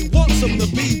society wants them to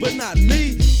be, but not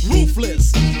me.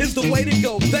 Ruthless is the way to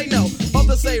go. They know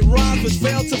others say rhymes which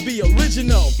fail to be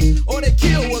original, or they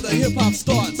kill where the hip hop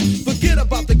starts. Forget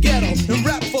about the ghetto and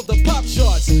rap for the pop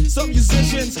charts. Some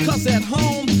musicians cuss at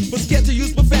home, but scared to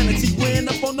use profanity when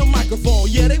up on the microphone.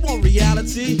 Yeah, they want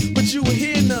reality, but you will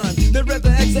hear none. They'd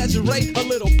rather exaggerate a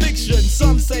little fiction.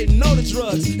 Some say no to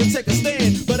drugs and take a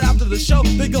stand, but after the show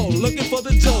they go looking for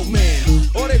the dope man.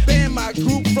 Or they ban my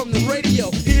group from the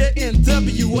radio here in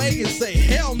WA and say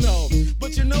hell no.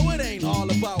 But you know it ain't all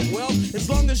about wealth, as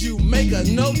long as you make a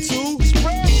note to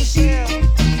spread yourself.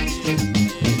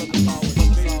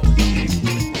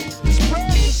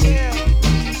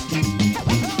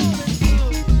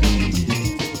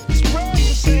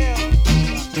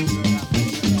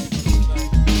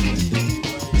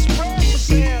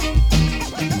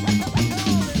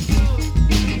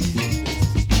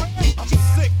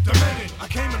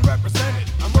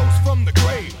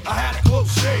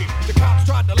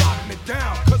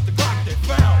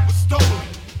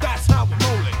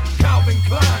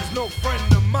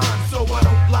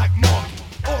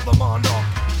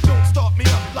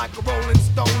 Like a rolling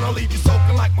stone, I'll leave you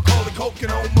soaking like Macaulay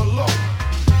Culkin Home Alone.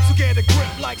 So get a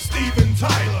grip like Steven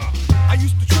Tyler. I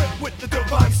used to trip with the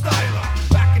divine styler.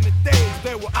 Back in the days,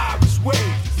 there were Irish ways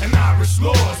and Irish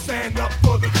laws. Stand up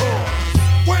for the cause.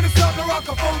 When it's time to rock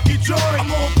a funky joint, I'm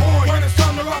on point. When it's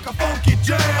time to rock a funky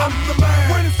jam, I'm the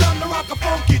man. When it's time to rock a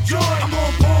funky joint, I'm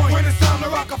on point. When it's time to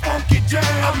rock a funky jam,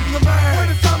 I'm the man. When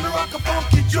it's time to rock a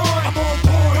funky joint, I'm on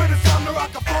point. When it's time to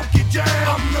rock a funky jam,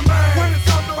 I'm the man. When it's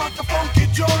time to rock a funky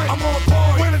joint, I'm on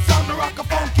point. When it's time to rock a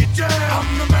funky jam,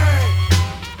 I'm the man.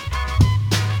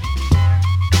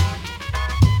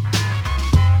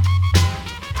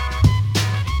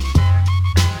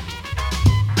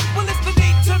 Well, it's the D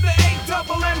to the A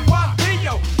double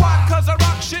N-Y-B-O. Why? Cause I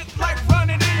rock shit like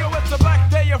running EO. It's a black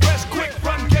day of rest. Quick,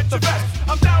 run, get your vest.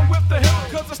 I'm down with the hill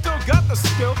cause I still got the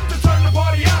skill to turn the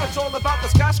party out. It's all about the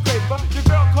skyscraper. Your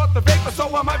girl caught the vapor,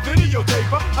 so I might videotape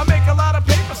her. I make a lot of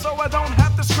paper so I don't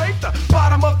have to scrape the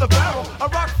bottom of the barrel. I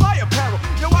rock fire apparel.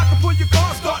 Yo, I can pull your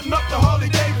car starting up the Harley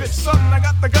Davidson. I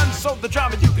got the gun so the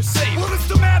drama you can save. Well, it's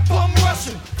the mad bum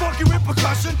rushing, funky with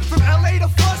percussion. From LA to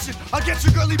Flushing, I get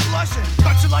your girlie blushing.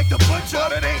 Cut you like the butcher,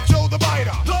 but it ain't Joe the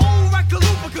biter. The old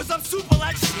Reckalooper, cause I'm super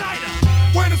like Snyder.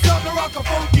 When it's time to rock a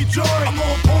funky joint, I'm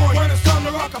on point. When it's time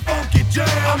to rock a funky jam,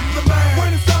 I'm the man.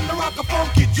 When it's time to rock a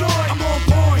funky joint, I'm on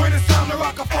point. When it's time to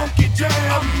rock a funky jam,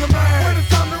 I'm the man. When it's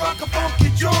time to rock a funky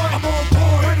joint, I'm on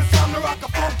point. When it's time to rock a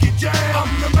funky jam,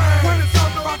 I'm the man. When it's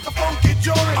time to rock a funky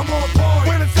joint, I'm on point.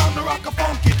 When it's time to rock a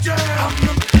funky jam, I'm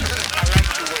the man.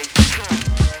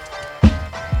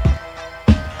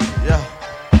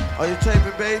 Yeah, are you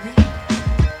taping, baby?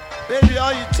 Baby,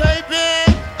 are you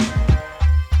taping?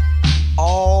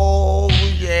 Oh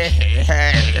yeah,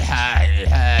 hey, hey,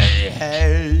 hey,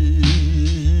 hey,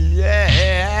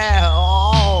 yeah,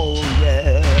 oh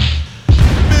yeah.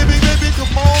 Baby, baby,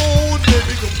 come on,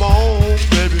 baby, come on,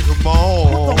 baby, come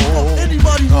on. What the fuck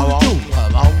anybody wanna do?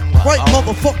 Right,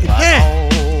 motherfucking now.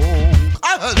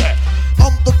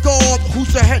 I'm the God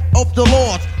who's the head of the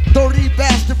Lord. Dirty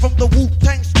bastard from the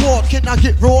Wu-Tang squad. Can I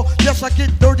get raw? Yes, I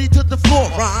get dirty to the floor.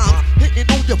 Rhymes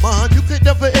hitting on your mind, you can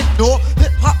never ignore.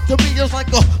 Hip-hop to me is like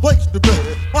a place to be.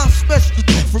 My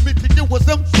specialty from me to you is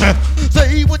them.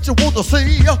 Say what you wanna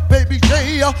say, baby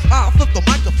J. I'll flip the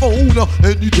microphone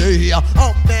any day.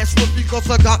 I'm master because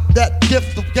I got that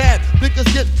gift of gab.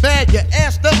 Niggas get mad, your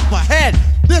ass up my head.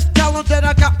 This talent that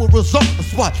I got will result in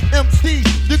spot. MC,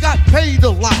 you got paid a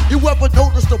lot. You ever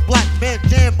notice a black man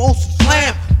jam on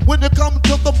slam? When it comes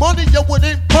to the money, yo, it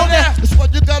ain't money. That's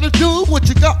what you gotta do, what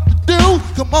you got to do.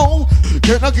 Come on,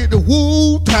 can I get the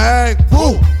Wu-Tang,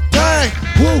 Wu-Tang,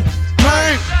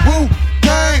 Wu-Tang,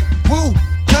 Wu-Tang,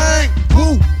 Wu-Tang,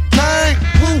 Wu-Tang,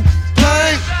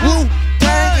 Wu-Tang,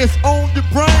 Wu-Tang is on the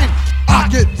brain. I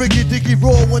get Biggie Diggy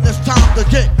raw when it's time to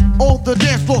get on the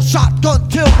dance floor. Shotgun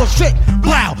kill the shit.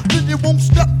 Blow, then you won't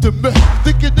step to me.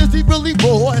 Thinking is he really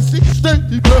raw? Is he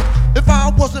steady? If I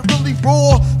wasn't really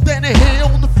raw, standing here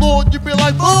on the floor, you'd be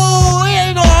like, oh, he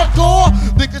ain't hardcore.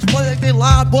 Niggas playing they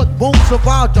lie but won't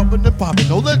survive. Jumping and popping,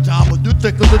 no let time when you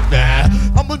think of the dad.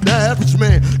 I'm an average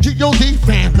man, G.O.D.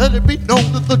 fan. Let it be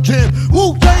known at the gym.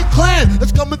 Wu-Tang Clan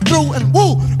is coming through, and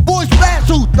woo, boys fast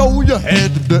who throw your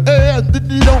head in the air, and then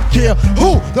you don't care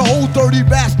who the old dirty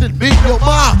bastard me or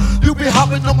mine. You be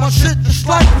hopping on my shit just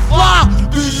like a fly.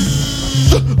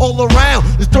 All around,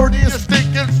 it's dirty and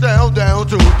stinking sound down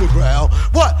to the ground.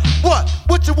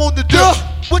 What you want to do?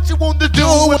 What you want to do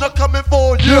when I'm coming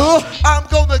for you? I'm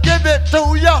gonna give it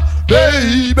to ya,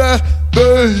 baby,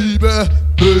 baby,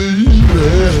 baby.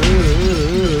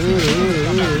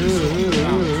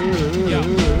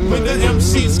 When the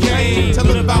MCs came, tell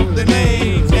them about their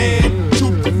names and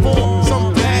to perform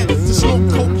some bad, to smoke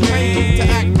cocaine, to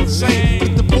act insane,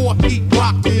 with the poor heat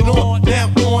rocking on, down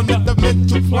on the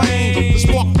mental plane, to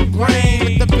spark the brain,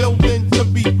 with the building to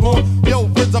be born. Yo,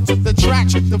 rinse up with the track,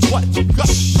 the what you got,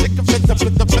 sick of it,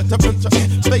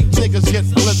 fake niggas get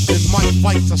flipped in mic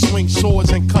fights, I swing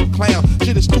swords and cut clowns.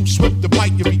 Shit is too swift to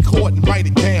bite, you record and write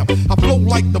it down. I flow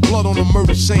like the blood on a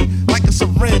murder scene, like a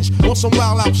syringe on some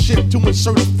wild out shit to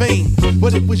insert a vein.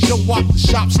 But it was your walk, the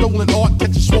shop, stolen art,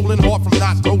 catch a swollen heart from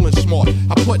not rolling smart.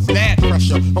 I put bad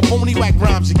pressure on phony whack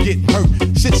rhymes and get hurt.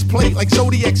 Shit's played like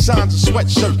zodiac signs and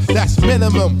sweatshirts. That's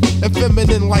minimum and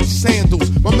feminine like sandals.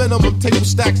 My minimum table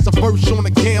stacks the verse on a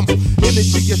gamble.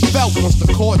 Energy is felt once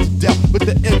the chords are dealt with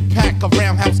the impact of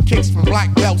roundhouse kicks from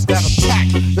black belts that attack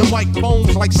the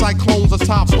microphones like cyclones or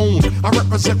typhoons. I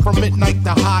represent from midnight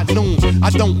to high noon. I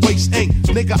don't waste ink,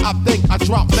 nigga. I think I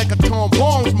drop megaton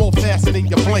bombs more faster than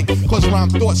you blink. Cause rhyme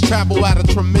thoughts travel at a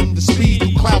tremendous speed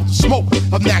through clouds of smoke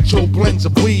of natural blends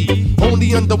of weed.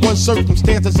 Only under one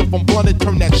circumstance, as if I'm blunted,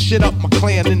 turn that shit up. My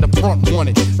clan in the front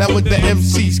wanted. Now when the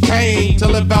MCs came to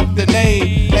live out the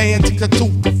name, they had to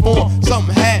perform. Some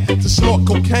had to snort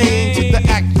cocaine, to the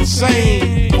act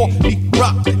insane. For he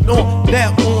rocked it on,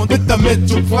 down on with the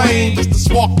mental plane, just to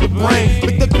spark the brain,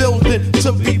 with the building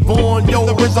to be born. Yo,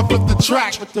 the RZA flip the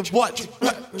track with the what?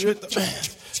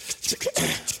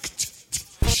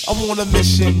 I'm on a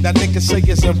mission that niggas say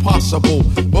is impossible,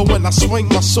 but when I swing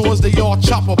my swords, they all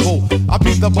choppable. I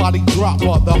be the body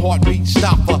dropper, the heartbeat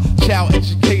stopper, child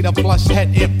educator plus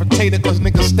head infiltrator. Cause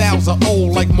niggas styles are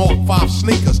old like Mark 5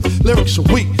 sneakers. Lyrics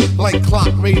are weak like clock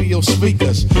radio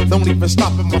speakers. Don't even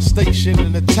stop at my station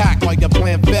and attack while you're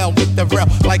playing bell with the rail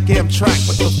like Amtrak.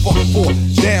 What the fuck for?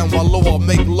 Down my law,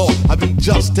 make law. I be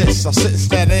justice. I sentence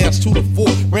that ass to the floor.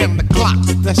 Ran the clock,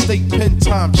 that state pen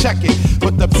time, check it.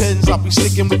 But the pens I be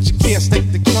sticking with, you can't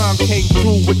state the crime. Came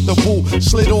through with the woo,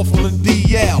 slid off on the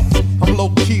DL. I'm low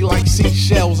key like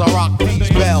seashells, I rock these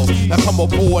bells. Now come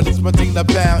aboard, it's Medina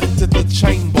bound into the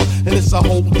chamber, and it's a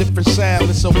whole different sound.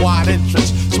 It's a wide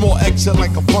entrance, small exit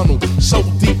like a funnel. So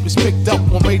deep it's picked up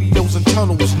on radios and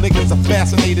tunnels. Niggas are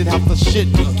fascinated how the shit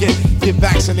we get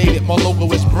vaccinated. My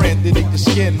logo is branded in your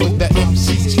skin. When the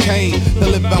MCs came to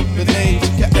live out the names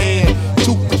you can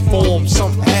to perform.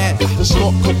 Some had to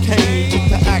snort cocaine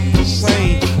to act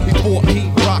insane before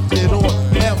he rocked it on.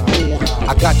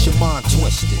 I got your mind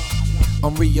twisted.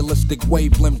 Unrealistic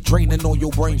wavelength draining all your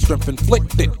brain strength,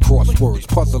 inflicted crosswords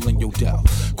puzzling your doubt,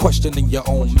 questioning your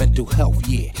own mental health.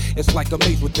 Yeah, it's like a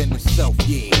maze within itself.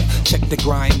 Yeah, check the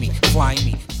grimy,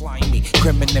 slimy,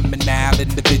 criminal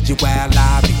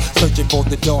individuality, searching for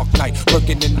the dark night,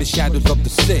 lurking in the shadows of the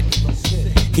city.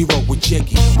 Hero with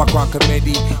Jiggy, my crime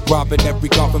committee, robbing every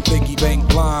coffin, piggy bank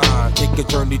blind. Take a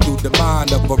journey through the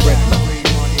mind of a red line.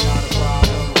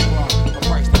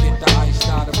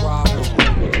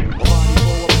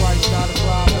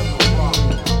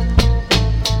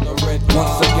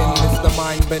 Once again, it's the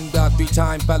mind bender,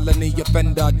 3-time felony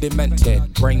offender,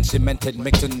 demented, brain cemented,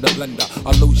 mixing the blender,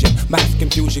 illusion, mass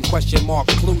confusion, question mark,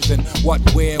 cluesing, what,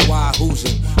 where, why, who's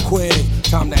in, quiz,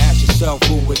 time to ask yourself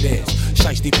who it is,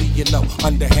 shiesty be you know,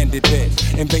 underhanded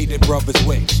biz, invaded brothers'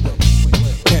 wigs.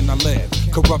 Can I live?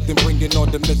 Corrupting, bringing all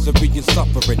the misery and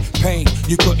suffering. Pain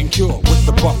you couldn't cure with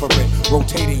the buffering.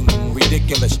 Rotating,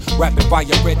 ridiculous, rapid fire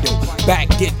riddle. Back,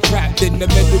 get trapped in the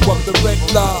middle of the red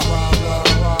line.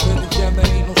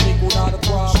 Ain't no sequel, not a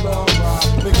problem.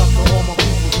 Big up to all my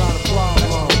people, not a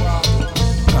problem.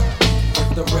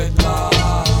 The red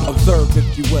line. Observe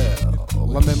if you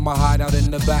will. I'm in my hideout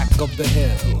in the back of the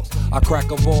hill. I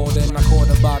crack a ball, then I caught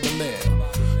her by the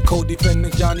mill.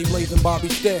 Co-defendant Johnny blazing Bobby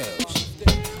Stills.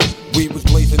 We was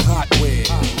blazing hot with.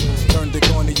 Turn the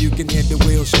corner, you can hear the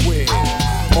wheels square.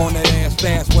 On that ass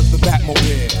fast was the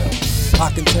Batmobile. I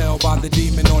can tell by the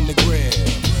demon on the grill.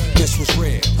 This was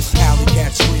real. Alley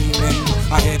cat screaming.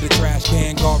 I hear the trash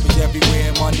can, garbage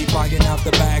everywhere. Money buying out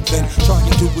the bags and trying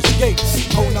to escape.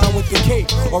 Hold on with the cape,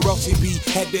 or else he be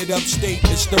headed upstate.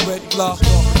 It's the Riddler.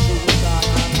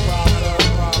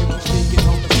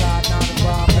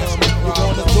 You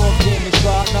wanna talk to me,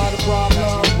 not a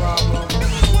problem.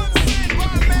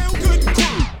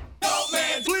 Dope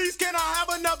man, please can I have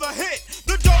another hit?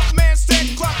 The dope man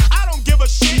said, "Clock, I don't give a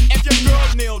shit if your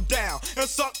girl kneel down and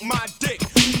suck my dick."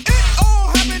 It all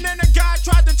happened and the guy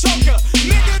tried to choke her.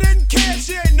 Nigga didn't care,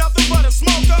 she ain't nothing but a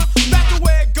smoker. That's the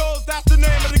way it goes, that's the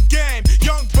name of the game.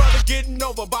 Young brother getting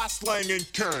over by slanging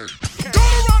cane.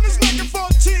 Going around is making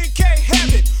 14K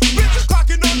heaven. Bitches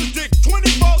clocking on his dick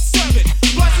 24/7.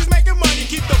 Plus he's making money,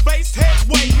 keep the bass heads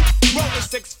waiting. Rolling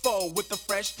 6-4 with the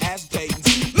fresh ass baitings.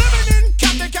 Living in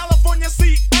Captain California,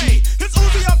 CA. It's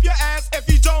Uzi up your ass if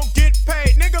you don't get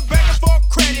paid. Nigga begging for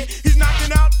credit, he's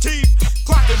knocking out teeth.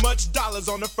 Clocking much dollars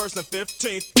on the 1st and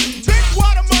 15th. Big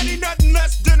water money, nothing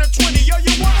less than a 20. Yo,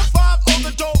 you want a 5? Oh,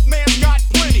 the dope man's got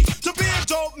plenty. To be a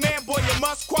dope man, boy, you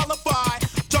must qualify.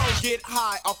 Don't get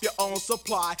high off your own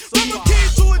supply. From a key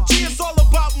to a G, it's all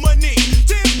about money.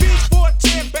 10 beats for a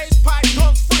 10 bass pipe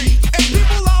comes free. And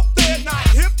people out there not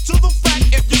hip to the fact,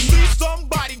 if you see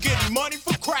somebody getting money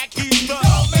for crack, he's the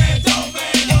dope man, dope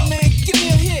man. Hey man, give me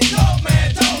a hit. Dope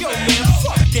man, dope Yo man. man,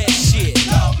 fuck that shit.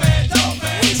 Dope man, dope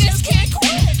man. We just can't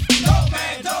quit. Dope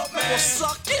man, dope man. Well,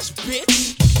 suck this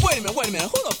bitch. Wait a minute.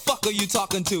 Who the fuck are you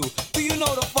talking to? Do you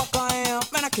know the fuck I am?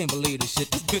 Man, I can't believe this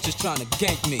shit. This bitch is trying to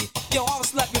gank me. Yo, I was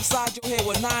slapping upside your head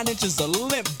with 9 inches of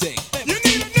limp dick. You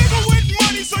need a nigga with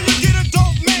money, so you get a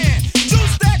dope man.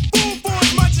 Juice that fool for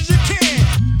as much as you can.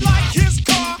 Like his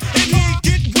car, and he'd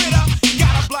get with her.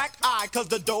 Got a black eye, cause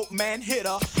the dope man hit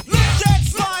her. Let that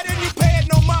slide and you pay it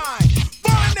no mind.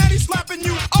 Find that he's slapping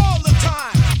you all the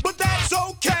time. But that's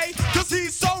okay, cause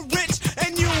he's so rich,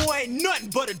 and you ain't nothing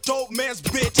but a dope man's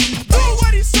bitch. Do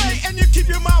what he say, and you keep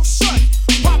your mouth shut.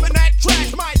 Popping that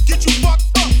track might get you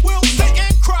fucked up. We'll sit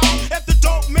and cry if the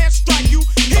dope man strike you.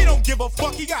 He don't give a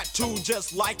fuck, he got two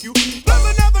just like you. There's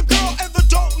another girl in the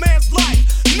dope man's life.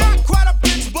 Not quite a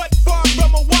bitch, but far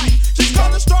from a wife. She's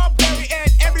called a Strawberry,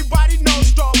 and everybody knows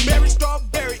Strawberry.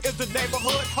 Strawberry is the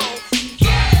neighborhood hoe.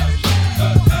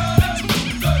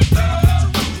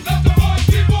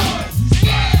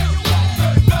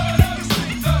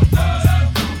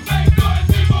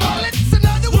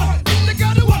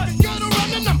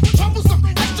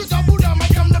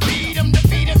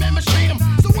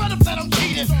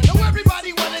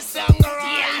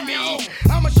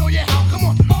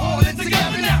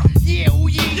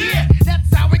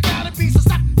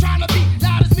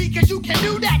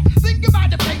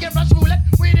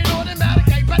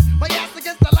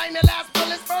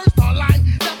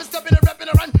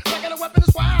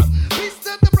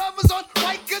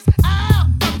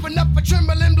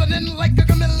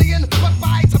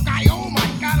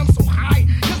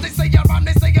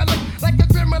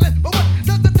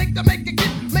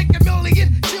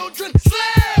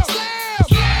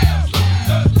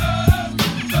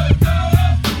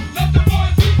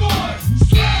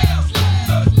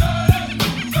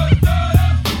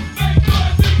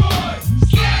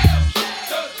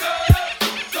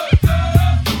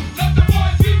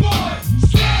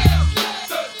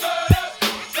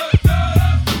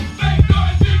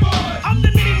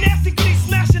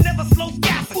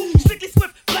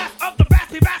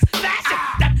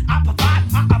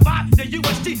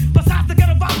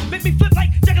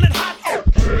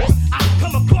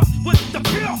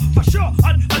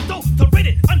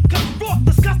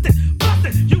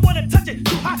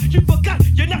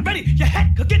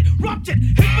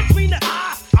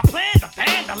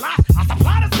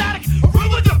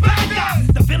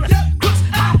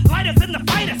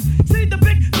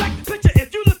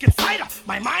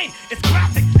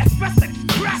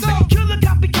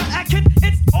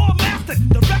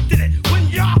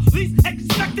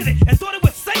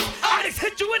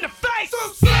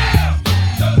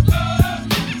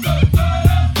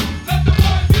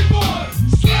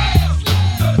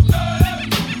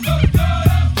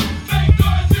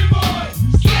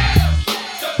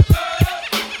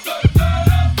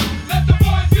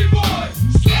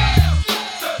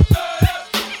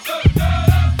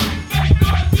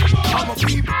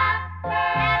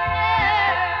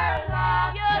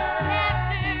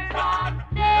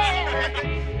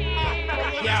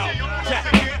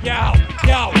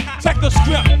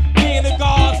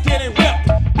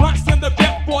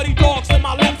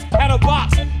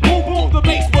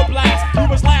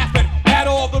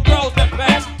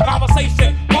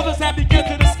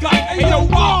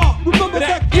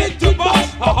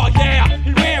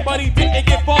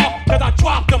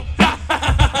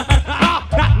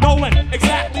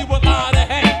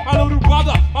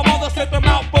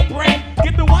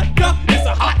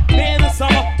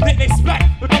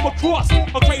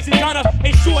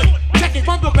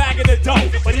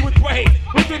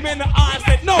 him in the eye and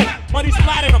said no, but he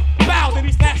splattered him. Bowed and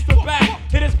he snatched the bag,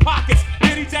 hit his pockets,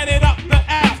 then he jetted up the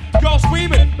ass. Girl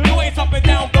screaming, the noise up and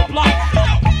down the block.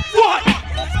 What?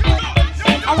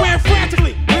 I ran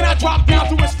frantically, then I dropped down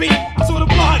to his feet. I saw the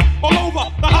blood all over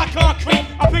the hot concrete.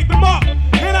 I picked him up,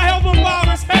 and I held him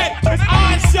by his head, his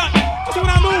eyes shut. So when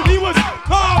I knew he was,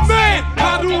 oh man,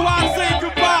 how do I say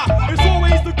goodbye? It's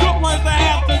always the good ones that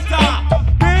have to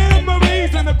die.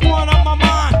 Memories in the corner of my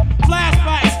mind,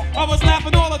 flashbacks, I was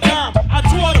laughing all the time. I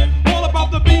taught him all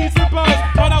about the bees and birds,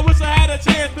 but I wish I had a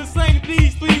chance to sing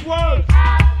these 3 words.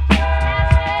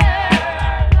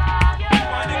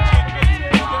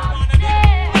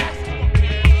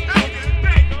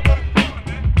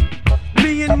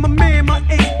 Me and my man, my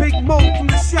ace big mo from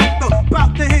the shelter,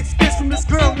 about to hit skits from this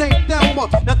girl named Thelma.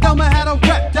 Now Thelma had a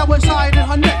rep that was higher than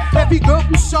her neck. Every girl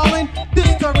from Charlotte,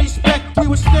 this to respect. We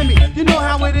was stimmy, you know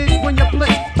how it is when you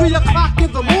blitz. 3 o'clock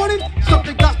in the morning,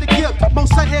 something got to give. Mo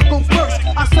said, here go first.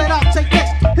 I said, I'll take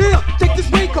next. Here, take this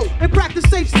raincoat and practice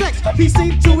safe sex. He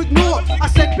seemed to ignore. I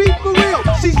said, be for real.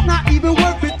 She's not even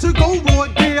worth it to go raw,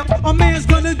 dear. A man's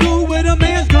gonna do what a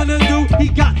man's gonna do. He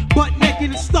got butt naked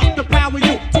and stuck to power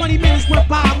you. 20 minutes went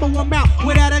by, I'm out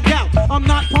without a doubt. I'm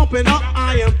not pumping up,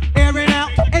 I am airing out.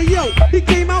 Hey yo, he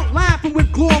came out laughing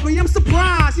with glory. I'm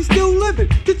surprised he's still living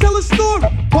to tell a story.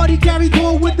 But he carried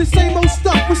on with the same old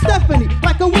stuff with Stephanie,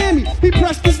 like a whammy. He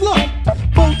pressed his luck.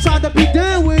 Both tried to be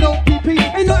down with OPP.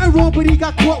 Ain't nothing wrong, but he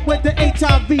got caught with the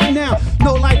HIV now.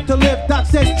 No life to live, Doc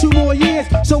says 2 more years.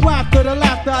 So after the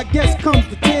laughter, I guess comes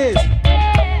the tears.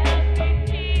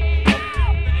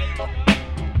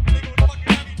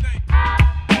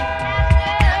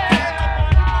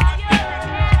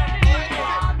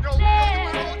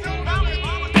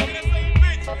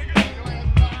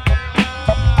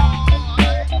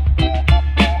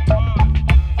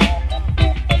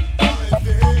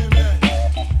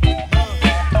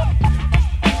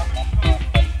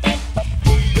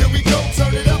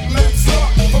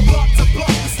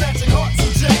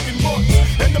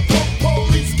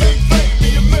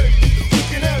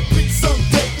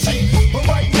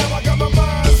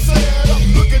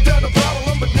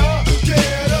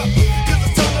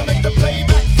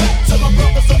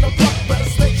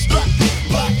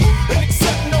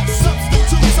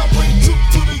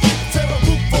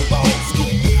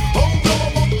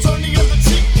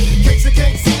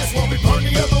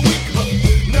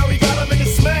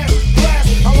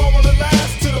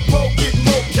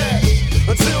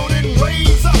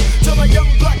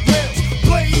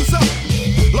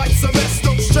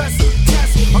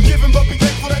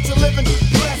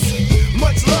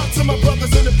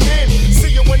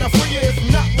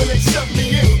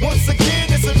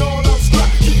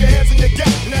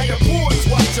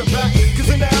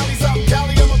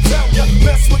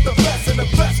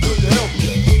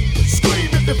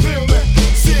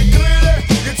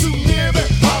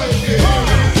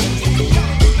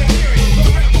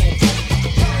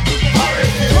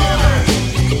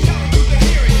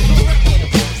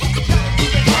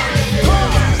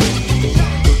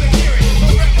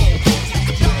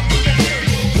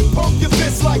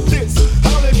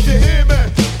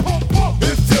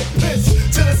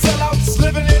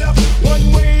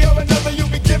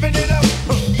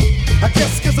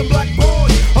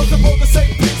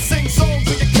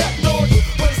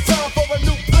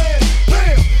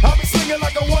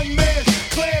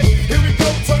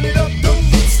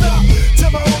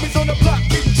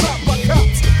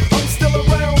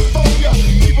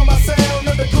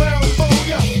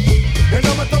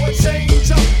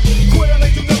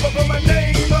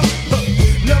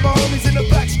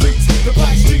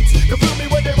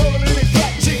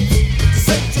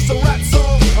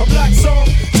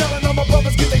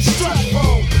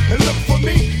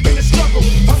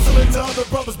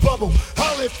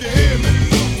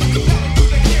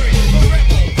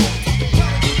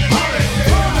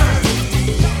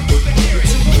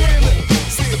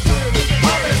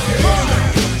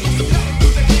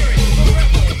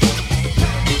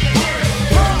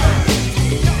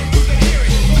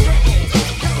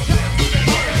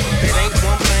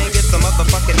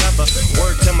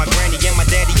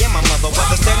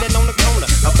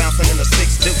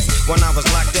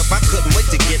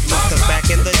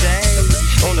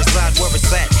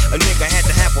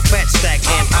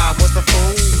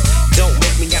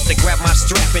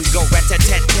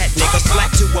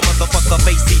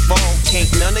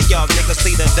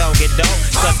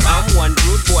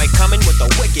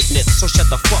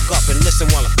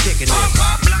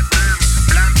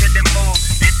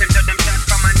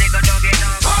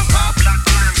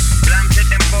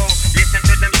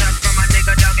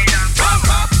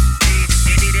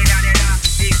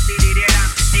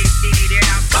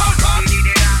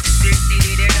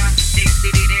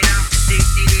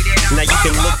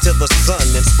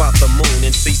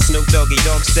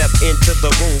 funk, step into the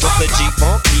room with the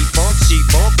G-funk, E-funk,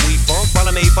 she-funk, we-funk.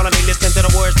 Follow me, listen to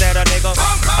the words that I nigga.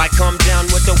 I come down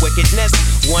with the wickedness.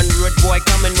 One rude boy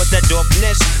coming with that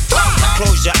dopeness.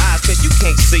 Close your eyes, cause you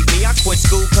can't see me. I quit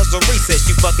school cause of recess,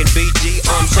 you fucking BG.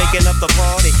 I'm shaking up the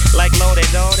party like Lordy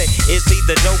Lordy. It's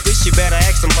either dope, bitch, you better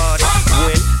ask somebody.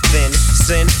 Win, then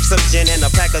send some gin and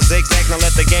a pack of zigzags. Now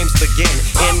let the games begin.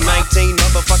 In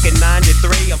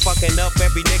 1993, I'm fucking up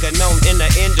every nigga known in the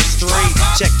industry.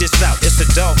 Check this out, it's a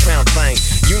dog pound thing.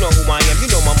 You know who I am, you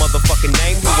know my motherfucking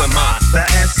name. Who am I? The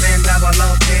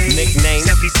SNOOP. Nickname,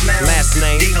 last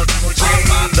name.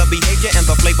 The behavior and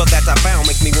the flavor that I found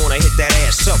make me wanna hit that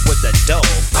ass up with the dog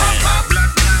pound. Blood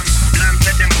blam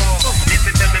to them go.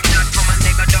 Listen to them shots from a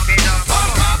nigga dog it up.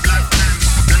 Blood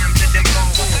blam to them go.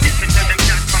 Listen to them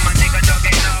shots from a nigga dog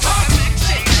it up.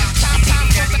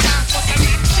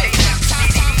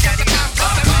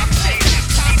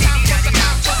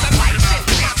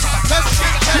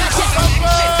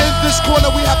 In this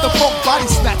corner we have the funk body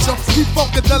snatcher. Keep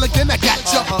funkadelic and I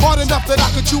gotcha. Hard enough that I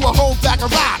could chew a whole bag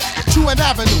of rock. Chew an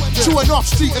avenue, chew an off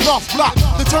street and off block.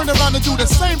 Then turn around and do the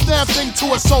same damn thing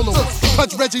to a soloist.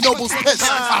 Touch Reggie Noble's piss.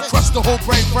 I crushed the whole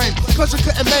brain frame. Cause you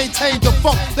couldn't maintain the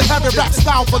funk. They have it rap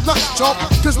style for lunch, chump.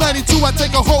 Cause 92 I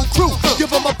take a whole crew. Give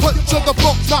them a punch of the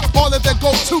funk, not all of them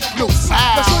go too loose.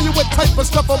 Now show you what type of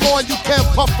stuff I'm on. You can't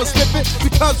puff or slip it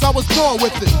because I was born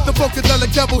with it. The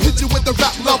funkadelic devil hit you with the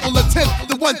rap level of 10.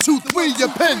 The 1, 2, 3,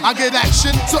 your pen. I get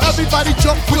action, so everybody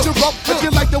jump with your rump. If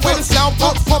you like the way the sound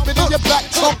pump it in your back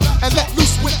trunk. And let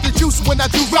loose with the juice when I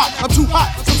do rock. I'm too hot,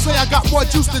 some say I got more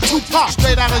juice than Tupac.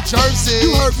 Straight out of Jersey.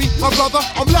 You heard me, my brother,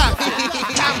 I'm live.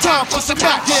 Time for some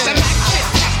back, yeah.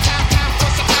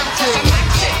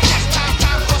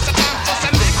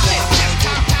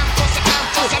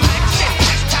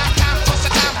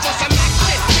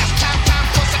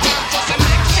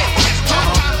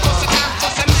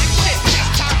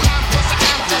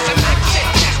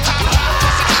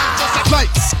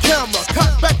 Lights, camera,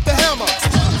 cut back the hammer.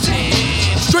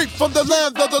 Straight from the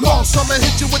land of the lost, I'ma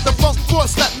hit you with the funk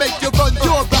force that make you run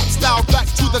your rap style back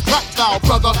to the crack style,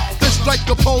 brother. This strike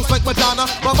a pose like Madonna.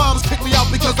 My mom's picked me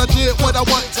out because I did what I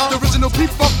want. The original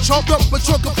P-Funk chomped up a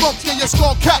trunk of funk in your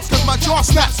skull caps. Cause my jaw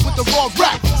snaps with the raw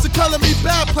rap. So color me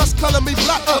bad plus color me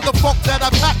black. For the funk that I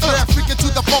pack, yeah, freaking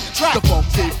to the funk track. The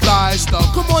funky fly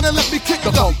stuff. Come on and let me kick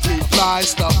the funky fly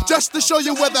stuff. Just to show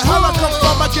you where the hell I come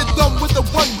from, I get done with the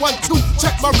 1, 1, 2.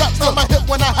 Check my rap from my hip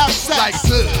when I have sex. Like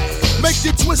this. Make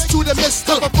you twist to the mist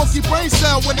of a funky brain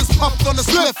cell when it's pumped on the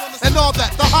spliff and all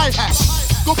that, the hi-hat.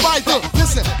 Go by there,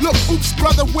 listen, look, oops,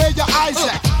 brother, where your eyes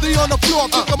at? They on the floor,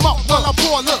 pick them up while I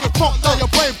pour, look, funk down your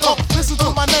brain pump. Listen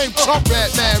to my name, Trump, red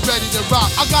man, ready to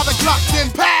rock. I got a Glock, then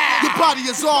pow! Your body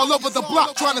is all over the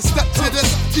block, trying to step to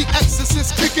this. The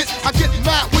Exorcist, kick it. I get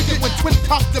mad with it when twin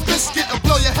pop the biscuit and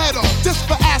blow your head off. Just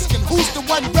for asking, who's the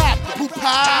one rap? Who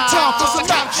pow? Time for some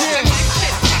action.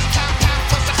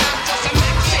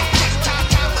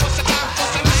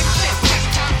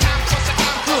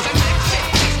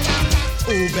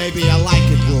 Ooh, baby, I like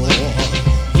it raw.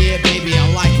 Yeah, baby,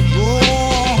 I like it raw.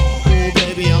 Ooh,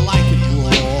 baby, I like it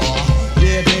raw.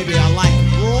 Yeah, baby, I like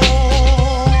it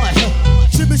raw.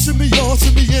 Shimmy, shimmy, y'all,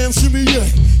 shimmy, shimmy, yeah.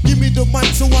 Give me the mic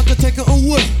so I can take it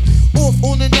away. Off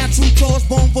on the natural charge,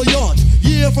 Bon Voyage.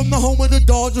 Yeah, from the home of the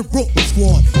Dodger Brooklyn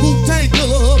squad. Wu-Tang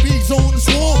Killer, beats on the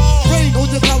swarm. Rain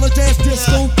on your college ass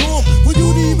disco dorm. For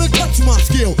you to even touch my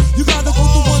skill, you gotta go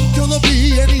to one killer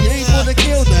B, and he ain't gonna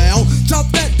kill now.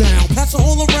 Chop that down, pass it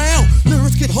all around.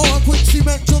 Lyrics get hard, quick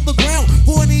cement to the ground.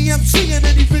 For an EMC in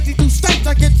any 52 states,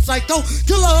 I get psycho.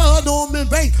 Killer,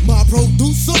 Norman Bates, my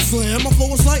producer slam. My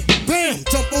flow is like bam,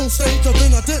 jump on stage, and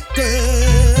then I did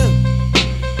that.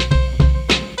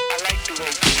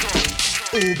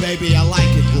 Ooh, baby, I like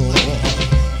it raw.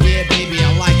 Yeah, baby,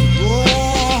 I like it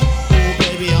raw. Ooh,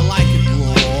 baby, I like it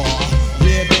raw.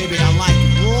 Yeah, baby, I like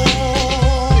it raw.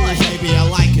 Baby, I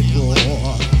like it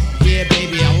raw. Yeah,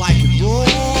 baby, I like it raw.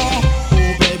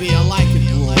 Ooh, baby, I like it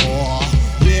raw.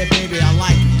 Yeah, baby, I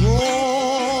like it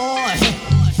raw.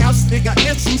 House nigga,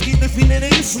 yes, you keep the feeling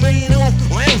it's me, you know.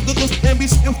 When the good can be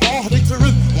still hard, it's a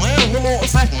rip. When we're all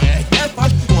side, when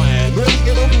ready to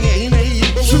get over here,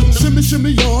 shimmy,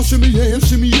 shimmy, y'all, shimmy, yeah,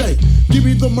 shimmy, yeah. Give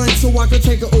me the mic so I can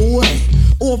take it away.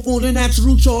 Off on the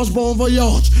natural charge, Bon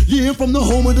Voyage. Yeah, from the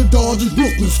home of the Dodgers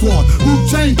Brooklyn squad.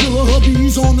 Wu-Tang Killer,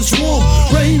 hubby's on the swarm.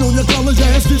 Rain on your college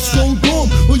ass, disco dorm.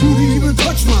 For you to even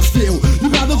touch my skill, you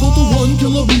gotta go to one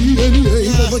killer B, and he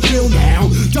ain't gonna kill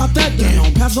now. Jot that down,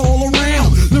 pass it all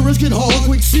around. Lyrics get hard,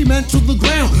 quick cement to the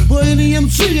ground. For any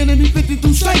MC in any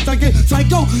 52 states, I get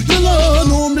psycho, killer,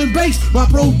 Norman Bates. My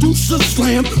producer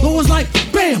slam, always like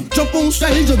bam, jump on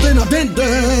stage and then I did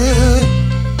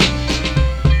that.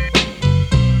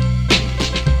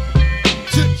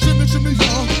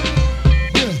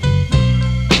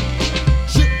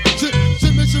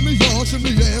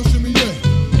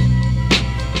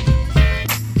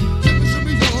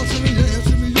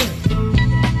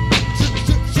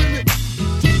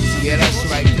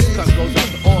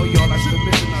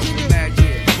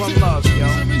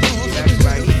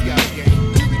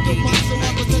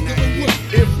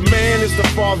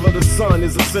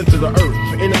 is the center of the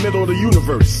earth, in the middle of the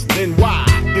universe? Then why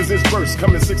is this verse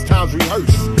coming 6 times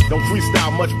rehearsed? Don't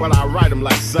freestyle much, but I write them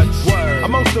like such. Word.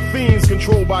 Amongst the fiends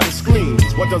controlled by the screens,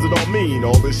 what does it all mean,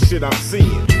 all this shit I'm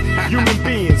seeing? Human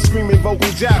beings screaming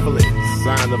vocal javelins,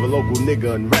 sign of a local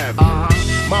nigga unraveling.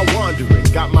 My wandering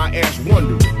got my ass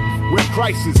wondering, where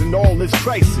Christ is in all this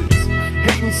crisis.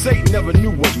 Hating Satan never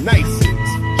knew what nice is.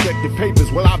 Check the papers,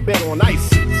 well I bet on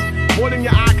ISIS. More than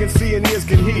your eye can see and ears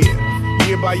can hear.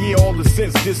 Year by year all the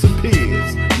sense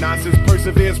disappears. Nonsense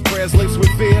perseveres, prayers laced with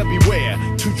fear. Beware,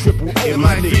 2 triple O. It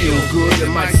might feel good, it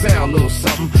might sound a little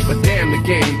something, but damn the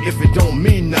game if it don't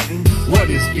mean nothing. What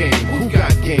is game? Who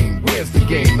got game? Where's the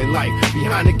game in life?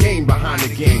 Behind the game, behind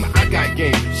the game. I got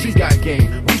game, she got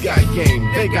game, we got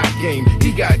game, they got game,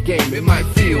 he got game. It might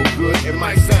feel good, it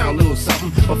might sound a little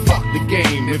something, but fuck the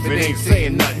game if it ain't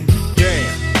saying nothing.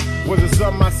 Damn, was it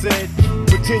something I said?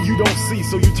 Pretend you don't see,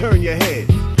 so you turn your head.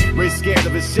 Race scared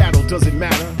of his shadow, does it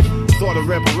matter? Thought of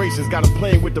reparations, got him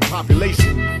playing with the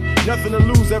population. Nothing to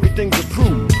lose, everything's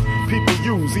approved. People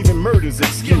use, even murder's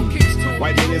excuse.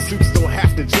 White men in suits don't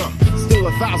have to jump. Still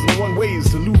 1,001 ways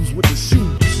to lose with the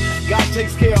shoes. God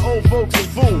takes care of old folks and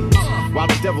fools, while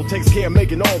the devil takes care of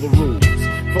making all the rules.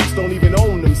 Folks don't even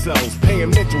own themselves,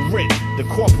 paying mental rent, the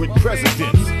corporate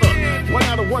presidents. 1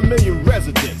 out of 1 million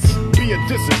residents. Be a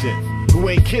dissident who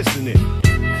ain't kissing it.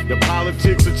 The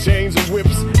politics of chains and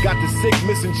whips got the sick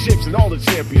missing chips and all the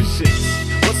championships.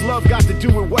 What's love got to do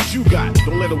with what you got?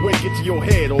 Don't let a win get to your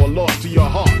head or a loss to your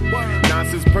heart.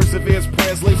 Nonsense perseveres,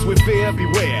 prayers laced with fear.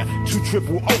 Beware, 2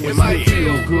 triple O is It might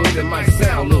feel good, it might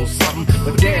sound a little something,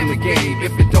 but damn the game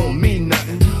if it don't mean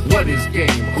nothing. What is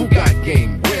game? Who got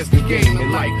game? Where's the game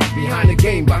in life? Behind the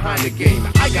game, behind the game.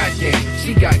 I got game,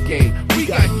 she got game, we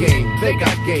got game, they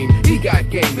got game, he got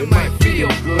game. It might feel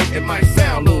good, it might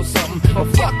sound a little something, but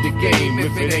fuck the game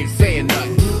if it ain't saying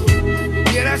nothing.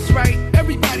 Yeah, that's right,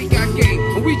 everybody got game.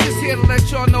 And we just here to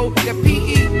let y'all know that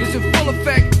PE is in full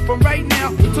effect from right now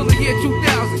until the year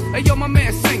 2000. Hey, yo, my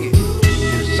man, sing it.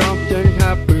 There's something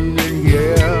happening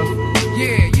here.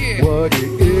 Yeah, yeah. What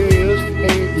it is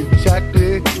ain't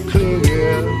exactly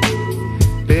clear.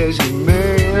 There's a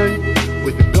man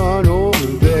with a gun over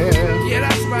there. Yeah,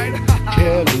 that's right.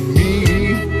 Telling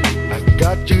me I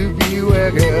got to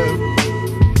beware.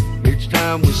 Each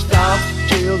time we stop,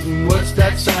 children, what's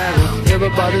that sound?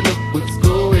 Everybody look what's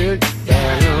going down.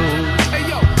 Hey,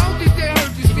 yo, I don't think they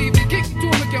heard you, Steve. Kick it to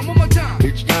him again, one more time.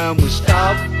 Each time we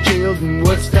stop, children,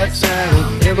 what's that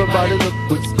sound? Everybody look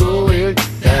what's going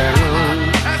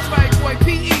down. That's right, boy,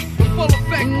 PE in full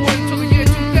effect, boy, until the year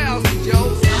 2000, yo.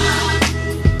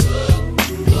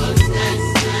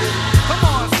 Come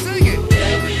on, sing it.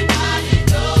 Everybody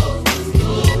knows what's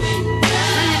going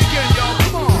down. Sing it again, y'all,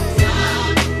 come on.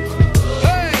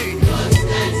 Hey. What's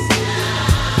that sound?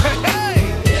 Hey, hey.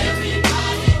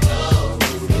 Everybody knows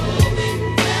what's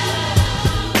going down.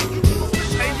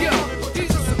 Hey, yo,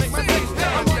 these are some things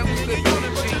that we live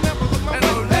in, G. And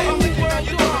the only world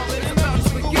is about to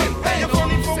begin.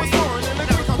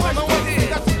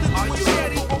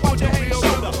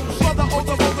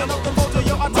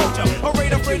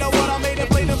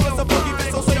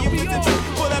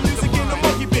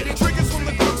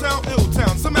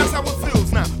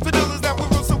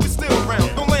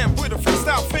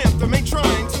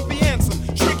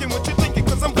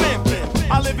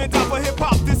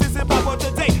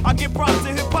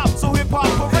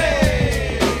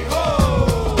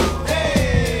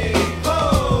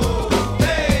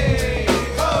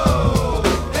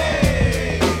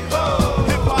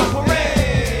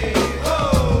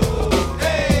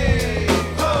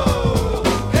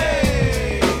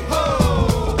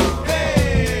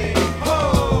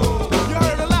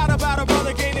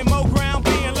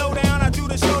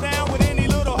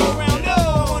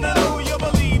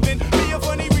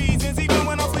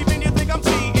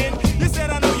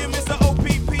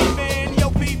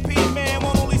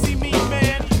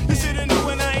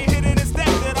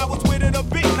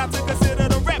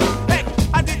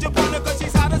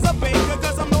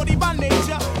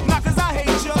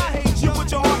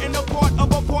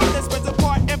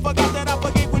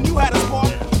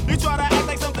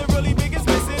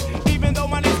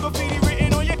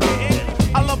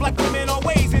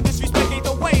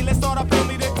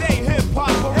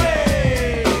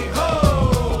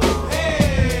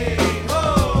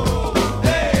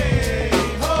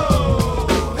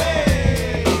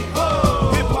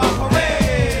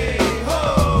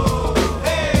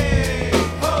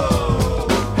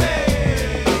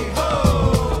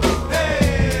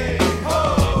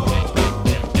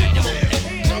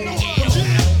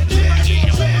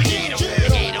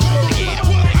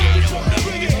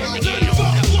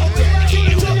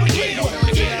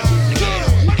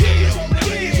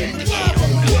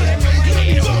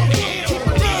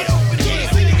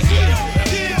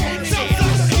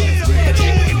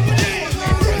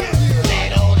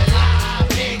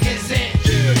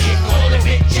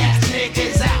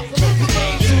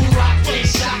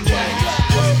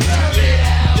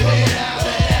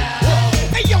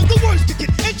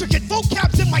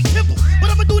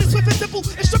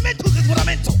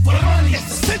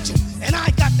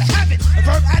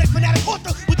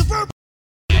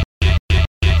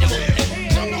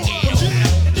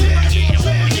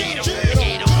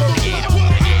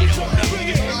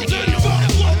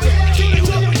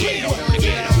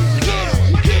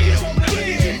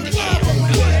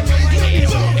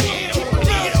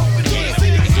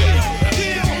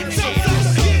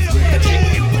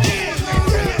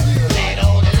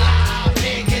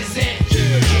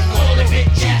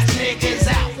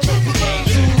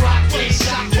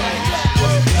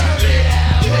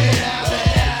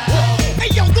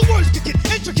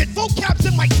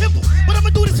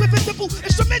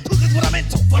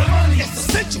 mental. For the money, it's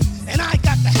essential. And I ain't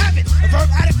got to have it. A verb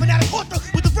addict, fanatic author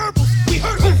with the verbals. We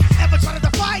heard it. Ever try to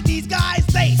defy these guys?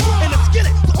 They in a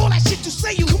skillet. So all that shit you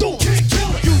say you do.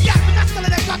 You yapping, not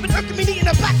selling that dropping, irking me in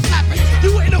the back slapping.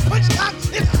 You were in a punch cock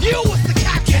if you was the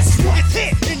captain. It's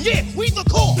here and yeah, we the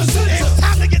core. It's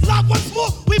time to get live once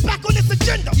more. We back on this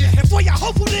agenda. And for y'all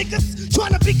hopeful niggas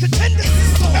trying to be contenders.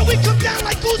 And we come down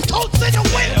like goose coats in the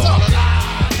winter. All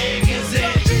alive, niggas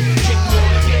in. Kick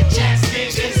more, get jazz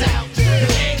niggas out.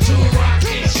 Ain't too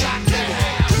rockin', shot the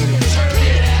house. Turn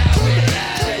it out.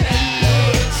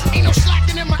 Ain't no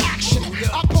slacking in my action.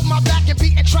 I put my back and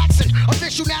beating tracks and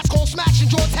official NASCAR smashing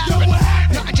George Harrison.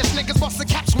 Nothing just niggas busting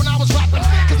caps when I was rapping.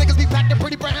 Cause niggas be packing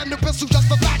pretty brand new pistols just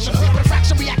for fashion. But a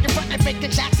fraction we acting front and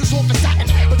making Jacksons off the satin.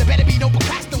 But there better be no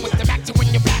procrastinating with the acting when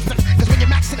you're blasting. Cause when you're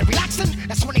maxing and relaxing,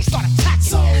 that's when they start attacking.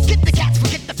 Get the cats,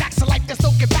 forget the facts of life, there's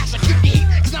no compassion. Keep the heat,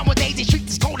 cause nowadays these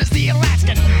streets as cold as the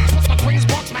Alaskan. Plus my Queens,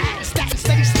 Bronx, Manhattan, Staten,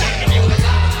 steady stacking. You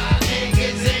alive,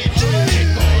 niggas in.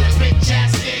 Kick all the bitch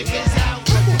ass niggas out.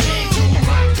 Ain't too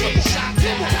rockin', shot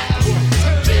the house.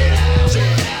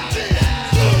 Turn it out.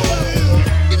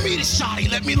 Give me the shotty,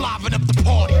 let me liven up the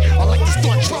party. I like to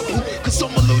start trouble, cause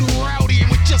I'm a little rowdy. And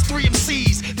with just 3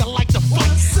 MCs that like to fight.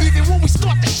 Even when we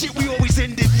start the shit, we always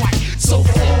end it right. So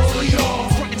for all of y'all,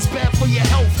 fronting's bad for your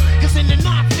health. Cause in the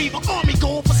non-fever army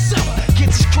going for self.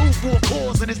 Gets his crew for a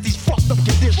cause, and it's these fucked up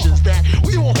conditions that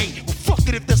we all hate. Well, fuck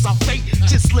it if that's our fate.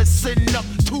 Just listen up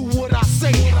to what I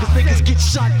say. Cause niggas get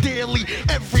shot daily,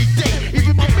 every day.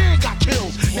 Even my man got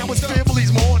killed, now his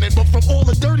family's mourning. But from all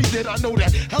the dirty did I know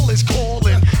that hell is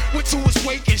calling. Went to his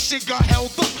wake and shit got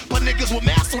held up. But niggas with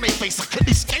masks on their face, I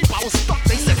couldn't escape, I was stuck.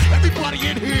 They said, everybody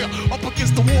in here up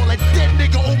against the wall. That dead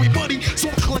nigga owe me money, so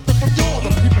I collected from y'all. The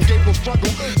people gave no struggle.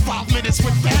 5 minutes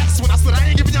went fast when I said I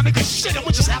ain't giving y'all niggas shit. I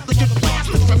would just have to get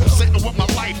blasted. Representing with my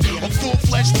life, a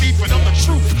full-fledged thief, and I'm the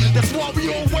truth. That's why we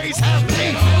always have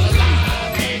beef.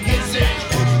 Niggas in.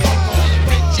 All the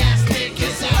bitch ass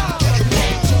niggas out.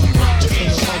 Ain't too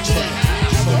rockin', shot the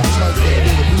house.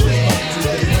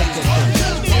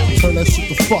 Turn that shit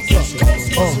the fuck up.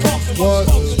 What?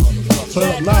 Turn it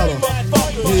up louder.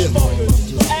 Yeah.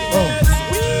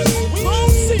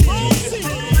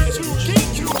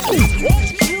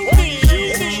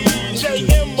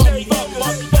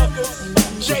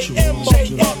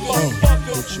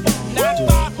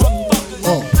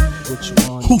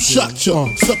 Who shot ya?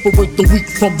 Separate the weak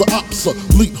from the opsa.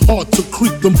 Leap hard to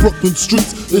creep them Brooklyn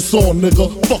streets. It's on, nigga.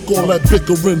 Fuck all that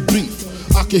bickering beef.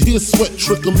 I can hear sweat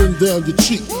trickling down your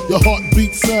cheek. Your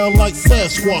heartbeat sound like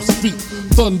Sasquatch feet.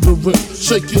 Thundering,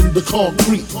 shaking the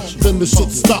concrete. Then the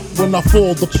shit stopped when I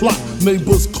fall the plot.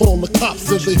 Neighbors call the cops,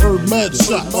 said they heard mad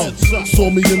shots. Saw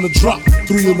me in the drop,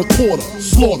 3 1/4.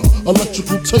 Slaughter,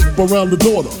 electrical tape around the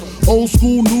daughter. Old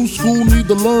school, new school, need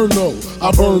to learn though.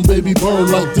 I burn, baby,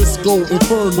 burn like disco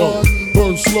inferno.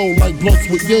 Burn slow like blunts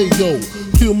with yayo.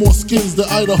 Peel more skins than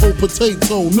Idaho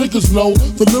potato. Niggas know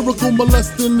the lyrical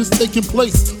molesting is taking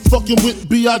place. Fucking with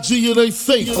B.I.G. it ain't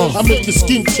safe. I make your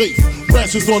skin chafe.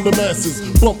 Rashes on the masses,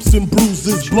 bumps and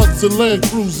bruises, blunts and Land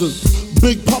Cruisers.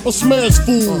 Big Papa smash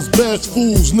fools, bash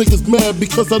fools. Niggas mad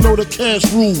because I know the cash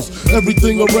rules.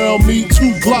 Everything around me,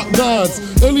 2 Glock 9s.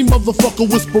 Any motherfucker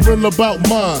whispering about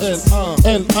mine.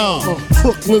 And I'm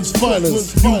Brooklyn's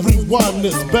finest. You rewind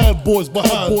this, bad boys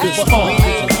behind this.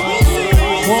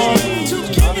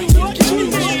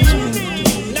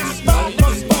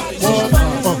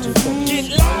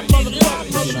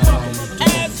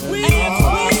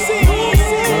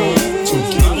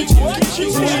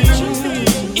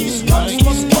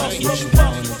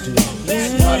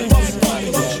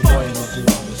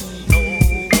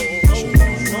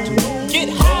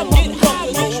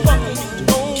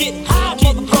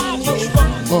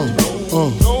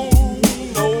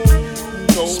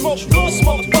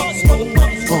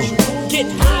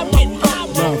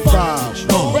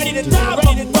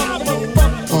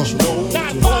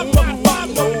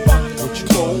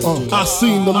 I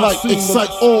seen the light excite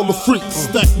all the freaks.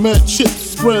 Stack mad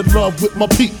chips, spread love with my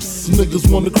peeps. Niggas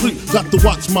wanna creep, got to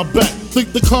watch my back.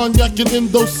 Think the cognac and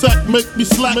endo sack make me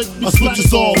slack. I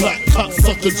switches all that,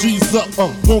 cocksucker G's up.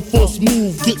 One false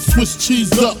move, get Swiss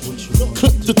cheese up.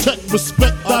 Clip detect,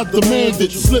 respect, I demand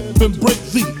it. Slip and break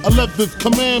the 11th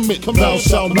commandment. Thou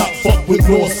shalt not fuck with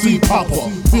North Sea Popper.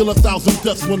 Feel 1,000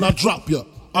 deaths when I drop ya.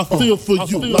 I feel for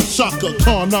you like Shaka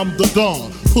Khan, I'm the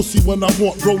Don. Pussy when I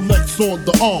want Rolex on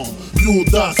the arm. You'll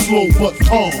die slow but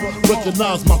calm.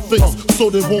 Recognize my face so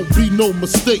there won't be no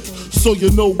mistake. So you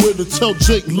know where to tell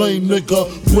Jake, lame nigga,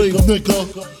 brave nigga.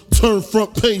 Turn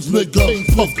front page nigga,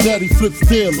 Puff Daddy flips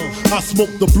daily. I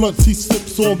smoke the blunts, he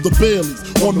sips on the Baileys.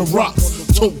 On the rocks,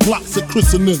 tote blocks and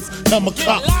christenings. Hammer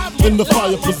cops in the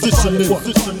fire positioning. What?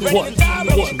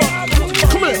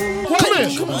 Come here.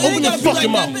 Open your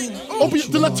fucking mouth.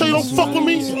 Did I tell you don't fuck with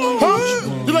me?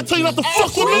 Huh? Did I tell you not to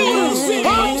fuck with me?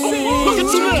 Huh? Look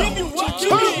at you now.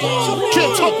 Huh?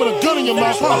 Can't talk with a gun in your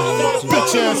mouth, huh?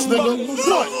 Bitch ass nigga.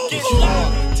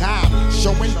 What? Time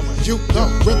showing you the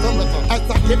rhythm as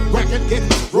I get ragged, get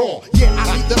raw. Yeah,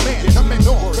 I need the man coming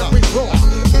on, very raw.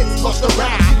 It's lost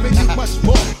around, giving you much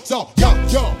more. So, yo,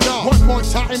 one more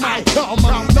time I come.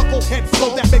 Knucklehead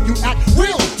flow that make you act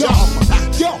real dumb.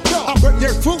 Yo, I burn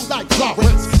your food like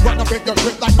Florence. Run up in your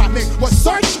grip like my name was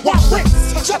Search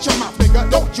Warrants. Shut your mouth, nigga,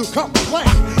 don't you complain.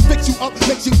 Fix you up,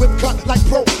 makes you whip cut like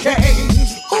Procaine.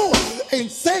 Ooh,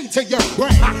 insane to your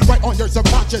brain. Right on your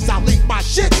subconscious, I'll leave my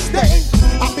shit stain.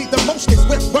 I'll be the mostest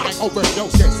with rhyme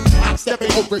overdoses. I'm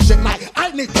stepping over shit like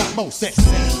I need osmosis.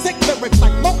 Sick lyrics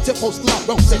like multiple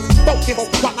sclerosis. Focus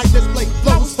while I display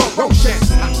flows ferocious.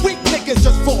 Weak niggas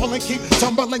just fall and keep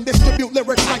tumbling. Distribute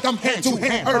lyrics like I'm hand to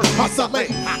hand hustling.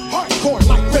 Hardcore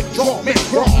like Rick Draw, Mick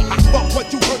Raw. But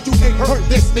what you heard, you ain't heard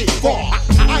this before.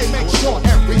 I make sure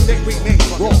everything remains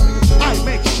raw. I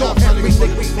make sure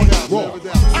everything remains raw.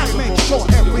 I make sure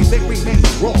everything remains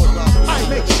raw. I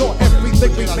make sure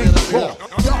everything remains raw.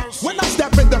 When I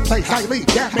step in the place, I leave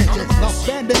damages. No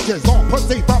bandages on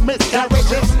pussy from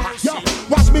miscarriages. Yo,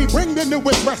 watch me bring the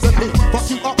newest recipe. Fuck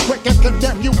you up quick and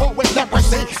condemn you all with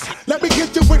leprosy. Let me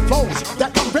get you with flows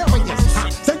that come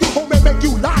various. Send you home and make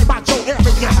you lie about your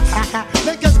area.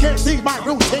 Niggas can't see my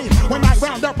routine. When I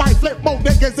round up, I flip more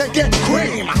niggas and get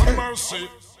cream. Not a mercy.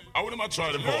 I wouldn't have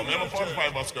tried it for me. I'm a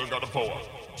 45 bus girl, got the power.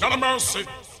 Not a mercy.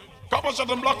 Couple shot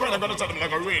them black rain, I'm gonna tell them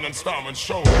like a rain and storm and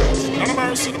show. Not a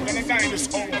mercy, I'm gonna die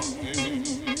this hour.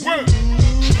 Well,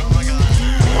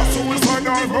 a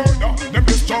suicidal murder. Them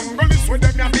this jungle is with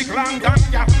them ya big land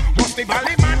and ya. Must the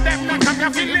valley man them not come ya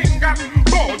linger.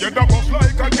 Boy, you the bust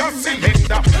like a gas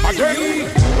cylinder. Again,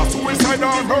 a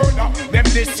suicidal murder. Them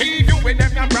deceive you with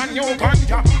them ya brand new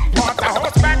ganja.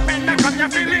 Waterhouse bad men not come ya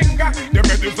linger. Them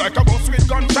head is like a bus with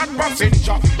gunshot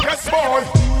passenger. Yes boy,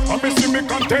 I miss me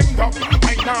contender.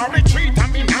 I now retreat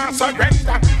and me now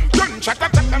surrender. Gunshot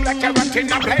attack them like a rat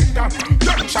in a blender.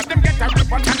 Gunshot them get a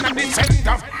rip on and the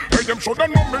center. Hey, them shoulda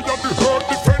know me a the hurt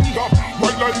defender.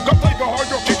 Well, like a tiger, how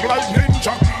you kick like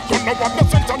ninja. Don't know what the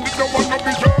sense and you don't want to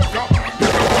be yoga. You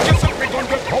don't want yourself, we gon'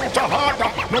 get out harder.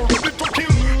 No ready to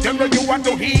kill, tell me you want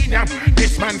to heal.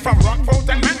 This man from Rockford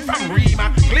and man from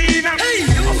Rima. Cleaner, hey,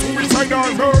 a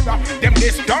suicidal murder. Them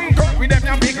this Dunkirk with them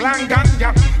a big long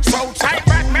ganja. Southside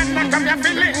bad men not come here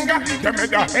fi linger. Them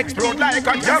head a explode like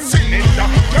a gas cylinder.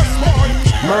 Yes boy,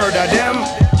 murder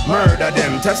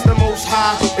them, test the most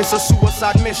high, it's a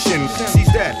suicide mission.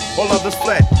 Seize dead, all others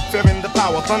fled, fearing the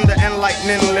power, thunder and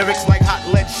lightning, lyrics like hot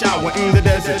lead shower in the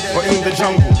desert or in the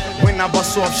jungle. When I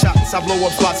bust off shots, I blow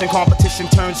up spots and competition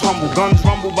turns humble. Guns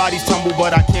rumble, bodies tumble,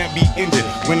 but I can't be injured.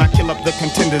 When I kill up the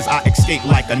contenders, I escape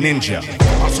like a ninja.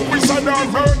 A suicidal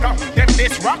murder, them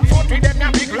this Rockford with them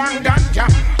a big long ganja.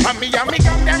 And me gun,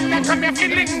 them not come here fi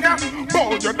linger.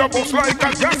 Boy, you the bust like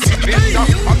a gas cylinder.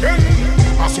 Again,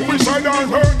 a suicidal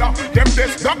murder. Them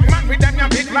this dog man with them a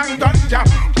big long ganja.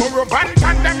 For a band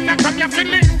and them not come here fi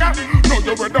linger. No,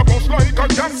 you with the bust like a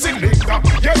gas cylinder.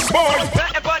 Yes, boy.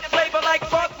 Nothing but the flavor like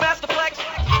Funk Master Flex.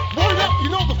 Word up, you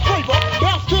know the flavor.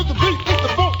 Bounce to the beat. It's the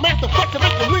Funk Master Flex to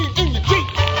make you lean in your Jeep.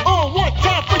 On one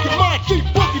time, for your mind, Jeep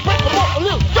boogie, break them up a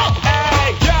little. Go.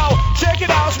 Hey, yo, check it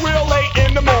out. It's real late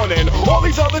in the morning. All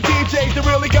these other DJs that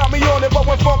really got me on it, but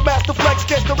when Funk Master Flex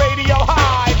gets the radio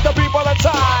high, the people are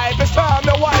tired. It's time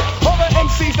to wipe. All the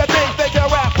MCs that think they can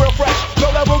rap real fresh.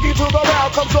 No, that boogie to the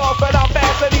round comes off and I'm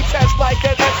fast and he tests like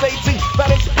an SAT.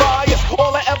 That expires.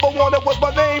 All I ever wanted was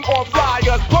my name on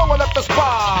flyers. Blowing up the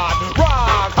spot.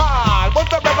 Rock hard. Once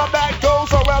the rubber band goes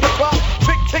around the clock.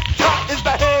 Tick, tick, tock is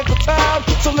the hands of time.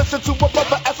 So listen to a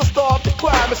brother as I start to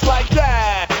climb. It's like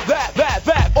that,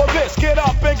 or this. Get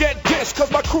up and get dissed.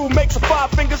 Cause my crew makes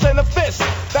 5 fingers and a fist.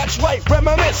 That's right,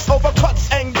 reminisce over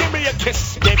cuts and give me a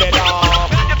kiss. Give it all.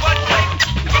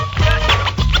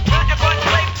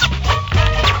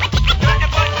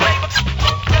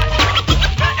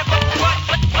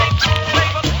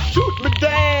 Shoot me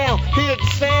down, hear the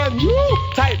sound, you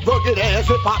tight, rugged ass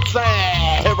hip-hop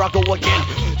sound. Here I go again,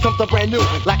 something brand new,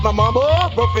 like my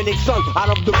mama, birthing a son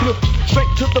out of the blue. Straight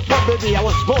to the front, baby, I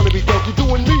was born to be dope. You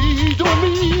doing me.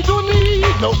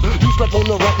 No, you slept on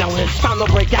the rug, now it's time to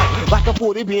break out. Like a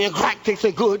 40 being cracked,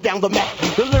 tasting good down the mat.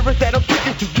 The lyrics that I'm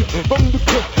kicking to you from the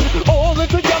clip, all in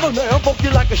together now, funky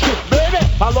like a shit, baby.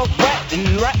 I love rap,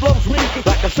 and rap loves me,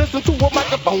 like a sister to a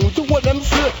microphone, to a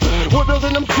MC. What does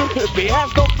an MC if he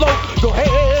has no flow? Go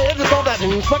ahead and throw that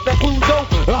and inspect that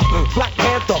Pluto. Black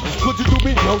Panther, could you do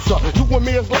me no, sir? You and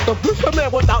me is like a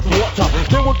fisherman without water.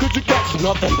 Then what could you catch?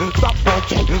 Nothing. Stop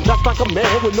funking. That's like a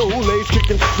man with no legs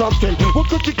kicking something. What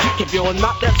could you kick if you're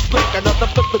not that slick enough to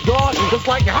fit the guard? It's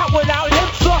like hot without him,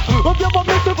 sir. If you're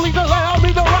permission, please allow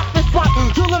me to rock this spot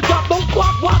till the drop. Don't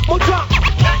clock, walk, or drop.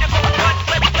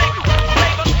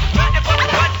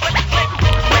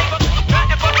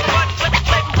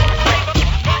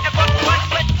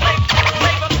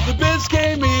 The bitch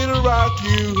came here to rock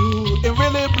you and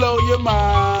really blow your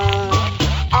mind.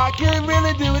 I can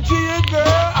really do it to you,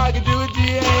 girl. I can do it to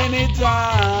you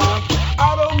anytime.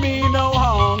 I don't mean no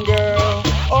harm, girl.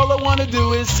 All I wanna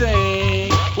do is sing.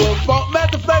 Well, funk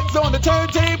math effects on the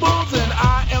turntables, and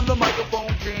I am the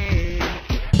microphone king.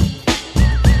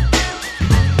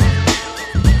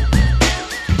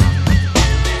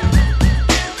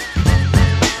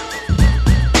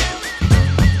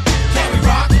 Can we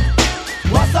rock?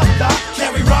 What's up, Doc?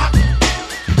 Can we rock?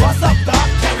 What's up, Doc?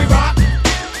 Can we rock?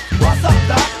 What's up,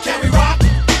 Doc? Can we rock?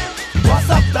 What's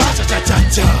up, Doc?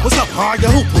 What's up, hard?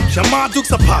 Your hoop hoops, your ma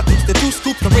dukes are pot dukes. The 2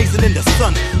 scoops are raising in the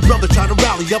sun. Brother try to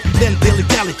rally up, then dilly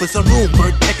dally for some room.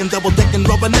 Bird pecking, double decking,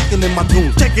 rubbernecking in my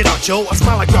tune. Check it out, yo. I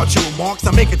smile like Groucho Marx.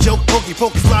 I make a joke, pokey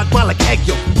pokey, slide by like egg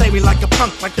yolk. Play me like a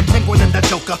punk, like the penguin and the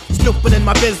Joker. Snooping in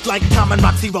my biz like Tom and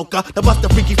Roxy Roca. The buster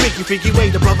freaky way.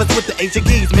 The brothers with the H and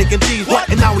keys making cheese. What?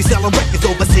 And now we selling records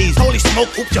overseas. Holy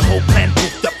smoke, oops, your whole plan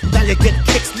pooped up. Now you get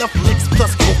kicks, enough licks,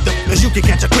 plus cooked up. Cause you can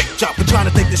catch a quick drop. We're trying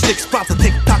to take the stick spots and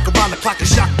tick tock around the clock and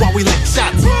shock while we lick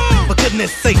shots. For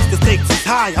goodness sakes, the stakes is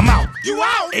high. I'm out. You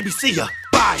out? ABC ya.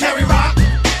 Bye. Can we rock?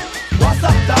 What's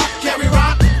up, Doc? Can we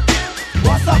rock?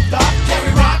 What's up, Doc? Can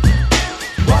we rock?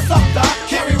 What's up, Doc?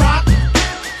 Can we rock?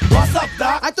 What's up,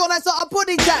 Doc? I thought I saw a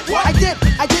pudding jack.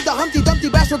 I did the Humpty Dumpty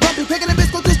Bash with Grumpy, picking a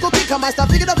biscuit, disco, kick on my stuff.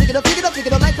 Pick it up like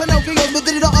Pinocchio. But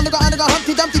did it all under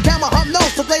Humpty Dumpty, camera, hump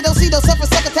nose. So play, don't see, they'll suffer,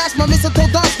 suck attachment, mistletoe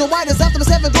dance. The white is after the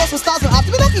 7 doors with stars and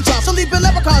after me, Donkey Chop. So leaping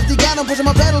leprechauns, I'm pushing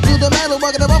my pedal to the metal,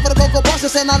 working it up for the cocoa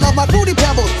bosses, and I love my fruity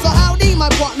pebbles. So howdy, my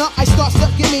partner, I start stuck,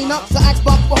 give me up. So axe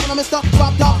bump, for when I'm Mr.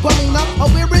 Drop Top, Bumina. Oh,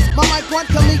 where is my mic one?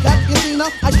 Tell me that casino.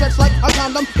 I stretch like a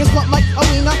condom, get slumped like a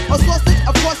wiener. A sausage,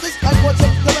 of course, it's like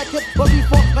portrait, direct it. But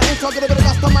before my intro, get a bit of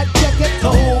dust, I might check it. So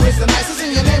who is the nicest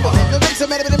in your neighborhood? The Ricks are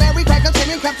made of the Mary Cracker,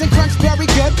 Jimmy, Captain Crunch, very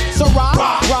good. So rock.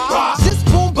 This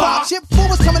boom bop, chip fool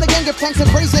was coming again, give thanks and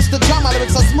praise. Yes, the drum, my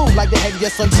lyrics are smooth like the head,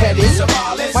 yes, on Teddy.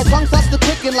 My tongue starts to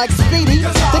quicken like Speedy.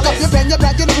 Take up your pen, your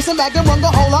bag, your lyrics and bag and run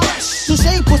the hole up.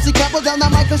 Touche, pussy, clap down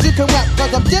that mic cause you can rap.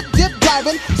 Cause I'm dip,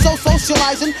 diving, so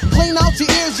socializing. Clean out your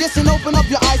ears, yes, and open up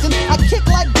your eyes. And I kick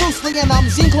like Bruce Lee and I'm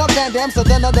Jean-Claude Van Damme. So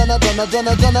dunna,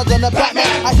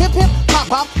 Batman. I hip,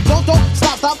 hop, don't,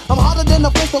 stop. I'm harder than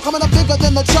the pistol, coming up bigger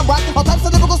than the chub rock. All types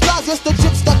of lyrical styles, yes, the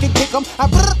chip stuck and kick 'em. I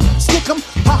stick 'em,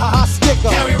 ha, stick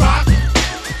 'em. Can we rock?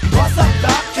 What's up,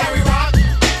 Doc? Can we rock?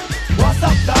 What's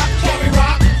up, Doc? Can we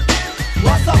rock?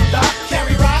 What's up, Doc? Can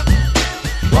we rock?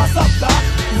 What's up, Doc?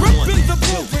 Ripping the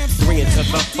program. 3 into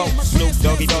the 4. Snoop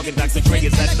Doggy Dogg and Dr. Dre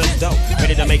is at the door.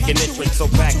 Ready to make an entrance, so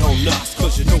back on up.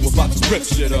 Cause you know we're about to rip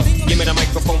shit up. Give me the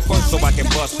microphone first so I can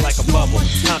bust like a bubble.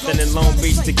 Compton and Long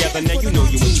Beach together, now you know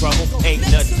you in trouble. Ain't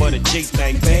nothing but a G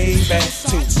thing, baby.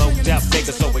 Too low down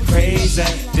niggas so we're crazy.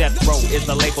 Death Row is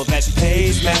the label that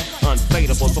pays me.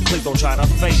 Unfadable, so please don't try to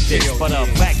fake this. But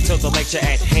back to the lecture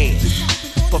at hand.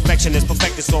 Perfection is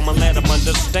perfected, so I'ma let them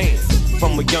understand.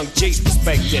 From a young G's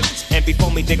perspective. And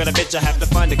before me dig on a bitch, I have to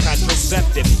find a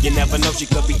contraceptive. You never know, she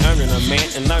could be earning her man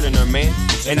and learning her man.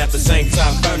 And at the same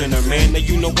time, burning her man. Now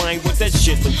you know I ain't with that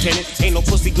shit, Lieutenant. Ain't no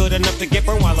pussy good enough to get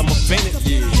burned while I'm offended.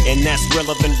 And that's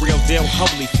realer than real deal,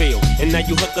 holy feel. And now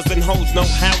you hookers and hoes know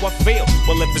how I feel.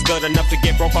 Well, if it's good enough to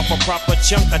get broke off a proper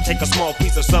chunk, I take a small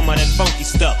piece of some of that funky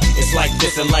stuff. It's like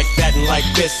this and like that and like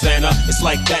this and it's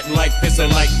like that and like this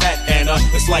and like that and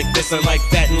it's like this and like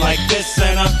that and like this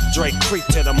and Drake creep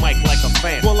to the mic like a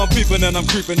fan. Well, I'm peeping and I'm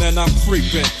creeping and I'm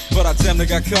creeping, but I damn near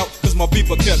got caught cause my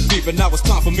beeper kept beeping. Now it's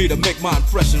time for me to make my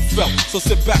impression felt. So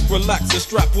sit back, relax and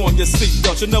strap on your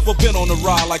seatbelt. You've never been on a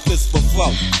ride like this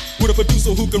before. With a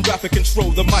producer who can rap and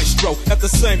control the maestro. At the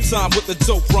same time with the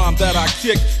dope rhyme that I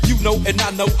kick. You know and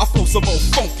I know I flow some old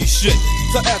funky shit.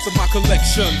 To add to my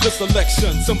collection, this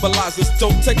selection symbolizes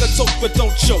dope. Take a toke but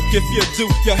don't choke. If you do,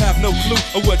 you have no clue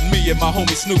of what me and my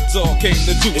homie Snoop Dogg came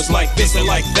to do. It's like this and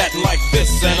like that and like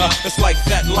this and it's like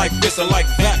that and like this and like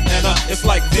that and it's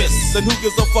like this. And who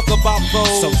gives a fuck about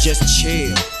those? So just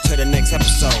chill to the next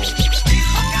episode.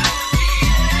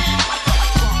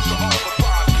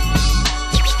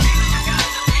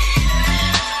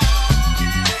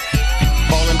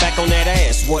 Falling back on that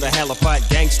ass, That's what a halified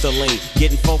gangster lean.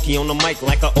 Getting funky on the mic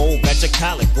like an old batch of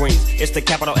collard greens. It's the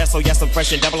capital S-O, yes, I'm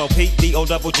fresh and double O-P,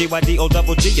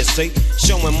 D-O-double-G-Y-D-O-double-G, you see.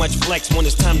 Showing much flex when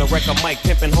it's time to wreck a mic.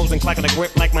 Pimping hoes and clacking a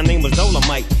grip like my name was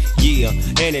Dolomite. Yeah,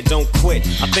 and it don't quit.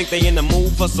 I think they in the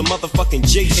mood for some motherfucking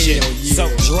G shit. Yeah. So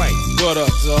Dre, what up,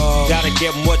 dog? Gotta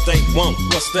give them what they want.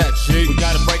 What's that, G? We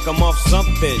gotta break them off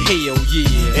something. Hell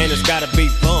yeah. And it's gotta be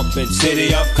bumpin'.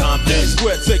 City of Compton. That's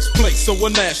where it takes place, so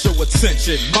when I show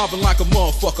attention. Mobbing like a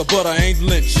motherfucker, but I ain't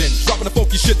lynching. Dropping the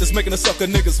funky shit that's making the sucker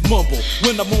niggas mumble.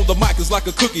 When I'm on the mic, it's like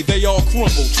a cookie, they all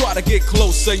crumble. Try to get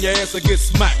close, say your ass will get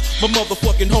smacked. My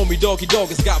motherfucking homie, Doggy Dog,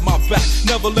 has got my back.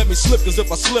 Never let me slip, cause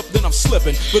if I slip, then I'm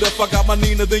slipping. But if I got my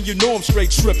Nina, then you know I'm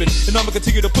straight tripping. And I'ma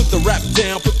continue to put the rap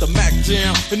down, put the Mac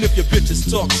down. And if your bitches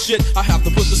talk shit, I have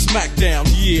to put the smack down.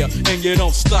 Yeah, and you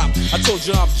don't stop. I told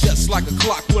you I'm just like a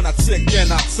clock when I tick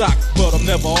and I talk. But I'm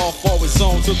never off, always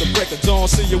on till the break of dawn.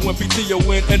 See you when PTO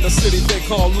in the city they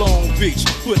call Long Beach.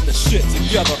 Putting the shit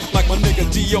together like my nigga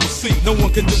DOC. No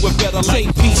one can do it better like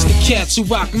Take peace to cats who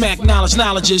rock Mac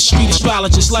knowledges. Street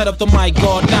astrologists, light up the mic,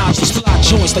 guard knowledge. Fly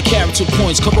joints like character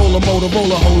points. Corolla,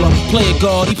 Motorola, hola. Play it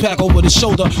guard, he pack over the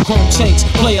shoulder. Chrome tanks,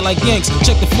 play it like Yanks.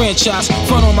 Check the franchise.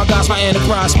 Front on my guys, my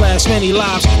enterprise splash many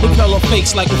lives. Repel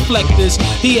fakes like reflectors.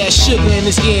 He has sugar in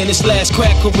his ear in his last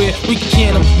crack career. We can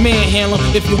can him, manhandle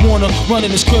him. If you wanna run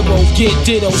in his cribbo, get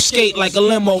ditto, skate like a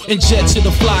limo, and jet to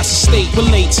the fly state.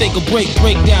 Relate, take a break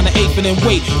down the eighth and then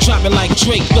wait. Drop it like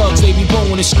Drake, thugs, they be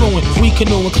bowing and screwing. We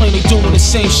canoeing, claim they doing the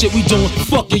same shit we doing.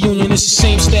 Fuck your union, it's the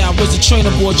same style. Where's the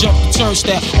trainer boy, jump the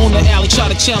turnstile. On the alley, try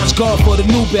to challenge guard for the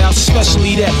new bounce,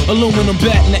 especially that aluminum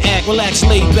bat in the act. Relax,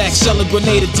 laid back, sell a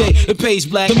grenade a day. It pays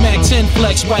black. The Mac 10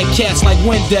 flex, white cats like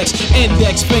Windex.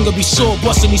 Index, finger be sore,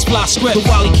 busting these fly script. The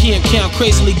Wally can't count,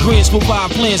 crazily grins,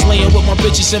 provide plans. Laying with my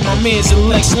bitches and my mans and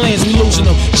Lex lands, we losing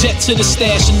them. Jet to the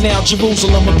stash and now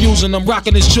Jerusalem, abusing them.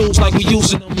 Rocking his jewels like we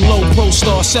using them. Low pro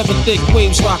star, 7 thick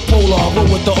waves, rock polar. Roll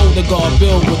with the older guard,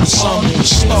 build with the sun and the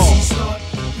stars.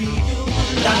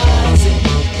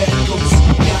 That ghost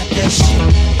got that shit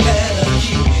that'll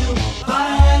keep you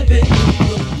vibing.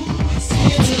 The mood is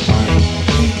here to bring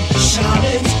you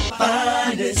Charlotte's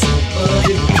finest, but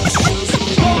it was just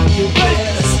when you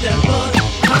better step up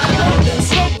behind us.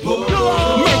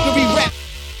 Mercury rap.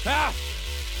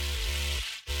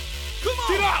 Come on.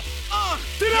 Get up.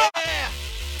 Get up. Yeah.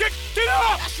 Get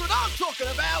up. That's what I'm talking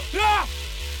about. Yeah.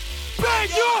 Bang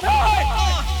your head.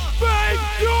 Bang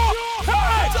your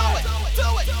head. Do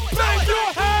it. Bang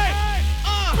your head.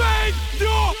 Bang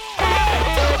your head.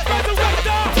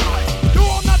 Resurrector. No,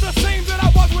 I'm not the same that I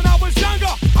was when I was younger.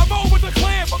 I roll with the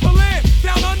clan from the land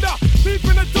down under, deep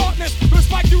in the darkness.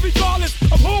 Respect you regardless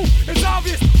of who is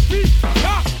obvious. Me,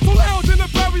 full hounds in the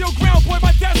burial ground, boy,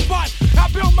 my death spot. I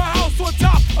built my house on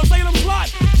top of Salem's lot.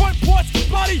 Front porch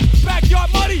bloody,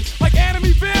 backyard muddy, like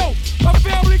Enemyville. My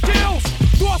family kills.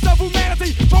 Thoughts of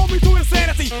humanity drove me to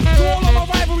insanity. Through all of my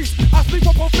rivalries, I sleep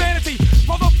on profanity.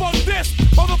 Motherfuck this,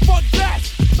 motherfuck that.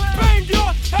 Bang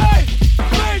your head,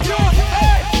 bang your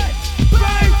head,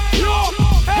 bang your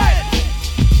head,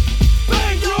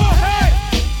 bang your head,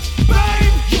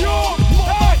 bang your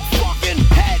motherfucking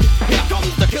head. Here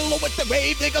comes the killer with the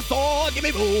grave digger sword. Give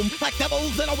me room like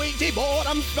devils in a Ouija board.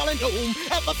 I'm spelling doom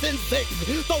ever since 6.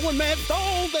 Throwing mad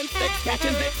stones and sticks,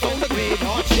 catching dicks on the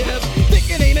graveyard shift. Think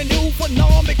it ain't a new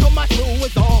phenomenon because my crew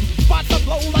is armed. Spots to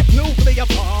blow like nuclear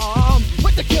bomb.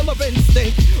 With the killer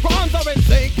instinct, rhymes are in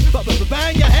sync.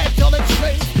 Bang your head till it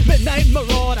shrinks. Midnight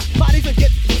marauder, bodies will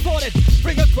get slaughtered.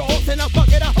 Bring a cross in a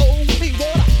bucket of holy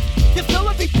water. You still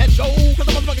a big petrol, cause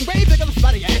the motherfucking grave digger the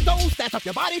spotty ass. Don't stash up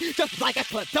your body just like a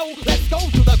plateau. Let's go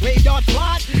to the graveyard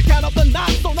plot. Count up the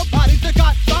knots on the bodies that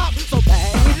got dropped. So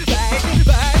bang, bang,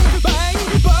 bang, bang,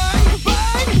 bang,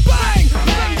 bang, bang,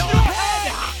 bang your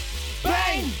head.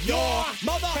 Bang your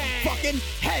motherfucking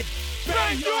head.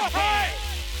 Bang your head.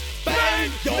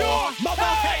 Bang your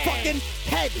motherfucking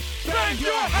head. Bang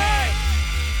your head.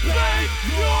 Bang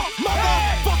your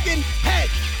motherfucking head.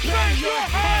 Bang your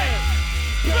head.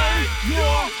 Bang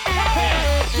your head.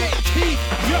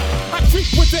 Yeah, I treat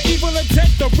with the evil intent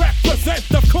to represent,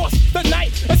 of course, the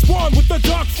night is one with the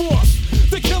dark force.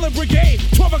 The killing brigade,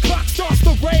 12 o'clock starts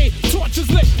the raid. Torches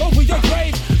lit over your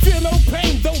grave. Feel no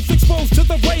pain, those exposed to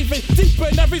the raven. Deep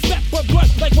in every step of blood,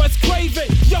 like what's craving.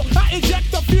 Yo, I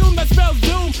inject the fume that smells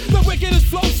doom. The wickedest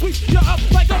flow sweeps you up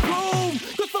like a plume.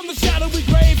 Cause from the shadowy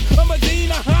grave of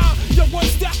Medina, you're one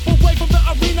step away from the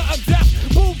arena of death.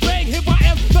 Boom, bang, here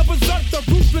I am, the berserk, the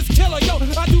ruthless killer. Yo,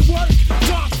 I do work,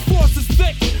 dark force is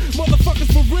thick. Motherfuckers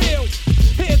for real.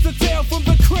 Here's the tale from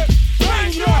the crypt.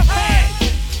 Bang your head.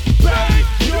 Bang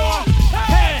your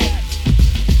head.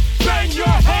 Bang your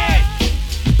head.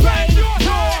 Bang your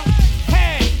head.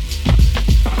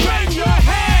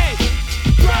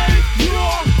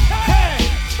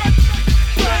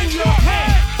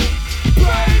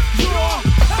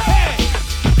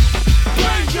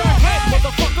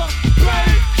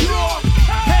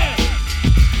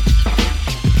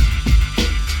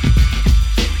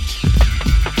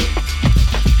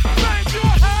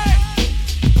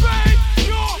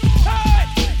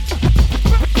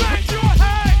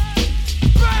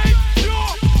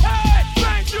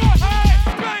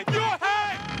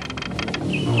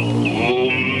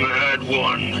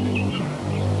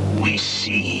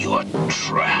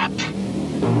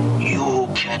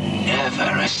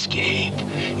 escape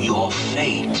your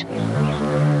fate.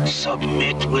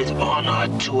 Submit with honor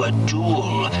to a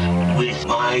duel with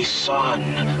my son.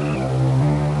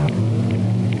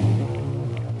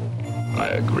 I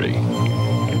agree.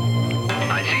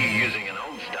 I see you using an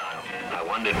old style. I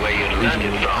wondered where you'd learned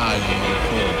it from.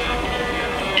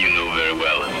 You knew very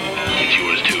well. It's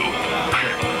yours too.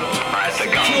 Alright, the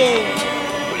gun.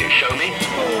 Will you show me?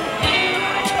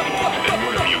 And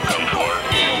what have you come for?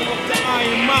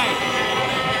 Iron Mike.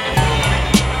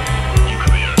 You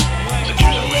come here. Since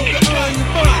you're so interested.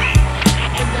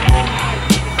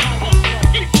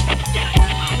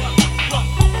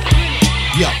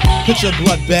 Yo, picture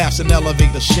bloodbaths and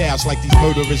elevator shafts like these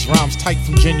murderous rhymes tight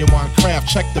from genuine craft.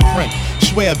 Check the print.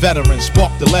 Swear veterans,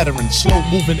 spark the lettering. Slow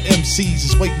moving MCs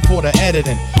is waiting for the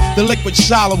editing. The liquid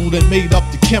soluble that made up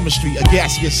the chemistry, a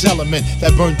gaseous element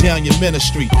that burned down your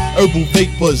ministry. Herbal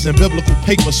vapors and biblical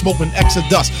paper smoking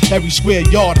exodus. Every square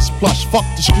yard is plush. Fuck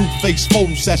the screw face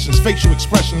photo sessions. Facial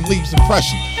expression leaves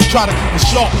impression. Try to keep a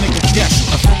sharp nigga guessing.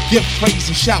 Give praise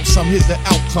and shout some, here's the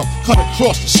outcome. Cut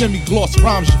across the semi-gloss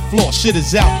rhymes you floor. Shit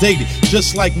is outdated,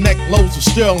 just like neck loads of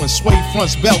sterling. Suede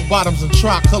fronts, bell bottoms, and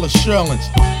tricolor shearlings.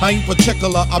 I ain't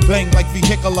particular, I bang like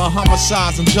vehicular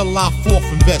homicides on July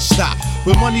 4th in Bed-Stuy.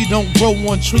 Where money don't grow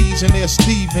on trees and there's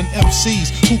Steve and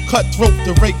MCs who cut throat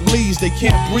to rake leaves. They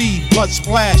can't breathe, blood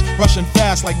splash, rushing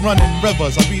fast like running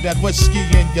rivers. I be that whiskey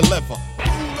in your liver.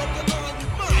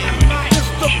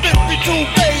 The 52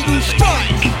 baby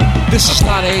strikes. This is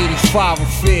not an 85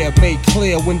 affair, made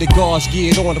clear when the guards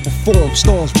geared on to perform.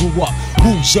 Storms blew up,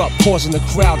 who's up, causing the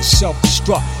crowd to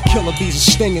self-destruct. Killer bees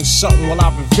are stinging something while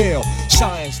I reveal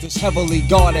science that's heavily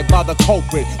guarded by the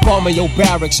culprit. Bombing your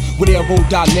barracks with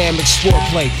aerodynamic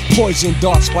swordplay. Poison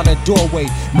darts by the doorway.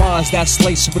 Minds that's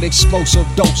laced with explosive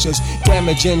doses.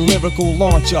 Damaging lyrical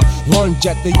launcher. Lunge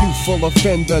at the youthful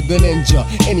offender, then injure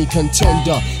any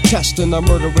contender. Testing a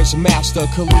murderous master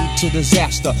could lead to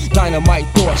disaster. Dynamite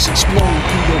thoughts explode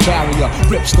through your barrier.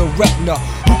 Rips the retina.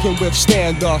 Who can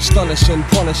withstand the astonishing,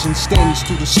 punishing stings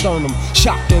to the sternum?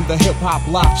 Shocked in the hip-hop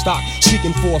livestock,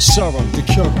 seeking for a serum to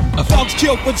cure them. Thugs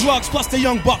killed for drugs, plus the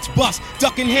young bucks bust.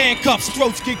 Ducking handcuffs,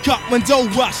 throats get cut when dough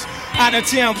rush. Out of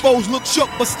town foes look shook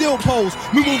but still pose.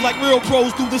 We move like real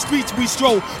pros through the streets we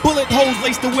stroll. Bullet holes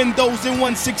lace the windows in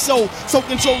 160. So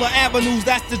control the avenues,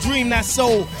 that's the dream that's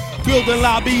sold. Building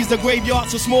lobbies, the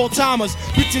graveyards for small timers.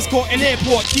 Bitches caught in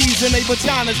airport keys in their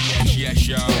vaginas. Yes,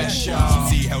 y'all. Yes, y'all.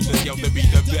 See how the skill to be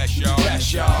the best, y'all.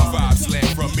 Yes, y'all. 5 slam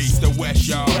from east to west,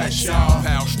 y'all. Yes, y'all.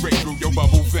 Pound straight through your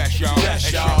bubble vest, y'all.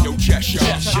 Yes, y'all. Your chest, y'all.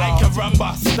 Yes, I can run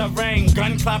bust the rain,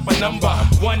 gun clap a number.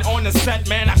 One on the set,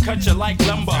 man, I cut you like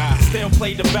lumber. Still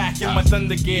play the back in my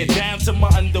thunder gear, down to my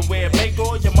underwear. Make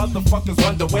all your motherfuckers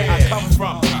wonder where I come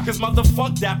from. Cause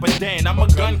motherfuck Dapper Dan, I'm a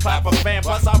gun clapper fan.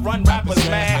 Plus I run rappers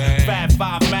mad. Fat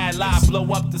 5 mad live, blow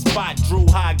up the spot. Drew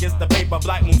high gets the paper,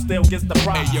 Black Moon still gets the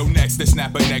prize. Hey yo, next the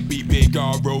snapper neck beat big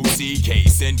R-O-C-K.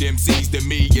 Send MCs to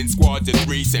me in squads of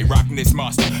 3. Say rockin' this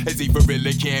monster as he for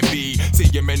really can be. See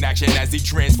him in action as he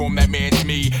transform that man's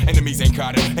me. Enemies ain't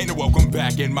caught him, ain't no welcome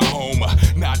back in my home.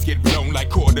 Knots get blown like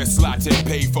quarter slots and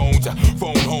payphones.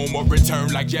 Phone home or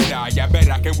return like Jedi. I bet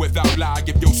I can without lie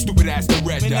give your stupid ass the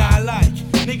red Me eye. not like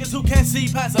niggas who can't see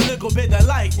past a little bit of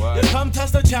light. You come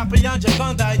test the champion, you're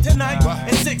gonna die tonight.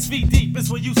 And 6 feet deep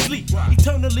is where you sleep.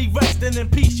 Eternally resting in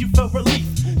peace, you feel relief.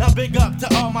 Now big up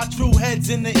to all my true heads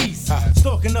in the east.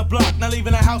 Stalking the block, not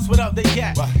leaving the house without the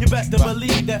yak. You best to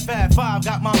believe that Fat 5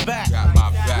 got my back.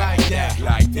 Like that.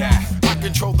 Like that. I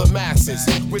control the masses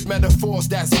with metaphors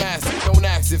that's massive. Don't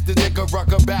ask if the nigga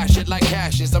rucker bash it like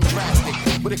hashes. I'm drastic.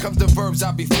 When it comes to verbs,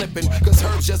 I be flipping. Cause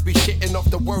herbs just be shitting off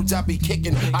the words I be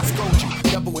kicking. I scold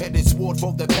you. Double-headed sword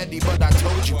for the petty, but I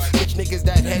told you. Bitch niggas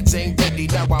that heads ain't ready.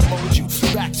 Now I mold you.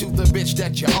 Back to the bitch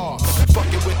that you are.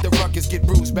 Fucking with the ruckus, get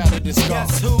bruised, battered and scarred.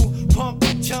 Guess who? Pump,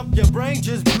 chump, your brain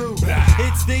just blew.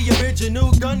 It's the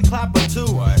original gun clapper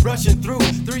too. Rushing through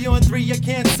 3 on 3, you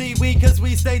can't see we cause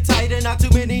we stay tight and not too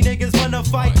many niggas wanna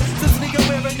fight. Since nigga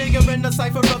wear a nigga in the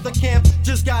cypher of the camp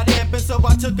just got amping, so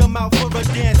I took him out for a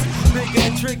dance. Big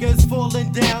and triggers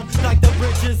falling down like the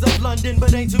bridges of London,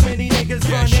 but ain't too many niggas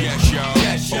running. Yes, y'all.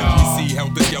 Yes, y'all. You see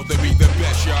help this yell to be the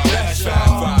best, y'all. Yes,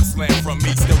 y'all. 5 slam from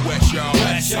east to west, y'all.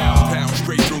 Yes, y'all. Pound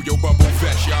straight through your bubble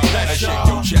vest, y'all. Yes, Shake y'all.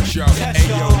 your chest, y'all. Yes, Hey,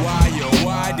 y'all.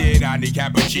 why did I need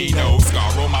cappuccino?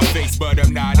 Scar on my face, but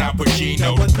I'm not Al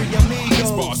Pacino. With 3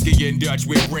 amigos. Sparsky in Dutch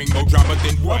with ring, more drama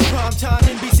than what? A primetime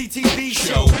NBC TV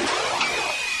show.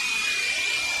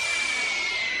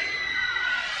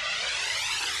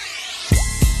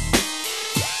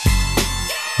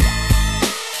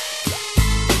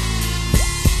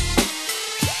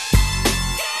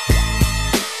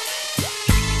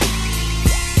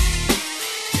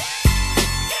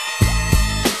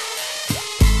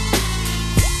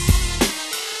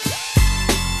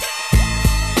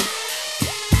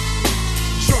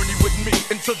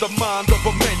 mind of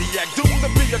a maniac, doomed to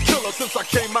be a killer since I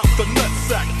came out the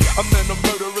nutsack. I'm in a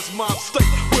murderous mind state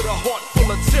with a heart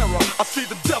full of terror. I see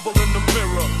the devil in the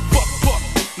mirror. Buck,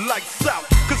 lights out.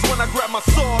 Cause when I grab my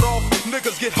sword off,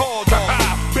 niggas get hauled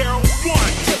off. Barrel 1,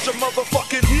 touch your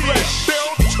motherfucking flesh.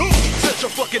 Barrel 2, touch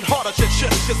your fucking heart at your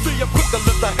chest. You see, I'm quick to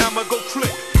let the hammer go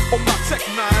click on my Tech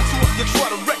 9. So if you try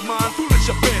to wreck mine, foolish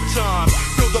your bedtime.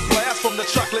 Feel the blast from the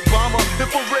chocolate bomber.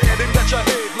 Infrared and got your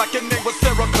head like your name was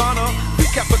Sarah Connor.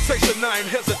 Decapitation, I ain't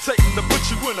hesitating to put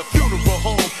you in a funeral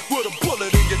home with a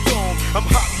bullet in your dome. I'm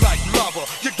hot like lava.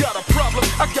 You got a problem?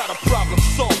 I got a problem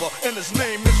solver, and his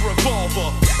name is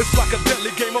Revolver. It's like a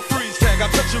deadly game of freeze tag. I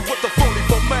touch you with the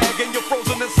 44 mag, and you're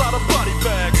frozen inside a body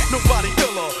bag. Nobody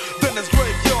iller than this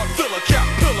graveyard filler, cap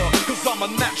pillar. Cause I'm a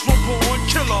natural born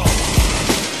killer.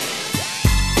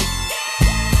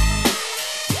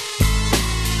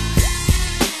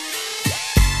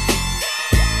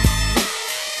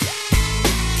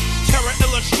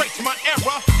 Illustrates my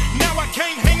error. Now I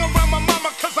can't hang around my mama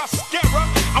cause I scare her.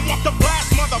 I want the blast,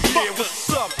 motherfucker. Yeah,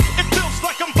 what's up? It feels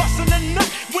like I'm busting a nut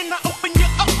when I open you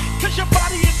up. Cause your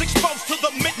body is exposed to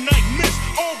the midnight mist.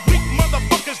 All weak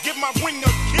motherfuckers give my ring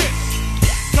a kiss.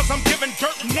 Cause I'm giving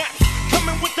dirt naps.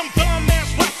 Coming with them dumb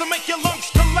ass raps to make your lungs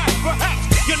collapse. Perhaps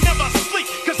you never sleep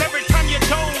cause every time you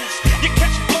doze, you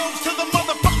catch blows to the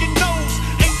motherfucking nose.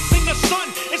 Ain't seen the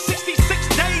sun in 66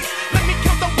 days. Let me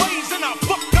count the ways in a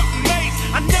fucked up maze.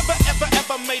 I never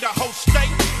ever made a whole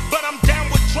state, but I'm down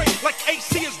with Drake like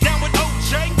AC is down with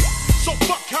OJ. So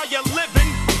fuck how you living.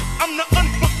 I'm the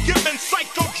unforgiving,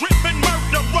 psycho-driven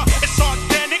murderer. It's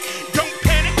organic, don't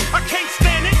panic. I can't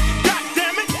stand it. God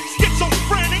damn it,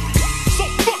 schizophrenic. So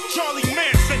fuck Charlie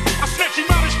Manson. I snatch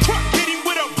him out his truck, hit him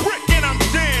with a brick, and I'm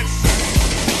dancing.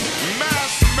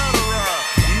 Mass murderer,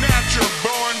 natural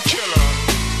born killer,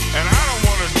 and I don't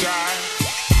wanna die.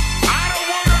 I don't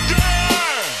wanna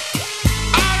die.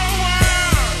 I don't wanna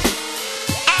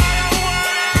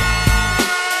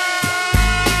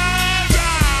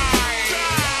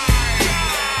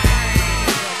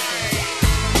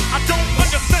I don't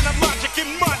understand the logic in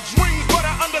my dreams, but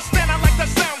I understand I like the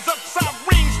sounds of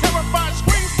sirens. Terrified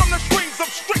screams from the strings of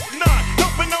strychnine.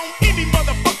 Helping on any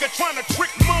motherfucker trying to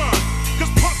trick mine.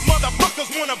 Cause punk motherfuckers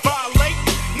wanna violate.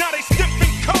 Now they stiff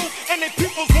and cold and their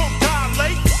pupils won't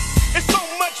dilate. It's so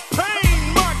much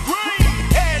pain, migraine,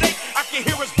 headache. I can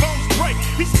hear his bones break.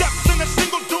 He steps in a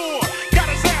single door. Got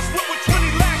his ass whipped with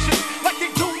 20 lashes like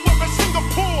they do up in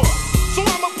Singapore. So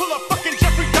I'ma pull a fucking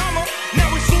Jeffrey Dahmer. Now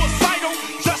he's suicidal,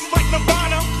 just like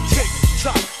Nirvana. Tick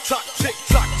tock, tock, tick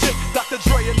tock, tick. Dr.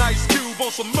 Dre and Ice Cube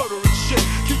on some murderous shit.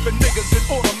 Keeping niggas in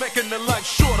order, making their life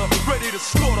shorter. Ready to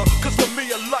slaughter, cause to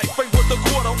me a life ain't worth a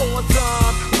quarter or a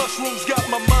dime. Mushrooms got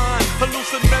my mind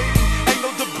hallucinating, ain't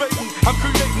no debating. I'm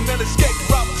creating an escape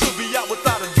route to be out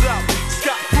without a doubt.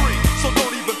 Scot free, so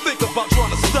don't even think about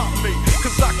trying to stop me.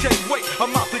 Cause I can't wait,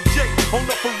 I'm out the gate on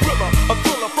the gorilla. A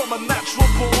thriller from a natural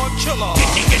born killer.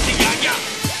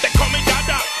 They call me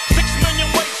Dada. 6 million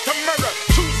ways to murder.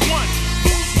 Choose one,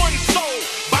 lose one soul.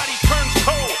 Body turns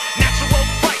cold. Natural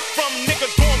fight from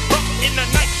niggas going rough in the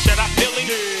night. Should I pill him?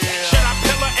 Should I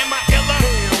pill her? Am I iller?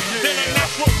 Then a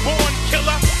natural born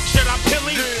killer. Should I pill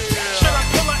him? Should I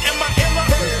pill her? Am I iller?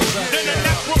 Then a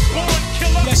natural born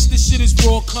killer. Yes, this shit is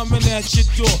raw, coming at your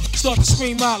door. Start to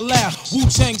scream out loud.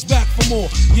 Wu-Tang's back for more.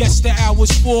 Yes, the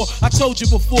hour's 4. I told you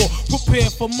before. Prepare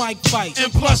for mic fight.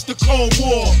 And plus the Cold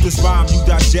War. This rhyme you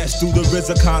digest through the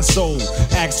RZA console.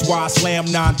 Axe Y slam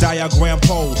 9 diagram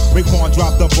pole. Raekwon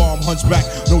drop the bomb, hunchback.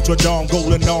 Notre Dame,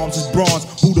 golden arms is bronze.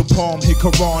 Who the palm hit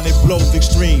Quran, it blows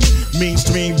extreme.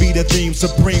 Mainstream be the theme,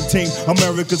 supreme team.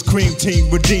 America's cream team,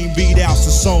 redeem beat out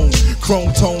the zone.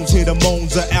 Chrome tones hit the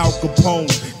moans of Al Capone.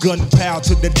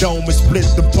 Gunpowder to the dome and split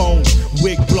the bone.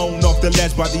 Wig blown off the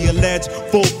ledge by the alleged.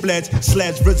 Full-fledged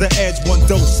sledge, RZA edge. One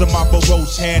dose of my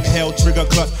baroche, handheld trigger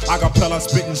clutch. Acapella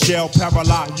spitting shell,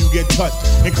 paralyzed, you get touched.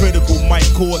 And critical mic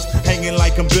cords hanging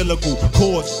like umbilical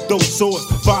cords. Those swords,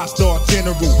 5-star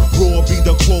general. Raw be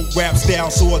the quote, rap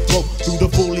style, sore throat. Through the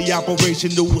fully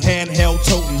operational handheld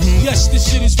toting. Yes,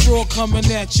 this shit is raw, coming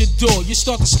at your door. You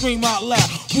start to scream out loud.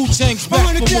 Wu-Tang's back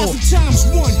for more. 100,000 times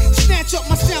one. Snatch up,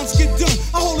 my sounds get done.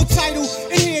 I hold a title,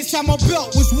 and here's how my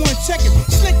belt was one. Check it.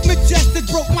 Slick, majestic,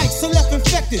 broke mics, so left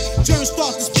infected. Germs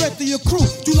start to spread through your crew.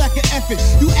 Do like an effort.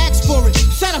 You ask for it.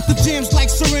 Shut up the jams like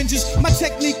syringes. My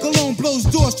technique alone blows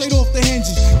doors straight off the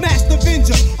hinges. Master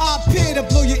Avenger, I appear to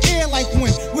blow your ear like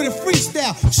wind. With a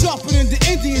freestyle, sharper than the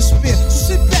Indian spear.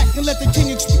 So sit back and let the king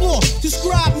explore.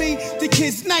 Describe me, the king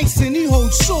kid's nice and he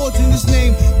holds swords in his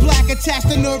name. Black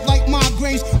attached to nerve like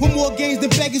migraines. With more games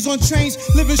than beggars on trains.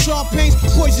 Living sharp pains,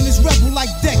 poisonous rebel like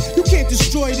deck. You can't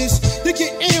destroy this. You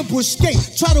get ambushed, skate.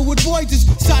 Try to avoid this.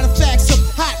 Side effects of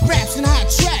hot raps and hot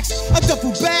tracks. A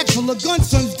duffel bag full of gun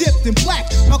sons dipped in black.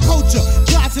 My culture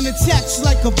glides and attacks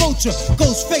like a vulture.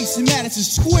 Ghost face and Madison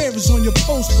Square is on your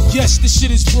poster. Yes, this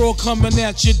shit is raw coming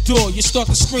at your door. You start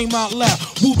to scream out loud.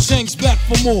 Wu-Tang's back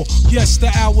for more. Yes, the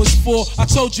hour's full. I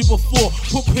told you before.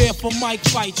 Prepare for mic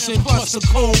fights and plus a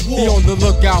cold war. Be on the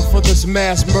lookout for this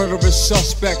mass murderous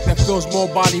suspect that fills more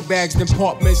body bags than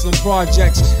apartments and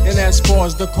projects. And as far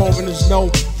as the coroners know,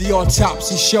 the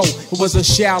autopsy show it was a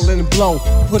Shaolin blow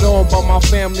put on by my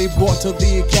family, brought to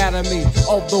the academy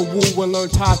of the Wu and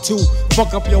learned how to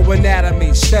fuck up your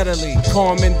anatomy steadily,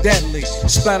 calm and deadly.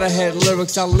 Splatterhead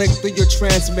lyrics I lick through your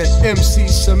transmit. MC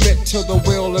submit to the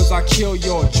will as I kill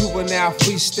your juvenile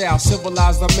freestyle.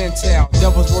 Civilize the mental.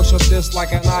 Devils worship this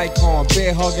like an icon.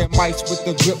 Bear hugging mites with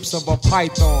the grips of a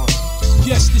python.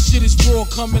 Yes, this shit is raw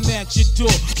coming at your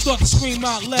door. Start to scream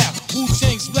out loud.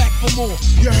 Wu-Tang's back for more.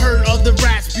 You heard of the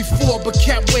rats before, but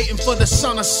kept waiting for the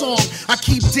son of song. I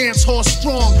keep dance hall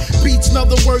strong. Beats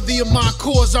another worthy of my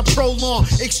cause. I prolong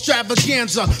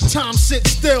extravaganza. Time sit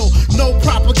still. No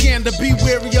propaganda. Be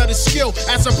wary of the skill.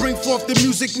 As I bring forth the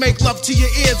music, make love to your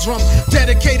eardrum.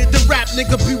 Dedicated to rap,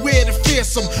 nigga, beware the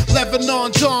fearsome. Lebanon,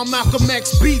 Dawn, Malcolm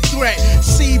X, beat threat.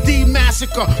 CD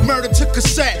massacre, murder to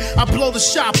cassette. I blow the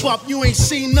shop up. You ain't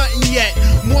seen nothing yet.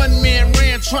 One man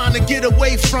ran trying to get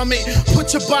away from it.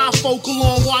 Put your bifocal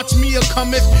on, watch me a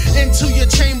cometh into your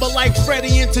chamber like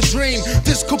Freddy into Dream.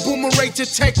 This kaboomerate your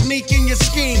technique and your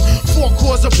scheme. Four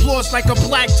chords applause like a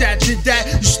blackjack did that.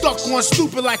 You stuck on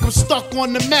stupid like I'm stuck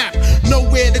on the map.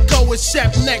 Nowhere to go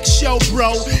except next show,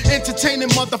 bro. Entertaining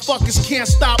motherfuckers can't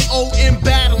stop OM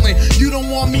battling. You don't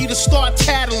want me to start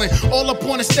tattling. All up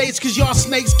on the stage cause y'all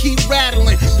snakes keep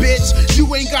rattling. Bitch,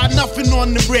 you ain't got nothing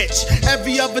on the rich.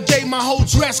 Every other day my whole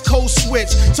dress code switch.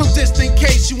 So just in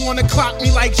case you wanna clock me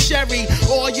like Sherry.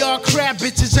 All y'all crab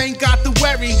bitches ain't got the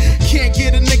worry. Can't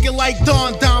get a nigga like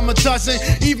Don Dime a dozen.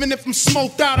 Even if I'm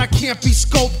smoked out, I can't be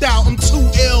scoped out. I'm too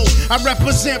ill. I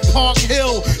represent Park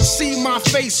Hill. See my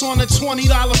face on a $20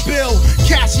 bill.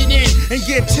 Cash it in and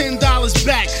get $10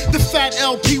 back. The fat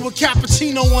LP with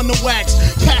cappuccino on the wax.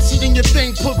 Pass it in your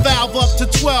thing, put valve up to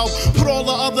 12. Put all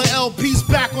the other LPs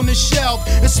back on the shelf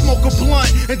and smoke a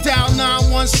blunt and dial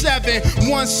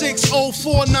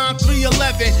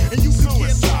 917-160-49311. And you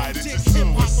suicide, it's a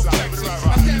suicide.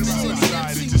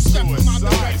 Suicide, it's a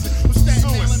suicide.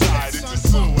 Suicide, it's a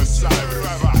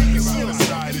suicide.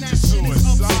 Suicide, it's a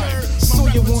suicide. So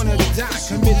you wanna die,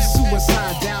 commit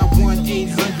suicide, dial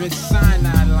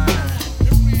 1-800-cyanide line.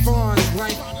 Fawn's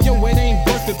like, yo, it ain't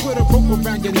worth it. Put a rope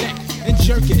around your neck and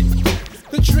jerk it.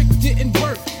 The trick didn't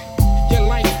work. Your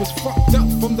life was fucked up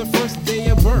from the first day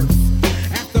of birth.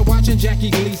 Watching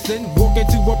Jackie Gleason walk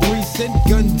into a precinct,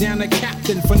 gun down a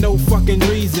captain for no fucking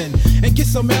reason, and get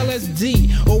some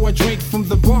LSD or a drink from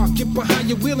the bar. Get behind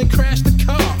your wheel and crash the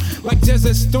car like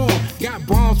Desert Storm. Got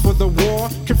bombs for the war.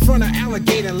 Confront an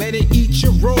alligator, let it eat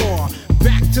your raw.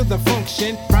 Back to the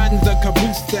function, riding the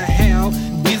caboose to hell.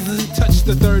 Business touch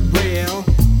the third rail.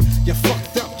 You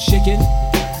fucked up, chicken.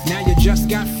 Now you just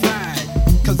got fried,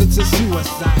 cause it's a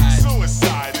suicide.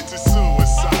 Suicide, it's a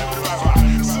suicide.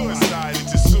 Suicide,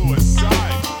 it's a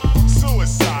suicide.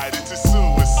 Suicide, it's a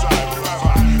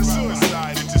suicide.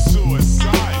 Suicide, it's a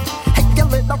suicide. Hey, you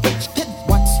little rich kid,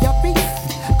 what's your beef?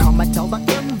 Come and tell the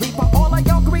Grim Reaper all of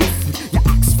your grief. You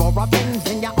asked for revenge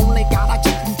and you only got a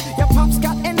cheat. Your pop's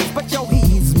got ends, but yo,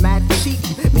 he's mad cheap.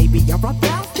 Maybe you're a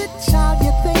bastard child,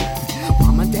 you think.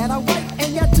 Mom and dad are white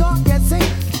and your dog is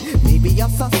ink. Maybe you're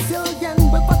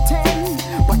Sicilian with a 10,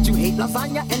 but you hate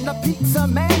lasagna and the pizza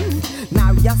man.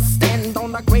 Now you stand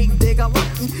on the grave digger lot.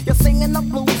 You're singing the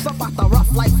blues about the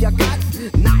rough life you got.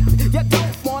 Not, you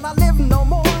don't wanna live no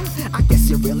more. I guess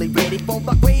you're really ready for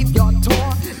the graveyard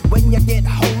tour. When you get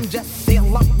home, just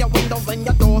seal up your windows and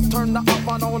your doors. Turn the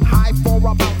oven on high for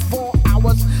about 4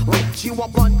 hours. Light you a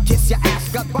blunt, kiss your ass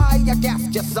goodbye. You gas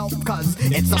yourself cause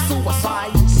it's a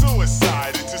suicide.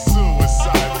 Suicide, it's a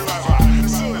suicide.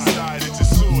 Suicide, it's a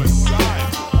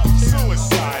suicide.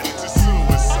 Suicide, it's a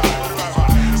suicide.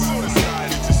 Suicide,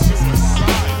 it's a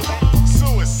suicide.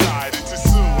 Suicide, it's a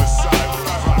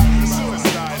suicide.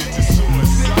 Suicide, it's a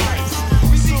suicide.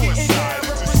 Suicide,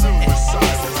 it's a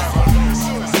suicide.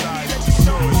 Suicide, it's a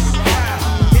suicide.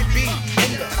 It be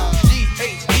in the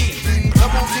G-H-E,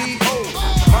 double D-O,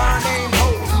 my name O.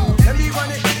 Let me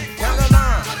run it down the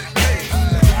line. Hey,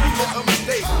 you make a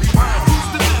mistake, rewind,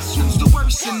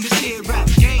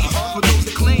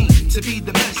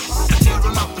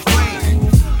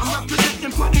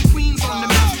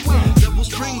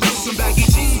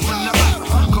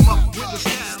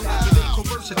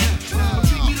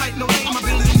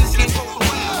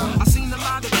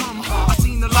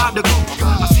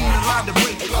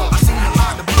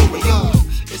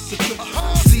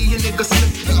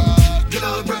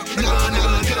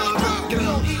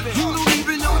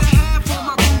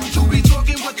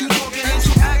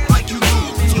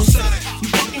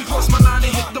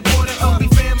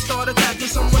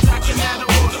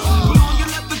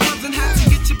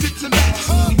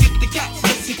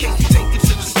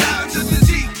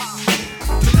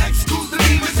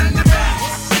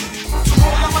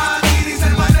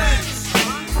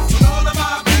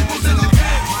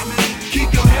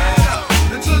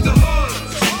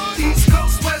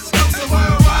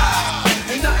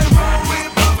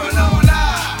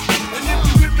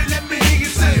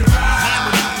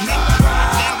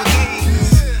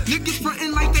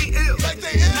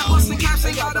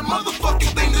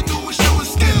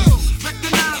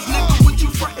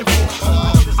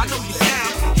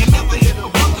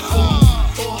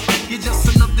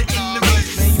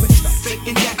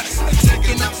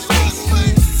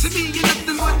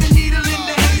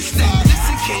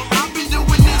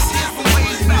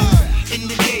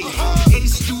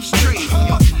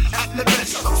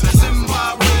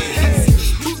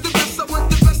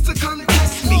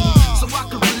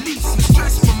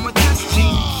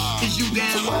 you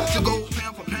down to go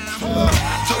pound for pound,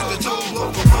 toe to toe,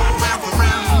 roll for roll, round for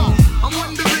round. I'm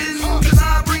wondering, cause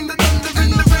I bring the thunder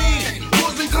and the rain,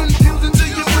 causing confusion to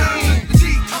your brain. It's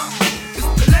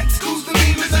the Lex, who's the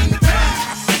Beamers and the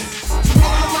Pants. To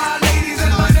all of my ladies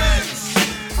and my dance,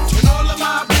 and all of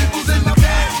my peoples in the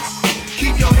pants.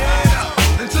 Keep your head up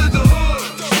into the hood,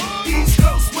 East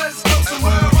Coast, West Coast, and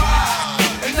worldwide.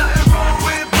 Ain't nothing wrong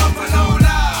with pumping on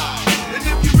loud. And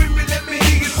if you with me, let me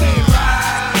hear you say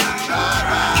right.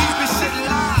 Keep it shit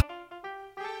live.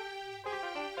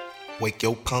 Wake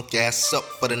your punk ass up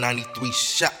for the 93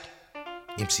 shot.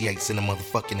 MC8's in the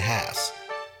motherfucking house.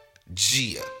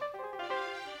 Gia.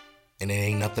 And it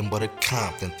ain't nothing but a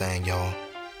Compton thing, y'all.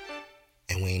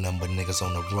 And we ain't nothing but niggas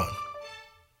on the run.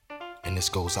 And this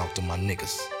goes out to my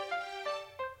niggas.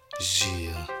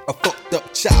 Yeah. A fucked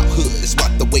up childhood is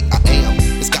right the way I am.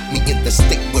 It's got me in the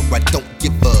state where I don't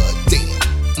give a damn.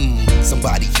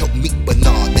 Somebody help me, but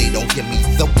nah, they don't hear me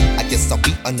though. I guess I'll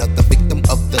be another victim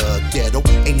of the ghetto.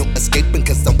 Ain't no escaping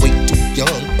cause I'm way too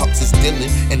young. Pops is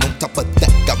dealing, and on top of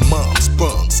that got mom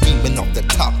sprung, scheming off the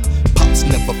top. Pops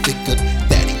never figured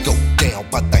that he'd go down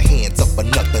by the hands of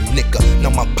another nigga.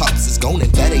 Now my pops is gone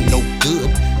and that ain't no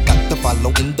good. Got to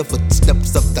follow in the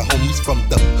footsteps of the homies from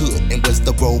the hood. And where's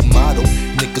the role model?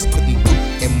 Niggas putting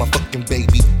food in my fucking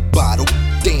baby bottle.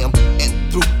 Damn, and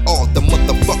through all the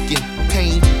motherfucking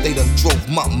pain, they done drove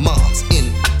my mom's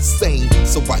insane.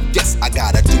 So I guess I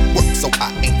gotta do work, so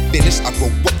I ain't finished. I grow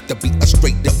up to be a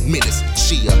straight up menace.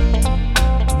 Chia.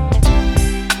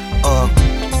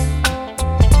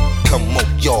 Come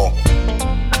on, y'all.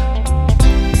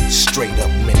 Straight up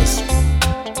menace.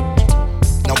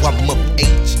 Now I'm of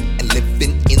age and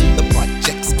living in the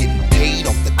projects, getting paid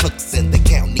off the clerks and the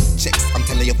county checks. I'm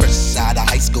telling you, fresh out of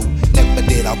high school, never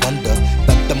did I wonder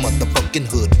that the motherfucking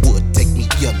hood would take me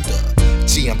under.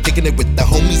 Gee, I'm kicking it with the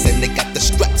homies and they got the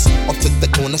straps off to the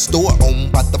corner store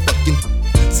owned by the fucking.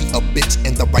 See a bitch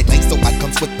in the right lane, so I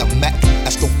comes with the Mac.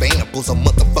 Astro fan pulls a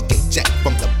motherfucking jack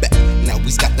from the back. Now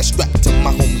he's got the strap to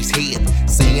my homie's head,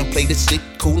 saying play this shit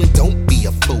cool and don't be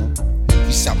a fool.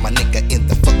 He shot my nigga in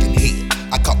the fucking head.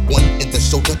 I caught one in the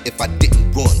shoulder. If I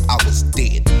didn't run, I was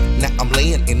dead. Now I'm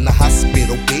laying in the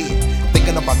hospital bed,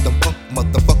 thinking about them punk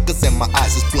motherfuckers, and my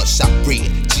eyes is bloodshot red.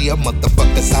 Chia,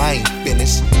 motherfuckers, I ain't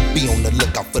finished. Be on the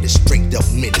lookout for the straight up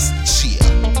menace. Chia.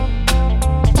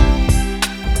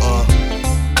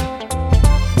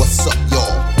 What's up,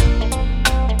 y'all?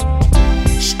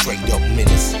 Straight up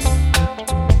menace.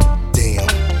 Damn.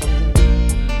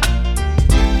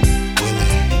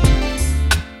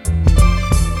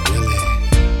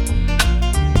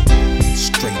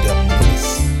 Straight up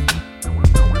menace.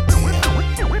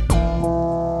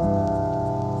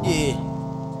 Yeah,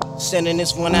 sending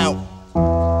this one out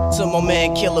to my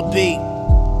man Killer B.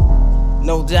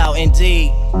 No doubt,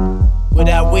 indeed.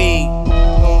 Without weed, you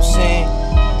know what I'm saying?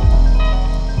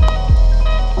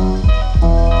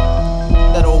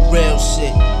 That old real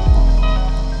shit.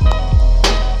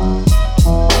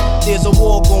 There's a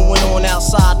war going on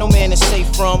outside, no man is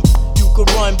safe from. You could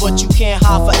run, but you can't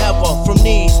hide forever from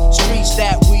these streets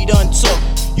that we done took.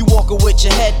 You walking with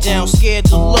your head down, scared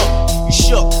to look. You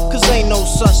shook, cause ain't no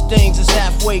such things as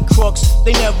halfway crooks.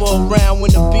 They never around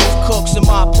when the beef cooks in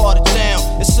my part of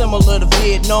town. It's similar to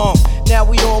Vietnam. Now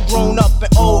we all grown up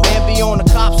and old and be on the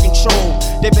cops' control.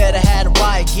 They better have the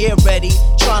riot gear ready,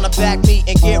 trying to back me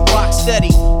and get rock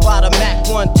steady. By the Mac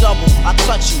 1 double, I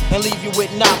touch you and leave you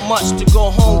with not much to go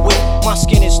home with. My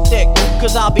skin is thick,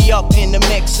 cause I'll be up in the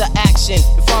mix of action.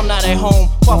 If I'm not at home,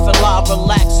 puffin' live,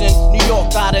 relaxing. New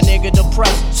York got a nigga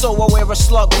depressed, so I wear a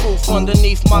slug proof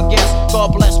underneath my guest.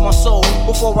 God bless my soul,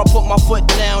 before I put my foot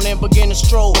down and begin to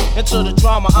stroll into the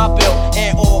drama I built.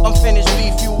 And all unfinished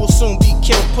beef, you will soon be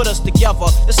killed. Put us together,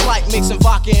 it's like mixing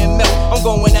vodka and milk. I'm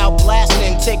going out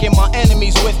blasting, taking my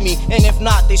enemies with me. And if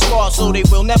not, they scarred so they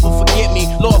will never forget me.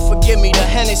 Lord forgive me, the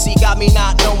Hennessy got me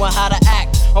not knowing how to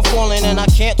act. I'm falling and I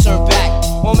can't turn back.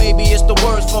 Or maybe it's the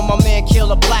words from my man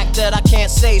Killer Black that I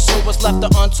can't say, so what's left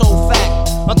an untold fact.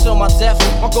 Until my death,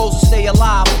 my goal's to stay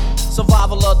alive.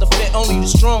 Survival of the fit, only the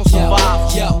strong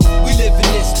survive. Yo, we live in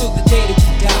this till the day that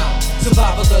we die.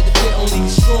 Survival of the fit, only the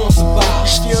strong survive.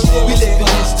 We live in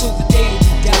this till the day that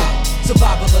we die.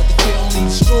 Survival of the fit, only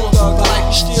the strong survive.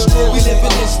 We live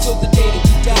in this till the day that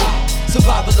we die.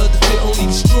 Survival of the fit, only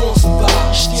the strong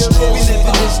survive. We live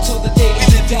in this till the day that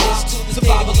we die.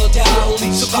 Survival of the fit, only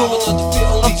the strong.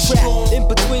 I'm trapped in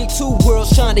between two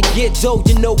worlds trying to get dough.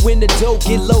 You know when the dough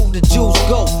get low, the juice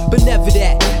go. But never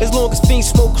that. As long as fiends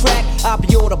smoke crack, I'll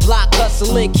be on the block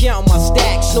hustling, counting my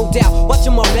stacks. No doubt,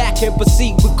 watching my back and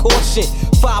proceed with caution.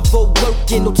 5-0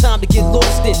 working, no time to get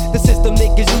lost in the system.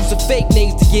 Niggas using fake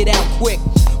names to get out quick.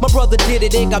 My brother did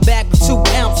it and got back with 2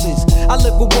 ounces. I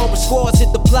live with one with scores,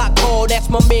 hit the block hard. That's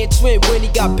my man Twin when he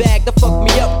got back. That fucked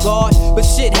me up, God. But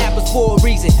shit happens for a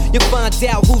reason. You find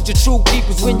out who's your true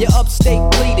peoples when you're upstate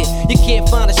bleeding. You can't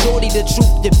find a shorty to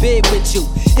troop your bed with you.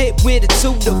 Hit with a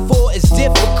 2 to 4 is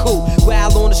difficult.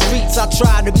 While on the streets, I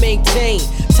try to maintain.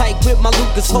 Tight with my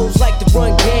Lucas hoes like to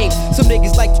run game. Some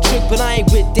niggas like to trick, but I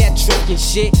ain't with that trickin'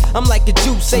 shit. I'm like a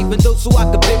Jew, saving those who I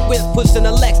could bit with, pushing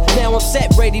the Lex. Now I'm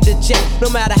set, ready to check. No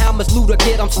matter how much loot I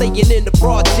get, I'm staying in the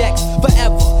projects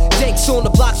forever. Jakes on the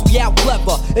blocks, we out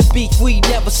clever. And beef, we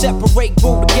never separate,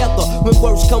 grow together. When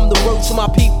words come to words, my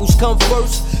peoples come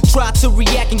first. Try to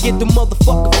react and get the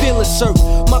motherfucking feelings hurt.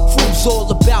 My crew's all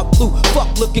about blue.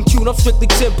 Fuck looking cute, I'm strictly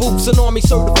 10 boots. An army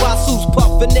certified suits,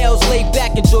 puffin' nails, laid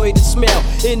back, enjoy the smell.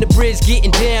 In the bridge,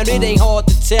 getting down, it ain't hard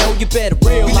to tell. You better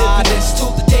realize we live in this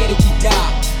till the day that we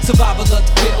die. Survival of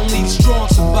the fit, only the strong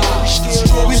survive.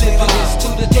 We live in this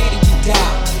till the day that we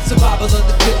die. Survival of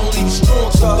the fit, only the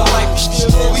strong survive.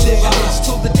 We live in this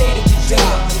till the day that we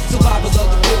die. Survival of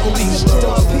the fit, only the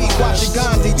strong survive. Watching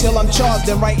Gandhi till I'm charged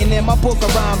and writing in my book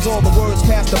of rhymes. All the words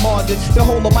past the margin. The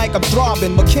whole of mic I'm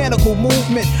throbbing. Mechanical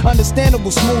movement,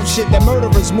 understandable smooth shit that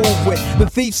murderers move with. The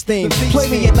thief's theme. Play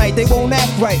me at night, they won't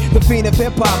act right. The fiend of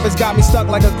hip hop has got me stuck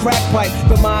like a crack pipe.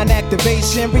 The mind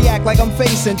activation, react like I'm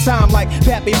facing time like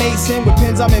Pappy Mason. With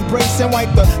pins I'm embracing.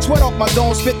 Wipe the sweat off my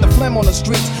dome, spit the phlegm on the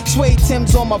streets. Suede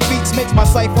Timbs on my feet makes my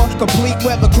cipher complete.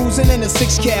 Weather cruising in a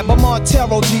 6 cab. I'm on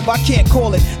Montero Jeep, I can't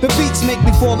call it. The beats make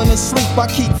me falling asleep. I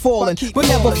keep falling, but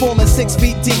never falling 6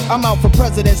 feet deep. I'm out for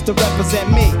presidents to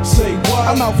represent me. Say what?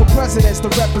 I'm out for presidents to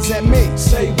represent me.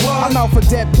 Say what? I'm out for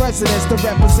dead presidents to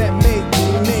represent me.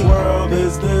 Whose world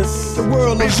is this? The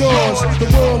world is yours. The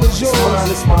world is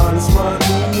yours. It's mine, it's mine, it's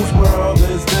mine. Whose world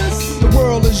is this? The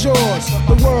world is yours.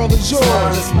 The world is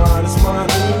yours. It's mine, it's mine, it's mine.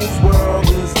 Whose world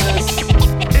is this?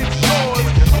 It's yours.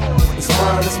 It's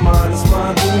mine, it's mine, it's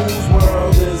mine. Whose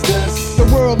world is this?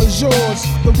 The world is yours.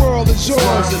 The world is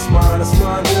yours. It's mine, it's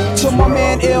mine, it's mine. To my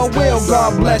man Ill Will,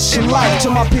 God bless your life. To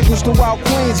my peoples throughout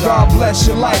Queens, God bless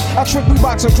your life. I trick we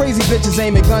box on crazy bitches,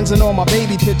 aiming guns and all my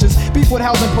baby pictures. Beef with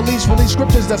housing police, release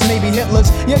scriptures that's maybe Hitler's.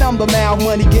 Yet I'm the mal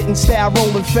money, getting style,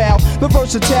 rolling foul. The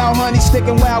versatile honey,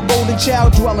 sticking wild, golden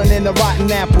child, dwelling in the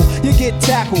rotten apple. You get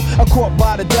tackled, a caught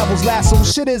by the devil's lasso.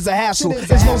 Shit is a hassle.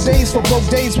 There's no days for broke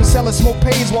days, we selling smoke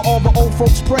pays while all the old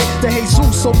folks pray to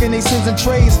Jesus, soaking their sins in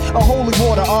trays. A holy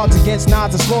water, odds against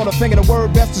nods and slaughter. Finger the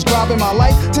word best describing my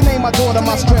life. To name my daughter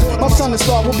my strength. My son, the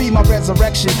star, will be my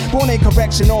resurrection. Born in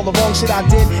correction, all the wrong shit I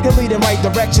did, he'll lead in right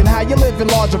direction. How you living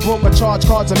large or broke, or charge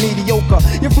cards are mediocre.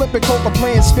 You flipping coca,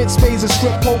 playing spit spades and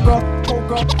strip poker.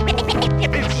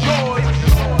 It's yours.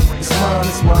 It's mine,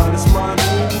 it's mine, it's mine.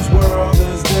 Whose world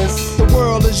is this? The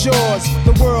world is yours.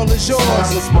 The world is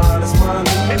yours. It's mine, it's mine,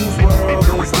 it's mine. Whose world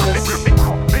is this? It's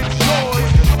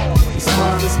yours. It's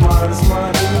mine, it's mine, it's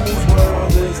mine. Whose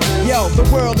world is this? Yo, the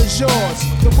world is yours.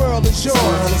 The world is yours.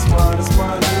 It's mine, it's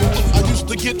mine, it's mine. I used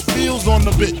to get feels on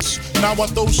the bitch. Now I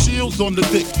throw shields on the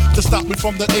dick to stop me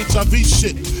from that HIV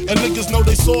shit. And niggas know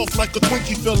they soft like a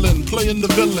Twinkie fillin', playing the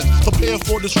villain. Prepare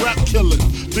for this rap killing.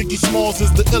 Biggie Smalls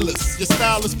is the illest. Your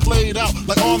style is played out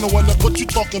like Arnold when what you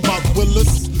talking about,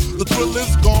 Willis? The thrill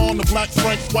is gone. The black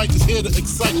Frank White is here to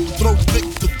excite. Throw dick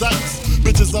to dice.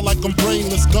 Bitches are like I'm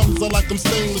brainless. Guns are like I'm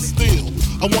stainless steel.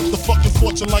 I want the fucking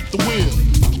fortune like the wheel.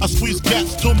 I squeeze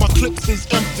gaps till my clips is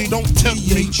empty. Don't tempt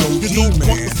me. You don't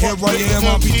want the Here I am,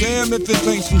 I'll be damned if this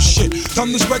ain't some shit.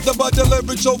 Time to spread the butter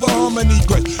leverage over harmony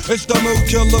grit. It's the mood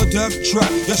killer death trap.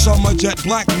 Yes, I'm a jet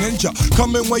black ninja.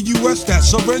 Coming where you rest at,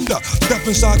 surrender. Step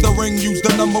inside the ring, use the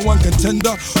 #1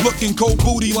 contender. Looking cold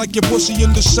booty like your pussy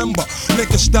in December.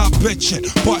 Nigga, stop bitching,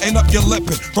 button up your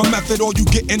lippin'. From method, all you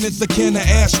gettin' is a can of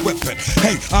ass whipping.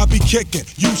 Hey, I be kicking.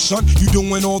 You, son, you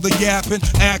doing all the yapping.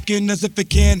 Acting as if it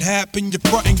can't happen. Your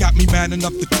frontin' got me mad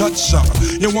enough to touch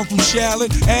something. You want from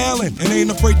Shallon, Allen, and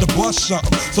ain't afraid to bust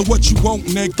something. So what you want,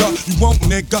 nigga? You want,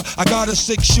 nigga? I got a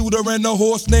 6-shooter and a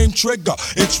horse named Trigger.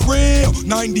 It's real,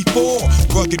 94,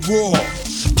 rugged raw.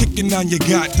 Kicking down your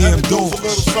goddamn doors. A little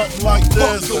something like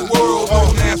this. Fuck the world,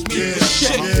 don't ask me for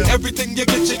shit. Everything you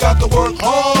get, you got to work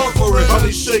hard for it.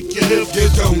 Honey, shake your hips. You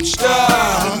don't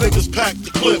stop. The niggas pack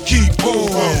the clip. Keep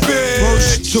on.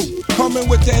 Verse 2. Coming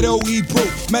with that OE brew.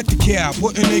 Met the cow,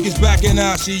 putting niggas back in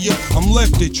ICU. I'm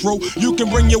lifted, true. You can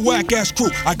bring your whack ass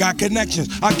crew. I got connections.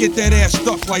 I get that ass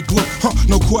stuck like glue.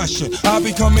 No question. I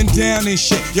be coming down and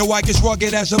shit. Yo, I get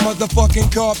rugged as a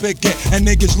motherfucking carpet get. And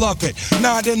niggas love it.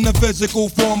 Not in the physical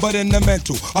form, but in the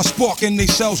mental. I spark and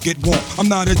these cells get warm. I'm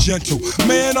not a gentle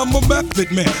man, I'm a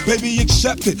method man. Baby,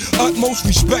 accept it. Utmost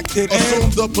respected.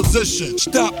 Assume the position.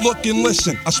 Stop, look, and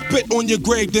listen. I spit on your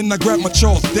grave, then I grab my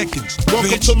Charles Dickens.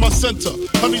 Welcome to my center.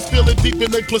 Honey's feeling deep in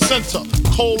their placenta.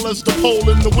 Cold as the pole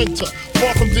in the winter.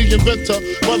 Far from the inventor.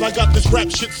 Well, I got this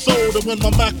rap shit sold. And when my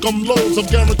Mac loads, I'm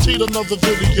guaranteed another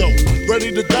video.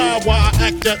 Ready to die while I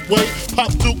act that way.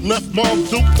 Pop Duke left Mom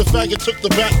Duke. The faggot took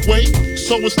the back way.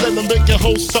 So instead of making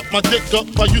hoes suck my dick up,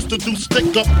 I used to do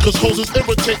stick up. Cause hoes is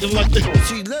irritating like they.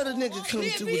 See, let a nigga come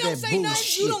through with that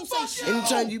bullshit.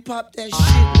 Anytime you pop that shit,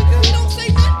 nigga, you don't say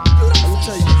nothing. I'm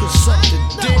tell you, you can suck the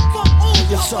dick, you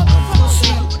can suck the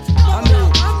pussy. I mean,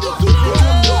 you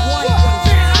become the white one.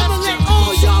 I'ma let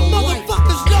all y'all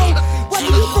motherfuckers know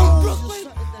whether you from Brooklyn,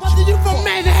 whether you from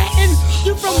Manhattan,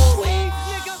 you from Queens,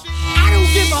 nigga. I don't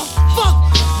give a fuck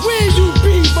where you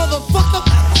be, motherfucker,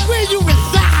 where you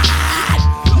reside,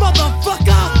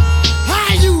 motherfucker,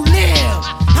 how you live,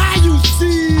 how you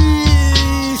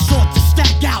see. Short to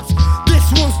stack outs, this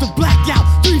one's the blackout,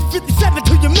 357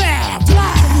 to your mouth.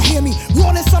 Can you hear me?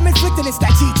 Rawness I'm inflicting. It's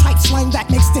that G-type slang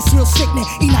that makes this real sickening.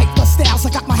 Ignite the styles,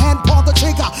 I got my hand on the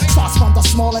trigger. Starts from the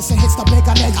smallest and hits the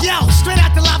bigger nigga. Yo, straight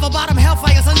out the lava bottom,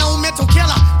 hellfire's a known mental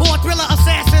killer. Born thriller,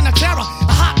 assassin, a terror.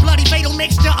 A hot, bloody, fatal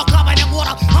mixture of carbon and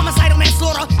water. Homicidal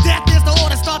manslaughter, death is the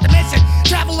order, start the mission.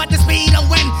 Travel at the speed of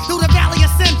wind, through the valley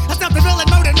of sin. I stopped the villain,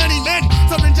 murdered many men.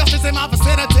 Some injustice in my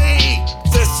vicinity.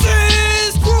 This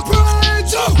is Brooklyn.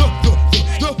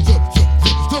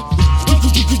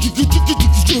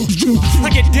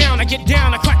 I get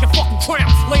down, I crack the fucking crown.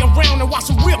 Lay around and watch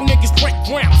some real niggas break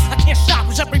ground. I can't stop,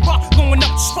 cause every rock going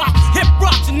up the spot. Hip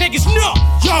rocks and niggas know.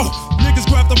 Yo, niggas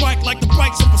grab the mic like the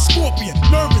bites of a scorpion.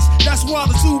 Nervous, that's why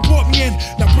the zoo brought me in.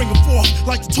 Now bring him forth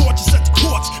like the torches at the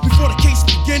courts. Before the case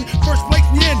begin, first place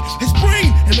me in his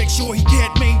brain and make sure he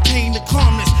can't maintain the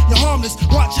calmness. You're harmless,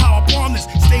 watch how I bomb this.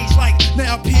 Stage light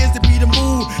now appears to be the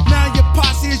mood. Now your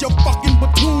posse is your fucking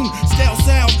platoon. Stale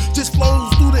sound just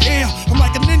flows through the air. I'm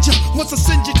like a ninja, once I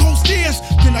send you cold stairs,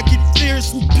 then I get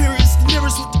fierce and furious,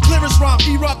 nearest with the clearest rhyme.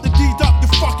 E-rock the D-Duck,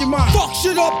 your fucking mind. Fuck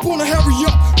shit up, wanna hurry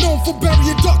up. Known for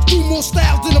burying duck, do more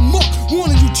styles than a muck.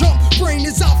 Wanting you jump, brain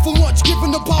is out for lunch.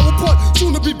 Giving the power butt,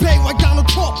 soon to be paid like Donald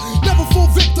Trump. Never fall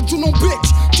victim to no bitch.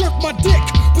 Jerk my dick,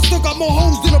 but still got more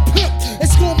hoes than a pimp. And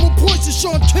score more points than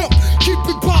Sean Kemp. Keep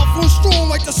it powerful and strong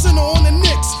like the center on the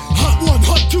Knicks. Hot 1,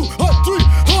 hot 2, hot 3,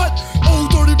 hot.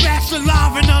 Old dirty bastard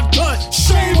live and undone.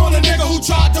 Shame on the nigga who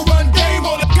tried to run game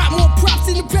on it. Got more props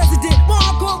than the president. My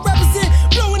hardcore represent.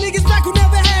 Blowing niggas back who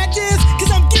never had this.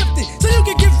 Cause I'm gifted. So you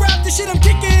can give rap the shit I'm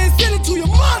kicking. Send it to your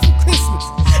mom for Christmas.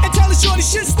 And tell the shorty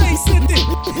shit stay sent in.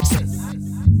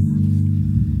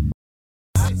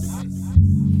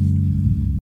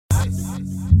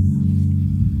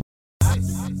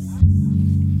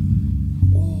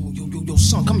 Yo,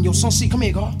 son, come here, yo, son, see, come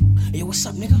here, God. Hey, yo, what's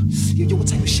up, nigga? Yo, what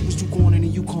type of shit was you going in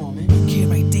Yukon, man? Kid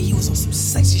right there, he was on some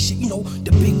sexy shit, you know,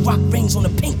 the big rock rings on the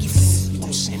pinky. You know what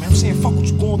I'm saying, man? I'm saying, fuck what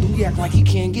you going through. He act like he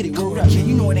can't get it. Word up, man.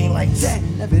 You know it ain't like that.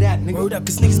 Never that, nigga. Word up,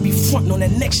 cause niggas be frontin' on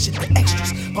that next shit, the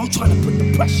extras. But I'm trying to put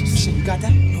the pressure. You saying you got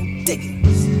that? No digging.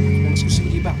 Let's go see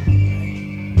what you about.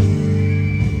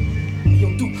 Hey, yo,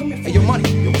 dude, come here. Hey, yo, money.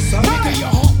 Yo, what's up? Nigga, you're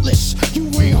heartless. You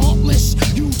ain't heartless.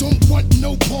 You don't want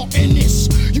no part in this.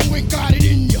 You ain't got it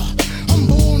in ya. I'm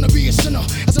born to be a sinner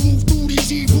as I move through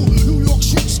these evil New York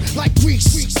streets like Greece.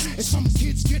 And some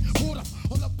kids get caught up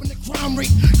all up in the crime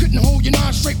rate. Couldn't hold your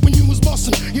nine straight when you was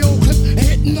bustin'. Your old clip and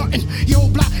hitting nothing. Your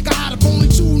old block got up, only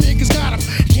 2 niggas got him.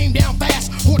 Came down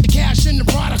fast, bought the cash in the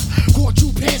product. Caught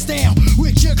you pants down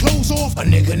with your clothes off. A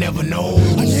nigga never knows.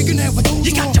 A nigga never knows.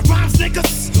 You got your rhymes,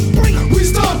 niggas? Bring 'em. We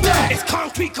start that. It's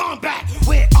concrete combat.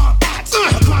 We're armed acts.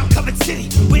 A crime-covered city.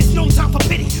 Where's no time for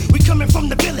pity. We coming from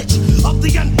the village of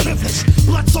the unprivileged.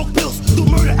 Blood-soaked bills through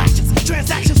murder actions.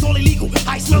 Transactions all illegal.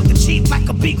 I smell the cheap like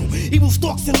a beagle. Evil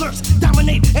stalks and lurks.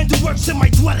 Dominate and do works in my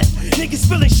dwelling. Niggas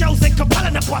spilling shells and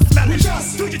compelling the bus smelling.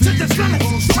 Do you to the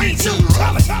dwelling? Strange new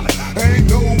talent. Ain't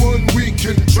no one we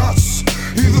can trust.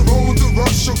 Either roll the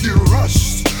rush or get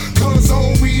rushed. Cause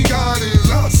all we got is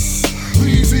us.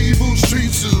 These evil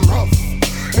streets is rough.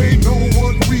 Ain't no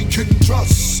one we can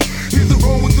trust. Either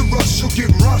roll with the rush or get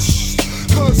rushed.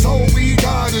 Cause all we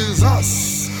got is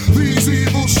us. These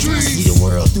evil streets. See the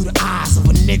world through the eyes of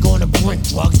a nigga on the brink.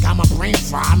 Drugs got my brain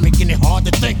fried, making it hard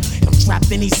to think. I'm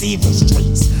trapped in these evil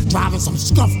streets. Driving some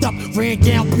scuffed up, ran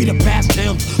down Peter past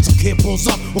him. Some kid pulls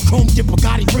up with chrome dip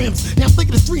Bugatti rims. Now I'm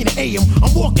thinking it's 3 in the AM.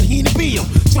 I'm walking, he in the BM.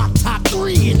 Drop top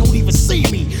 3 and don't even see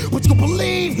me. But you can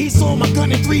believe he saw my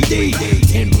gun in 3D.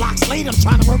 10 blocks later, I'm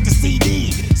trying to work the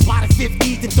CD. Spotted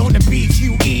 50, dipped on the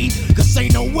BQE. Cause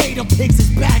ain't no way them pigs is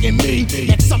bagging me.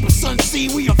 At Supper Sun Sea,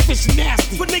 we official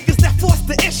nasty. For niggas that forced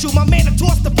the issue, my man had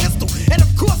tossed the pistol. And of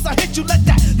course I hit you, let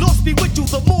that loss be with you.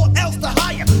 The more else, the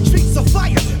higher. Streets of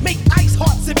fire, make ice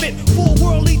hearts admit for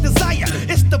worldly desire.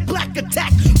 It's the black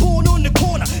attack, born on the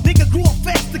corner. Nigga grew up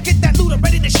fast to get that looter,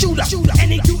 ready to shoot her.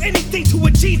 And he do anything to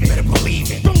achieve it. Better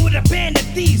believe it. Run with a band of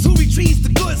thieves who retrieves the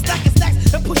goods, stacking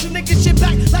stacks and push a nigga shit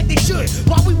back like they should.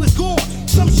 While we was gone,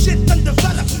 some shit done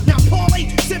developed. Now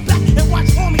parlay, sit back and watch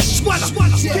armies swallow.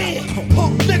 Damn,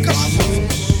 punk niggas.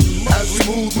 As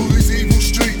we move through these evil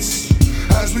streets,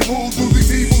 as we move through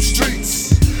these evil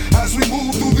streets, as we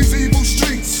move through these evil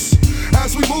streets,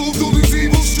 as we move through these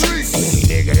evil streets. Only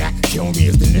nigga that can kill me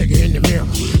is the nigga in the mirror.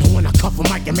 And when I cuff him,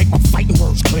 I can make my fighting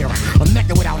words clearer. A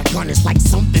nigga without a gun is like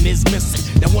something is missing.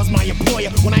 That was my employer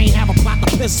when I ain't have a block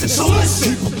of pistons. So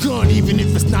listen, keep a gun even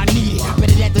if it's not needed.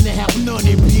 Better that than to have none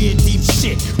and be in deep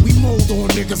shit. We mold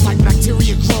on niggas like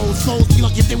bacteria grows. Souls be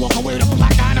lucky if they walk away with a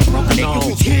black eye and a broken nose.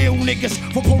 We kill niggas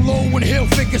for polo and hill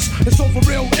figures. It's over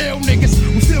real ill niggas.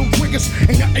 We still triggers.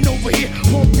 Ain't nothing over here.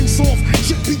 Pumping soft.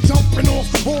 Shit be jumping off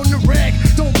on the rag.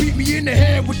 Don't beat me in the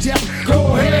head with that.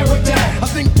 Go ahead with that. I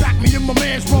think back me and my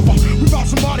man's brother. We brought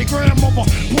somebody grandmother.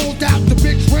 Pulled out the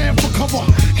big ram for cover.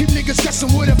 Keep niggas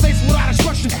guessing with a face without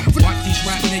expression. Watch these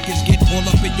rap niggas get all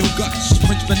up in your guts.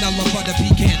 French vanilla butter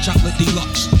pecan chocolate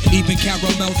deluxe. Even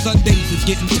caramel sundaes is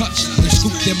getting touched and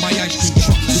scooped in my ice cream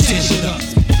truck. Stand it up.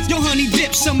 Yo, honey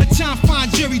dip, summertime, fine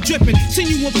jury dripping. Seen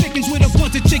you on pickings with a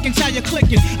bunch of chickens, how you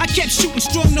clicking? I kept shooting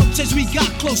strong notes as we got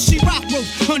close. She rock rope,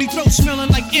 honey throat smelling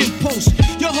like impost.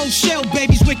 Your whole shell,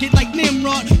 baby's wicked like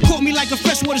Nimrod. Caught me like a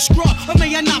freshwater straw, or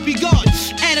may I not be God?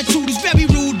 Attitude is very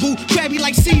rude, boo. Crabby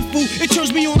like seafood, it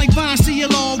turns me on like Vine, see you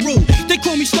all rude. They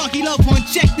call me Starkey Love Hunt,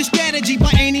 check the strategy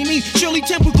by any means. Shirley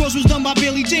Temple Cross was done by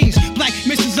Billie Jeans. Black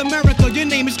Mrs. America, your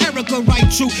name is Erica, right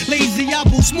true. Lazy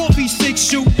apple, small piece, 6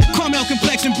 shoe. Caramel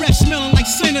complexion, breath smelling like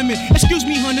cinnamon. Excuse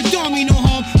me, hun, don't mean no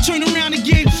harm. Turn around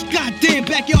again. Goddamn,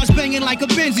 backyard's banging like a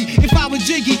Benzie. If I was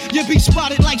Jiggy, you'd be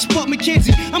spotted like Spud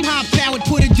McKenzie. I'm high powered,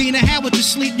 put a Dina Howard to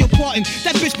sleep. You're parting.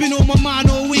 That bitch been on my mind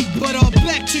all week. But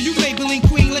back to you, Maybelline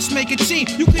Queen. Let's make a team.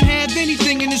 You can have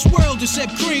anything in this world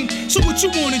except cream. So what you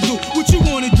wanna do? What you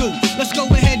wanna do? Let's go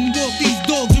ahead and walk these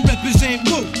dogs and represent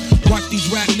Woo. Watch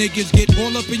these rap niggas get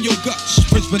all up in your guts.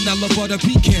 French vanilla butter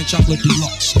pecan chocolate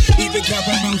deluxe. Even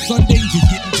caramel sundaes is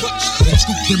getting touched and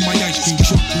scooped in my ice cream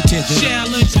truck. Who tears it up?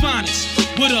 Challenge finest.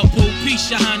 What up, boo? Peace,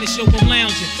 your highness, yo, I'm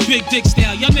lounging. Big dick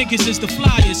style, y'all niggas is the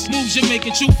flyers. Moves you're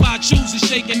making, true five chooses,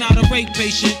 shaking out a rape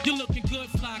patient. You're looking good,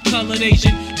 fly, colored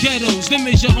Asian. Ghettos, them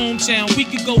is your hometown. We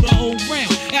could go the whole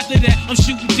round. After that, I'm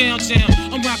shooting downtown.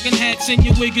 I'm rocking hats and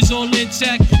your wig is all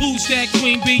intact. Who's that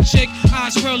queen bee chick?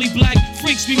 Eyes pearly black.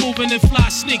 Freaks be moving and fly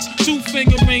sneaks.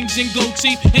 2-finger rings and gold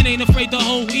teeth and ain't afraid to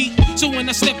hold heat. So when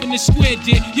I step in the square,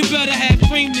 dear, you better have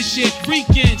cream this shit.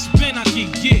 Weekends, Ben, I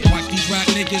can get. Watch these rap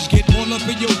niggas get all up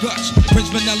in your guts. French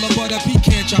vanilla butter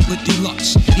pecan chocolate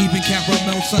deluxe. Even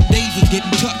caramel sundaes is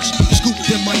getting touched. Scooped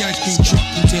in my ice cream truck.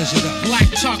 Who tears it up? Black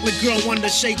chocolate girl wonder,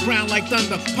 shake ground like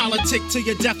thunder. Politic to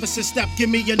your deficit step, give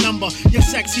me your number. Your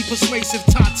sexy, persuasive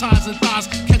tatas and thighs.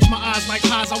 Catch my eyes like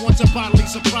highs, I want your bodily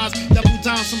surprise. Double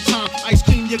down sometime. Ice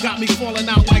cream, you got me falling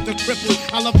out like a cripple.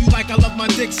 I love you like I love my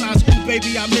dick size. Ooh,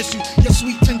 baby, I miss you. Your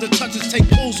sweet tender touches take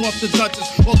pulls off the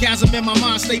Duchess. Orgasm in my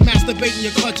mind, stay masturbating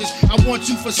your clutches. I want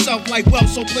you for self like wealth,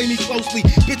 so play me closely.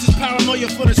 Bitches paranoia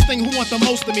for this thing, who want the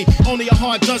most of me? Only a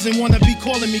hard dozen wanna be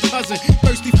calling me cousin.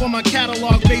 Thirsty for my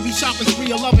catalog, baby, shopping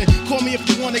spree 11. Call me if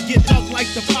you wanna get dug like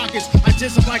the pockets. I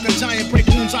jizz up like a giant, break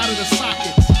wounds out of the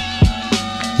sockets.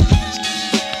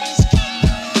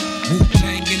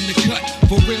 Wu-Tang in the cut,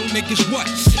 for real niggas what?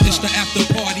 It's the after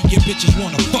party, your bitches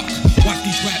wanna fuck. Watch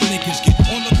these rap niggas get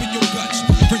all up in your guts.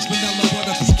 French vanilla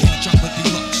butter pecan chocolate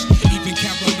deluxe. Even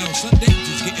caramel sundaes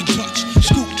is getting touched.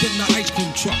 Scooped in the ice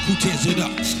cream truck, who tears it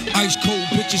up? Ice cold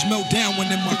bitches melt down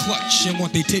when in my clutch and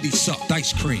want their titties sucked.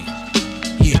 Ice cream,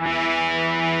 yeah.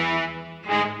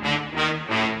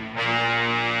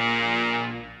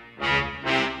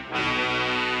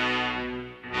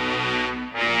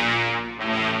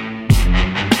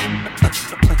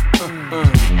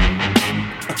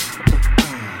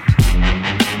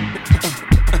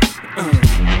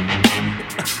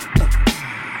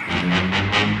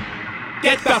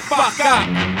 Get the fuck up!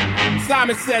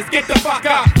 Simon says, get the fuck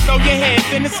up, throw your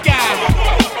hands in the sky.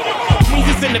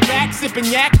 Weezer's in the back, sipping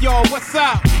yak, y'all, what's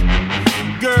up?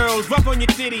 Girls, rub on your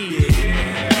titties.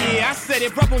 Yeah, I said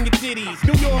it, rub on your titties.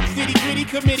 New York City, gritty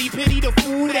committee, pity the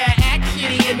fool that act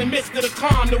shitty in the midst of the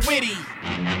calm, the witty.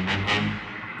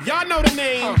 Y'all know the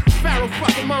name. Pharaoh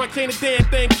fucking Montagne, the damn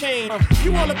thing came.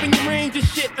 You all up in your range of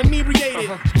shit, inebriated.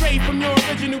 Straight from your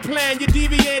original plan, you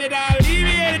deviated. I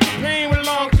alleviated the pain with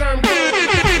long-term goals.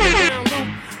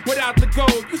 Without the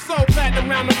gold, you sold platinum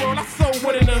around the world, I sold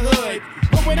wood in the hood.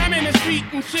 But when I'm in the street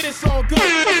and shit, it's all good.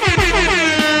 You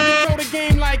throw the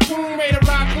game like boom, way to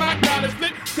rock, clock, dollars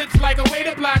flip, tips like a way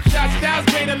to block shots, styles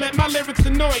way to let my lyrics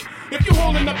annoy. If you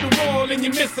holding up the wall and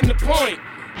you're missing the point,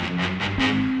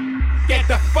 get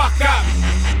the fuck up.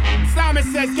 Simon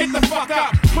says, get the fuck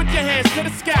up. Put your hands to the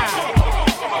sky.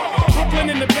 Brooklyn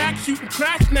in the back shooting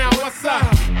crash now, what's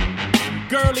up?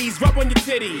 Girlies, rub on your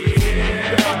titties.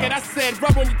 The fuck it, I said,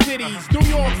 rub on your titties. New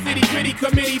York City, gritty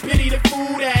committee, pity the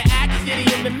fool that act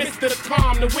shitty in the midst of the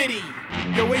calm, the witty.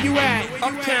 Yo, where you at?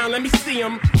 Uptown, let me see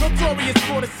 'em. Notorious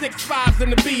for the 6'5s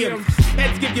and the BMs.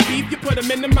 Heads give you beef, you put 'em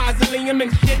in the mausoleum.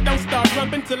 And shit don't start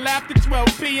rumping till after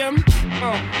 12 p.m.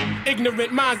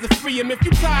 Ignorant minds to free 'em. If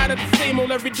you tired of the same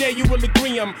old every day, you will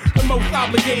agree 'em. The most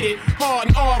obligated, hard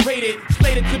and R-rated.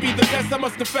 Slated to be the best, I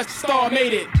must confess the star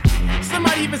made it.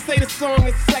 Somebody even say the song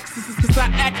is sexist, cause I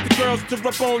ask the girls to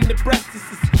rub on the breasts.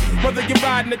 Whether you're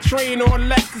riding a train or a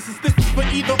Lexus, this is for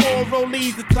either or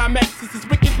rollies or Timexes. It's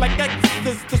wicked like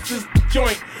Exorcist, this is the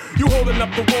joint. You holding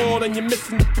up the wall and you're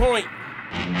missing the point.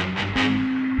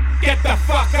 Get the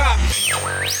fuck up.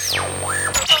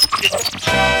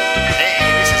 Hey,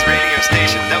 this is radio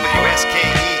station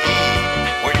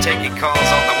WSKEE. We're taking calls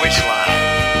on the wish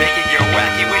line, making your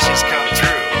wacky wishes come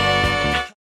true.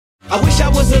 I wish I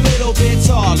was a little bit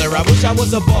taller. I wish I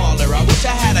was a baller. I wish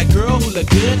I had a girl who looked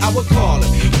good, I would call her.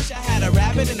 Wish I had a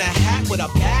rabbit in a hat with a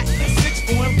bat and a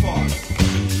 6'4" baller.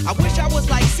 I wish I was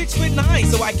like 6'9"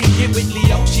 so I can get with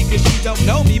Leoshi, cause she don't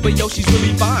know me, but yo, she's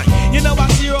really fine. You know I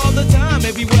see her all the time,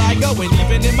 everywhere I go, and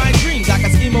even in my dreams I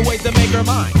can scheme a ways to make her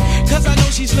mine. Cause I know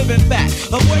she's living fat,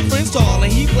 her boyfriend's tall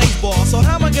and he plays ball, so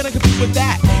how am I gonna compete with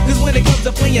that? Cause when it comes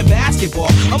to playing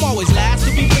basketball, I'm always last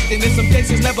to be picked, and in some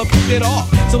cases never picked at all.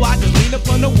 So I just lean up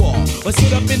on the wall, or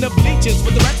sit up in the bleachers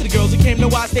with the rest of the girls who came to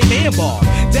watch they man ball.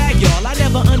 Dag y'all, I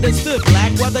never understood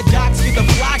black, why the jocks get the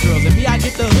fly girls and me I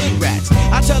get the hood rats.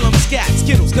 I tell them scat,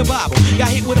 skittles, kabobble, got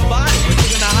hit with a bottle and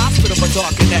put in a hospital for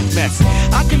talking that mess.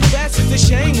 I confess it's a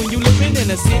shame when you living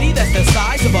in a city that's the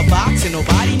size of a box and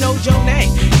nobody knows your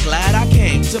name. Glad I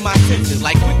came to my senses,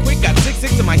 like quick, got sick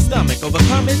to my stomach,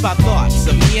 overcome it by thoughts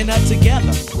of me and her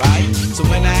together, right? So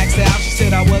when I asked her out, she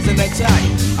said I wasn't that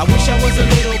type. I wish I was a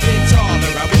little bit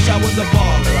taller, I wish I was a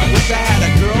baller, I wish I had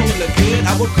a girl who looked good,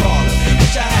 I would call her.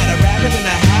 Wish I had a rabbit in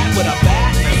a hat with a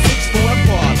bat and a 6'4"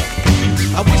 baller.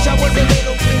 I wish I was a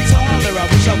little bit taller, I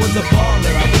wish I was a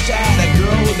baller, I wish I had a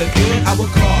girl who looked good, I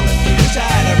would call her. Wish I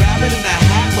had a rabbit in a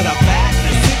hat with a bat and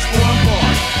a 6'4"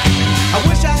 baller. I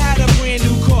wish I had a brand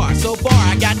new car, so far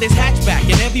I got this hatchback,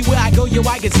 and everywhere I go, yo,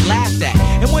 I get laughed at.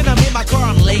 And when I'm in my car,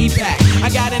 I'm laid back. I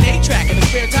got an 8-track and a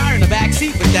spare tire in the back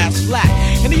seat, but that's flat.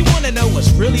 And you wanna know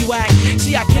what's really whack?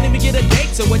 See, I can't even get a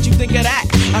date, so what you think of that?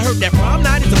 I heard that prom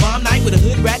night is a bomb night with a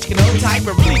hood ratchet and old type,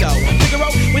 but really though,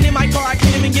 Figaro, when in my car, I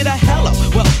can't even get a hello.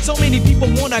 Well, so many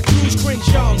people wanna cruise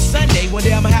Crenshaw on Sunday. One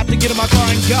day I'ma have to get in my car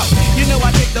and go. You know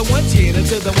I take the 110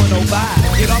 until the 105.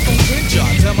 Get off on Crenshaw,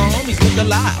 tell my homies look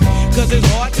alive. Cause it's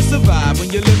hard to survive when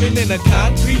you're living in the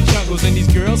concrete jungles and these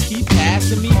girls keep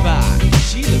passing me by.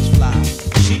 She looks fly,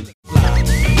 she looks fly.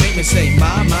 Make me say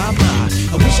my.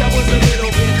 I wish I was a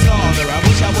little bit taller, I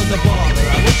wish I was a baller,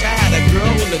 I wish I had a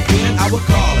girl who looked good, I would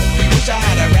call her. Wish I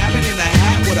had a rabbit in a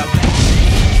hat with a bat.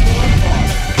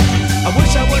 I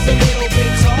wish I was a little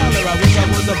bit taller, I wish I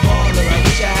was a baller, I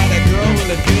wish I had a girl who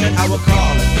looked good, I would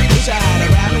call her. Wish I had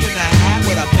a rabbit in a hat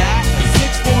with a bat and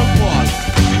 6'4" baller.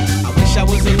 I wish I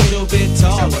was a little bit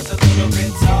taller, I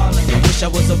wish I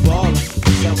was a baller,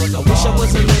 I wish I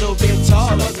was a little bit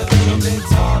taller, I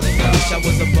wish I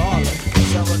was a baller,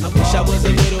 I wish I was a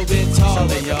little bit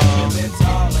taller, y'all.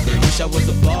 I wish I was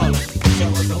a baller,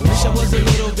 I wish I was a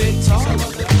little bit taller, I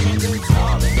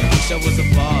wish I was a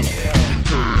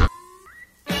baller.